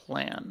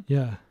plan.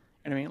 Yeah.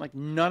 And I mean, like,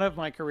 none of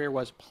my career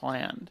was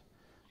planned.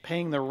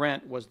 Paying the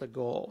rent was the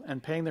goal,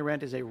 and paying the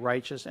rent is a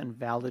righteous and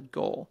valid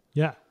goal.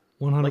 Yeah.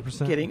 100%.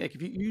 Like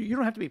if you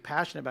don't have to be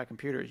passionate about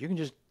computers. You can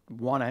just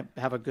want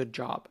to have a good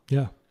job.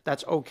 Yeah.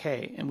 That's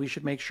okay. And we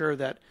should make sure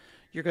that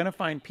you're going to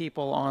find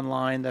people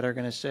online that are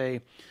going to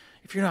say,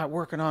 if you're not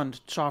working on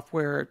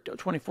software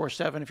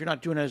 24/7, if you're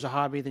not doing it as a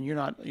hobby, then you're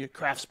a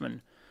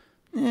craftsman.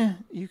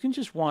 You can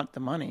just want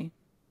the money.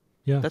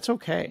 Yeah. That's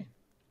okay.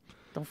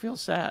 Don't feel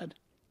sad.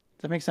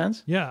 Does that make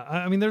sense? Yeah.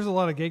 I mean, there's a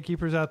lot of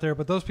gatekeepers out there,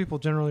 but those people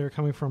generally are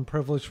coming from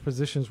privileged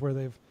positions where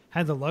they've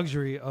had the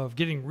luxury of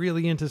getting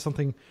really into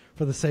something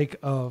for the sake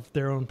of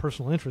their own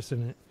personal interest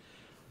in it.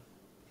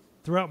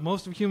 Throughout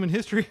most of human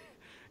history,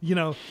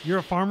 you're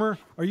a farmer.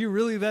 Are you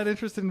really that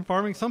interested in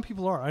farming? Some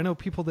people are. I know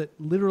people that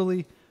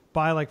literally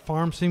buy like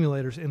farm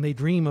simulators, and they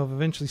dream of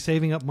eventually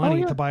saving up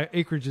money to buy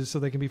acreages so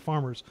they can be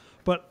farmers.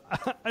 But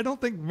I don't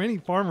think many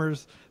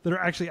farmers that are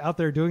actually out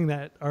there doing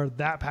that are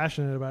that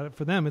passionate about it.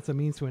 For them, it's a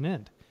means to an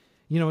end.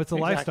 It's a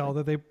lifestyle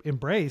that they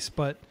embrace,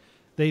 but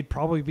they'd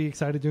probably be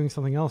excited doing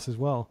something else as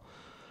well.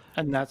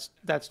 And that's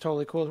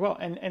totally cool as well.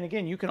 And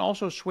again, you can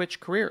also switch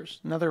careers.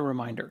 Another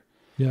reminder.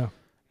 Yeah.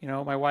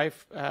 My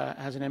wife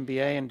has an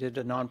MBA and did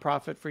a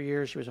nonprofit for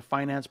years. She was a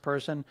finance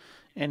person.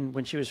 And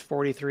when she was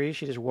 43,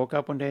 she just woke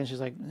up one day and she's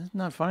like, it's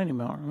not fun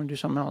anymore. I'm going to do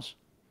something else.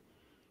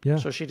 Yeah.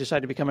 So she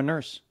decided to become a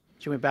nurse.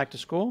 She went back to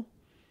school.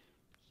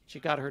 She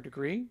got her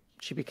degree.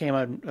 She became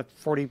a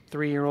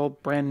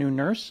 43-year-old brand new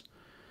nurse.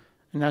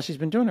 And now she's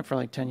been doing it for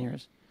like 10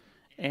 years.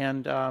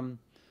 And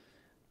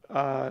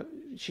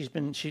she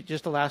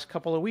just the last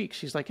couple of weeks,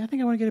 she's like, I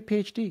think I want to get a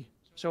PhD.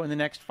 So in the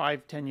next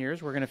 5-10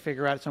 years, we're going to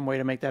figure out some way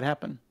to make that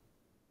happen.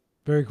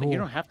 Very cool. Like, you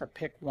don't have to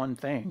pick one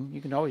thing.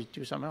 You can always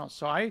do something else.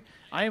 So I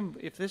am,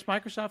 if this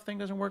Microsoft thing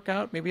doesn't work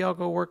out, maybe I'll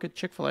go work at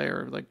Chick-fil-A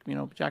or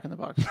Jack in the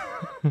Box.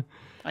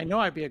 I know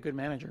I'd be a good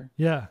manager.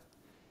 Yeah.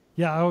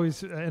 Yeah, I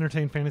always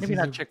entertain fantasies maybe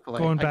not Chick-fil-A.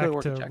 Going back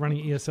to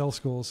running ESL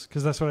schools,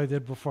 because that's what I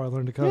did before I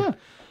learned to code. Yeah.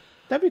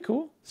 That'd be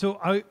cool. So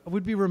I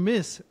would be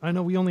remiss. I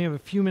know we only have a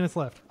few minutes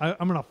left. I'm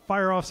going to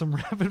fire off some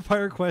rapid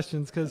fire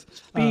questions because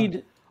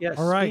speed. Yes.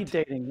 All right.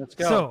 Speed dating. Let's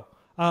go.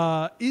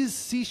 So, is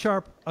C#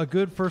 a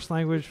good first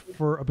language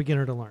for a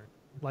beginner to learn?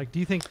 Like, do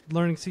you think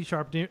learning C#,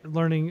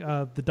 learning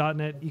the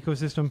 .NET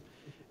ecosystem,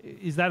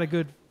 is that a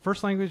good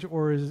first language,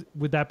 or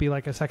would that be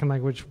like a second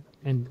language?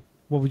 And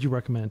what would you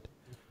recommend?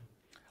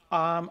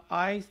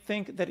 I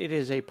think that it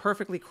is a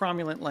perfectly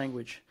cromulent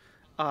language.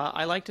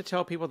 I like to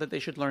tell people that they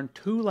should learn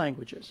two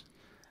languages,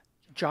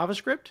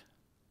 JavaScript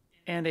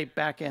and a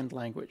back-end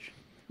language.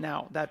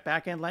 Now, that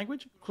back-end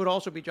language could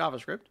also be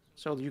JavaScript,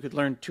 so you could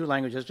learn two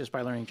languages just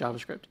by learning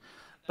JavaScript.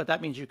 But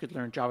that means you could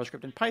learn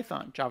JavaScript and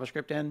Python,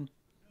 JavaScript and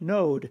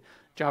Node,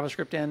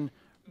 JavaScript and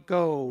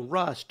Go,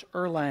 Rust,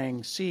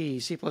 Erlang, C,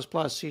 C++,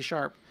 C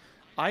Sharp.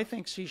 I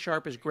think C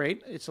Sharp is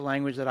great. It's a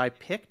language that I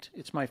picked.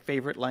 It's my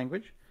favorite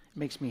language. It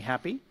makes me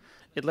happy.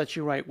 It lets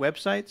you write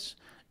websites.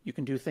 You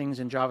can do things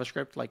in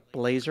JavaScript like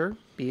Blazor,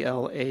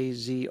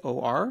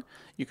 Blazor.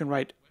 You can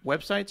write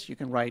websites. You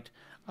can write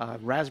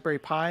Raspberry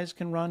Pis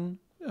can run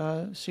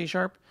C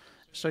Sharp.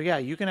 So yeah,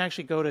 you can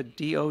actually go to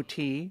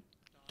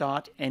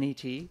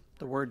dot.net,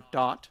 the word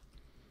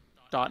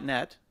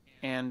 .net,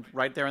 and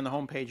right there on the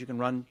homepage you can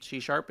run C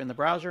Sharp in the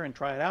browser and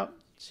try it out,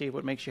 see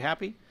what makes you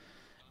happy.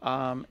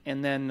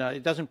 And then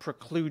it doesn't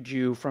preclude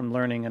you from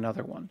learning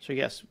another one. So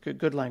yes,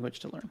 good language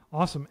to learn.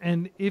 Awesome.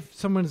 And if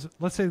someone's,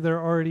 let's say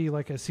they're already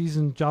like a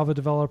seasoned Java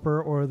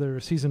developer or they're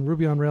a seasoned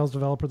Ruby on Rails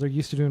developer, they're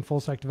used to doing full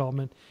stack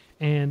development,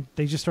 and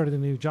they just started a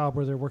new job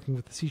where they're working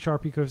with the C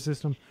Sharp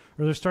ecosystem,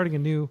 or they're starting a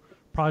new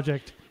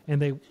project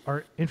and they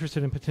are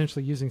interested in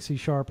potentially using C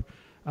Sharp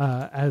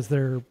as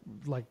their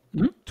like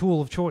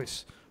tool of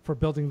choice for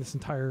building this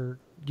entire,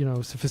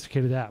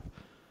 sophisticated app.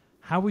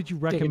 How would you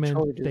recommend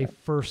they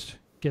first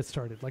get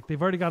started? Like,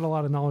 they've already got a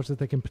lot of knowledge that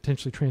they can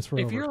potentially transfer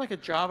over. If you're like a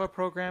Java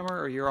programmer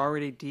or you're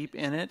already deep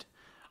in it,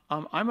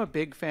 I'm a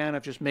big fan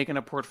of just making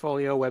a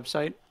portfolio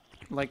website,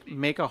 like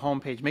make a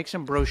homepage, make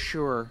some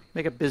brochure,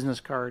 make a business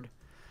card.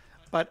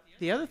 But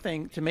the other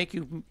thing to make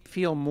you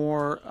feel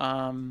more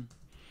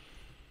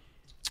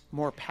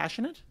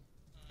passionate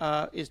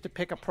is to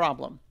pick a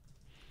problem.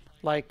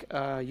 Like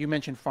you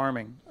mentioned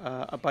farming.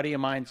 A buddy of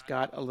mine's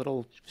got a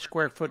little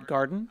square foot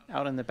garden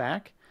out in the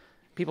back.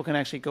 People can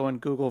actually go and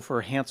Google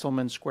for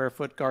Hanselman square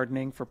foot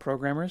gardening for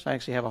programmers. I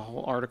actually have a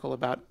whole article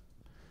about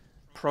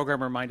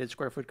programmer-minded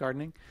square foot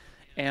gardening.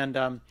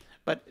 And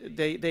but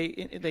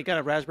they got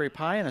a Raspberry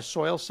Pi and a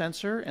soil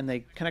sensor, and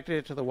they connected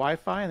it to the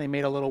Wi-Fi, and they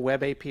made a little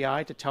web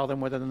API to tell them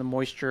whether the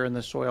moisture in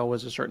the soil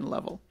was a certain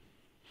level.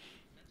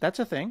 That's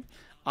a thing.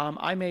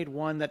 I made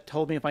one that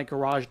told me if my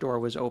garage door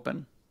was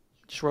open.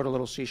 Just wrote a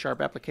little C#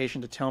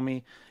 application to tell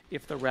me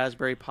if the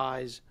Raspberry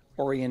Pi's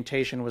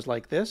orientation was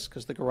like this,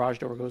 because the garage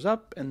door goes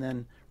up and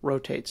then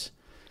rotates.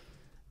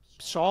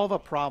 Solve a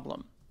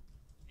problem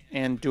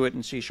and do it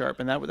in C#,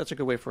 and that's a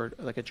good way for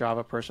like a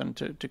Java person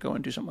to go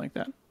and do something like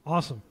that.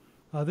 Awesome.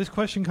 This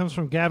question comes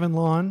from Gavin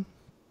Lawn,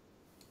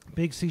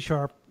 big C#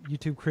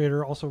 YouTube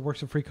creator, also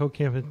works at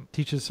FreeCodeCamp and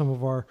teaches some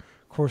of our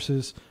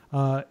courses.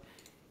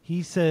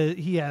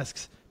 He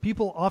asks,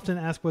 people often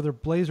ask whether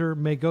Blazor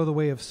may go the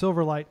way of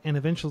Silverlight and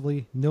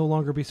eventually no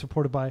longer be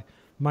supported by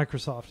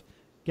Microsoft.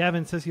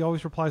 Gavin says he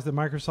always replies that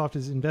Microsoft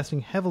is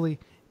investing heavily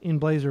in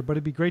Blazor, but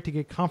it'd be great to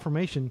get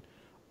confirmation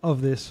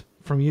of this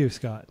from you,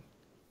 Scott.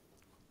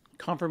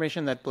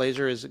 Confirmation that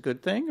Blazor is a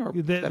good thing, or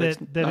that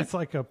it's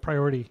like a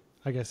priority,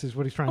 I guess, is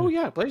what he's trying to... Oh,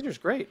 yeah, Blazor's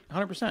great,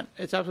 100%.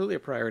 It's absolutely a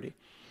priority.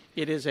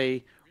 It is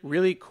a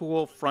really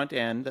cool front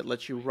end that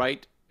lets you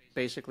write,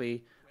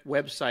 basically,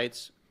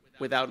 websites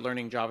without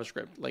learning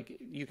JavaScript. Like,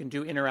 you can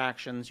do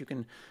interactions, you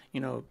can,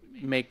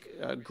 make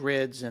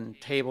grids and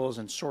tables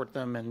and sort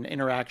them and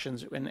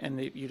interactions,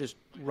 and you just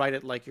write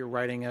it like you're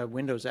writing a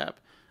Windows app.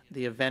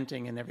 The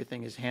eventing and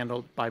everything is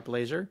handled by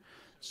Blazor.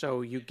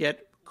 So you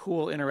get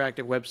cool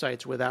interactive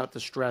websites without the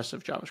stress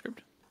of JavaScript.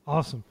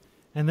 Awesome.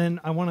 And then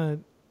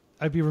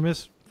I'd be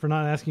remiss for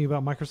not asking you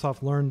about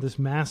Microsoft Learn, this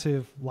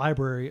massive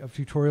library of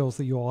tutorials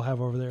that you all have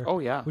over there. Oh,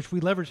 yeah. Which we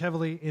leverage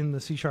heavily in the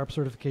C#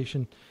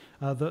 certification,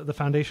 the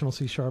foundational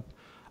C#.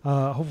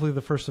 Hopefully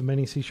the first of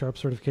many C#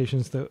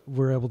 certifications that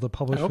we're able to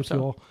publish with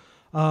you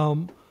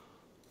all.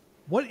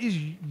 What is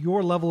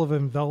your level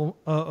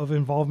of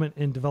involvement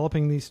in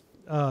developing these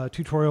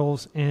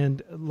tutorials,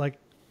 and like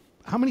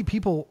how many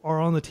people are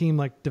on the team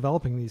like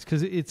developing these?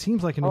 Because it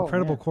seems like an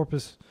incredible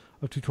corpus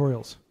of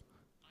tutorials.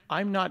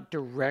 I'm not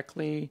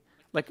directly...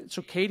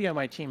 so Katie on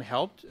my team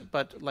helped,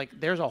 but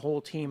there's a whole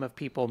team of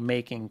people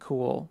making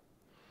cool,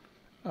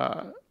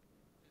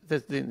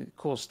 the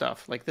cool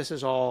stuff. This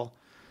is all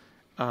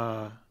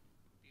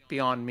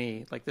beyond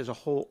me. There's a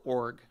whole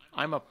org.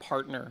 I'm a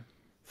partner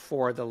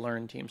for the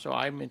Learn team, so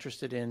I'm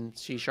interested in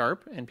C#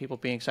 and people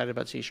being excited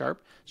about C#.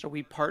 So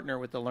we partner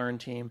with the Learn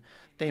team.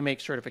 They make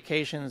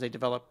certifications, they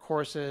develop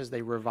courses,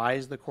 they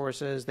revise the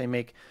courses, they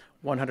make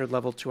 100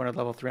 level, 200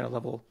 level, 300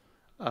 level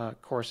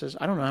courses.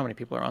 I don't know how many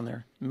people are on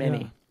there. Many.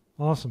 Yeah.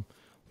 Awesome.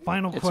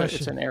 Final question.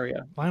 It's an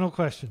area. Final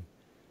question.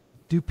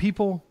 Do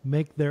people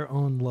make their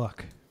own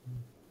luck?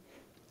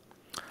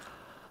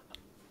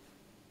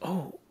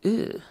 Oh,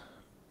 ew.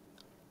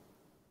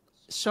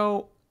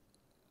 So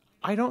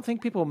I don't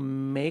think people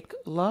make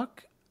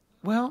luck.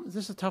 Well, this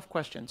is a tough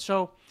question.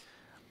 So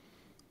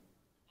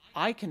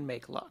I can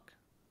make luck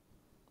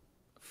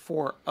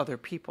for other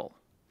people.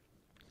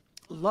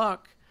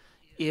 Luck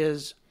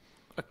is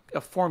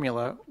a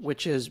formula,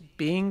 which is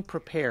being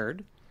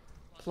prepared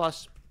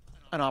plus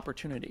an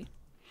opportunity.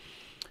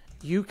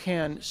 You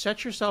can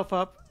set yourself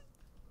up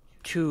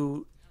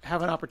to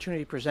have an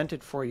opportunity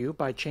presented for you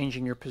by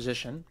changing your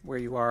position where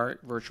you are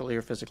virtually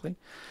or physically.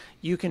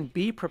 You can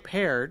be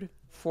prepared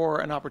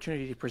for an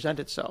opportunity to present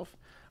itself,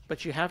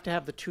 but you have to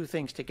have the two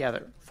things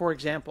together. For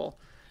example,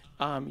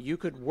 you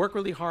could work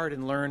really hard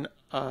and learn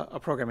a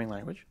programming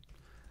language,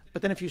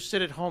 but then if you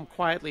sit at home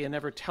quietly and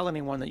never tell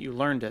anyone that you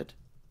learned it,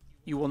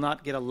 you will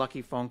not get a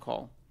lucky phone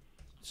call.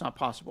 It's not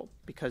possible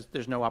because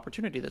there's no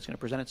opportunity that's going to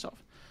present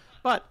itself.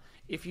 But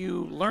if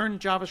you learn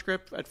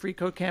JavaScript at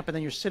freeCodeCamp and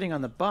then you're sitting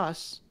on the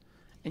bus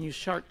and you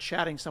start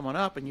chatting someone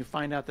up and you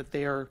find out that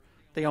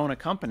they own a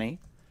company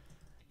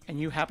and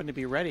you happen to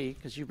be ready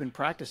because you've been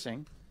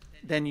practicing,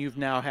 then you've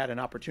now had an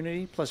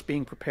opportunity plus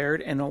being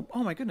prepared and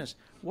oh my goodness,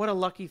 what a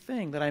lucky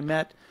thing that I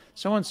met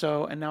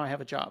so-and-so and now I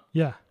have a job.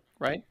 Yeah.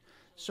 Right?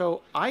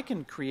 So I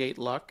can create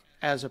luck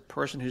as a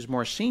person who's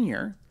more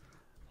senior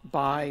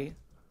by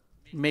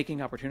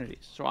making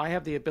opportunities. So I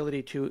have the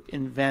ability to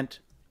invent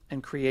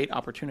and create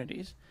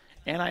opportunities,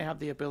 and I have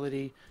the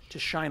ability to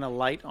shine a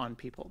light on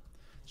people.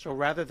 So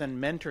rather than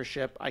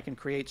mentorship, I can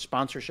create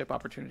sponsorship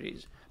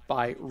opportunities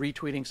by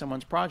retweeting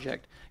someone's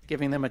project,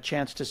 giving them a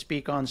chance to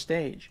speak on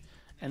stage.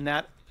 And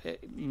that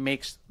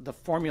makes the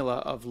formula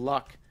of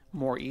luck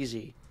more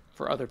easy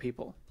for other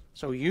people.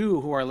 So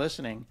you who are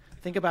listening,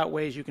 think about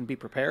ways you can be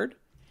prepared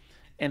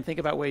and think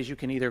about ways you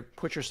can either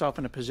put yourself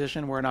in a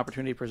position where an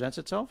opportunity presents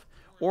itself,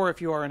 or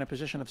if you are in a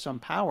position of some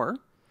power,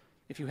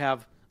 if you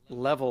have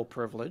level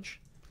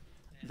privilege,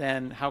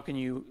 then how can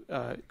you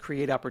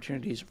create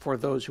opportunities for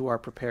those who are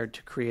prepared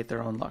to create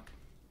their own luck?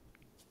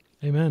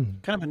 Amen.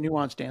 Kind of a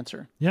nuanced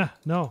answer. Yeah,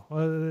 no,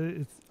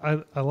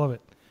 I love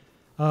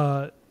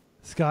it.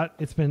 Scott,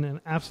 it's been an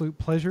absolute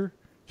pleasure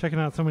checking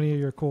out so many of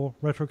your cool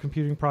retro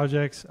computing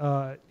projects,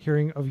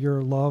 hearing of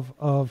your love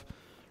of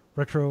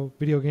retro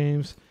video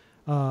games.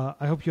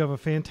 I hope you have a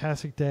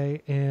fantastic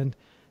day. And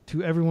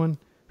to everyone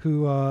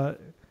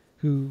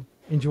who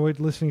enjoyed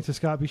listening to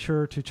Scott, be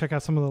sure to check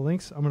out some of the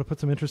links. I'm going to put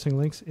some interesting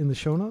links in the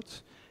show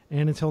notes.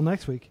 And until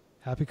next week,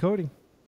 happy coding.